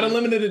season. Not a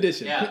limited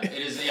edition. Yeah, it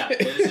is. Yeah,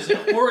 this is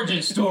an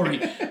origin story.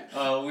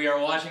 We are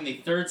watching the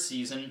third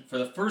season. For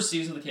the first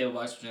season of the cable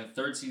box, we're watching the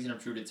third season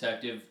of True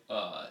Detective.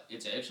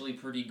 It's actually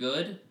pretty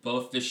good,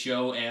 both the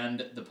show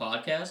and the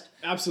podcast.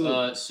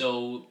 Absolutely.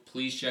 So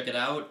please check it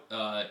out.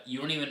 I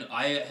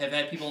have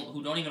had people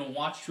who don't even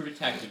watch True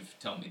Detective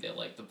tell me they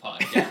like the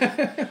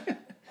podcast.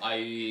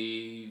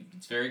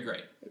 It's very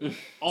great.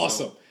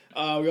 Awesome.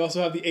 So, we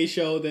also have the A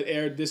Show that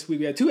aired this week.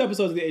 We had 2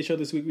 episodes of the A Show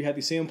this week. We had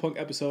the CM Punk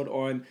episode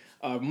on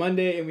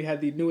Monday, and we had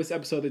the newest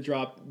episode that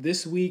dropped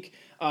this week.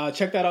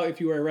 Check that out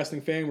if you are a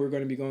wrestling fan. We're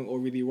going to be going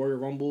over the Royal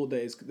Rumble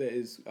that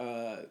is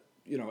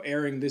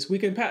airing this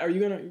weekend. Pat, we're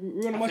gonna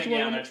watch the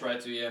Royal Rumble? I'm gonna try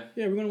to. Yeah,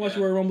 we're gonna watch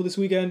the Royal Rumble this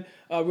weekend.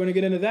 We're gonna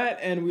get into that,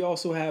 and we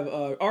also have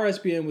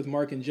RSBN with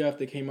Mark and Jeff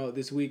that came out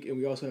this week, and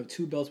we also have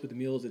 2 Belts with the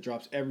Meals that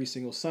drops every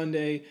single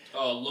Sunday.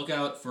 Oh, look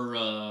out for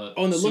the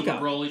Super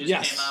Lookout. Broly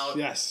just came out.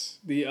 Yes,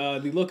 the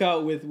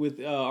Lookout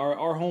with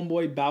our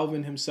homeboy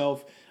Balvin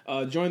himself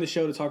joined the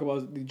show to talk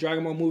about the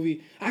Dragon Ball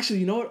movie. Actually,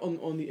 you know what?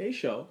 On the A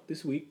Show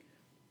this week,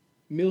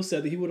 Mills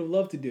said that he would have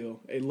loved to do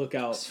a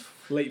Lookout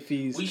Late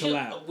Fees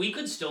collab. We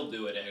could still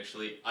do it,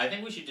 actually. I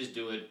think we should just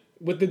do it.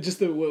 With just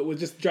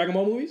Dragon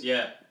Ball movies?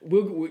 Yeah.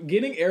 We're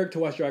getting Eric to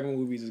watch Dragon Ball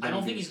movies is I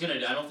don't think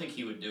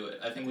he would do it.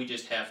 I think we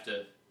just have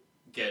to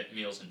get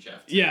Meals and Jeff.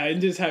 Yeah, and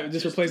just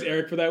replace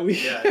Eric for that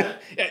week. Yeah.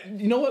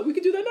 You know what? We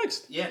could do that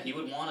next. Yeah, he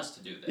would want us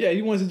to do that. Yeah,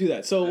 he wants to do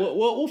that. So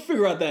we'll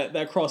figure out that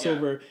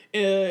crossover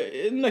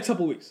in the next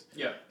couple weeks.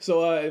 Yeah.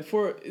 So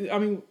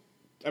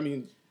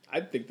I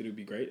think that it would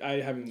be great.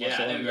 I haven't watched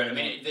I think I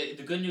mean,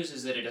 the good news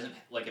is that it doesn't,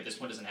 like, at this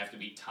point, doesn't have to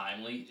be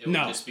timely. It would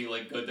just be,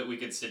 like, good that we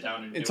could sit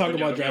down and talk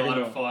about Dragon Ball. It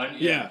would be a lot of fun.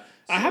 Yeah.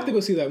 So, I have to go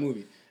see that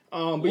movie.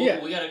 We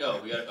gotta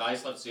go. I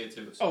still have to see it,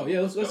 too. So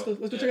let's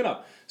go check it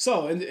out.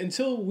 So,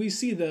 until we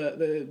see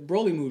the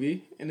Broly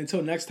movie, and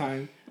until next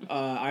time,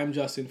 I'm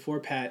Justin for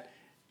Pat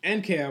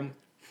and Cam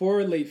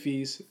for Late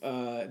Fees.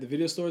 The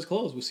video store is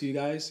closed. We'll see you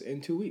guys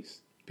in 2 weeks.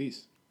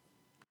 Peace.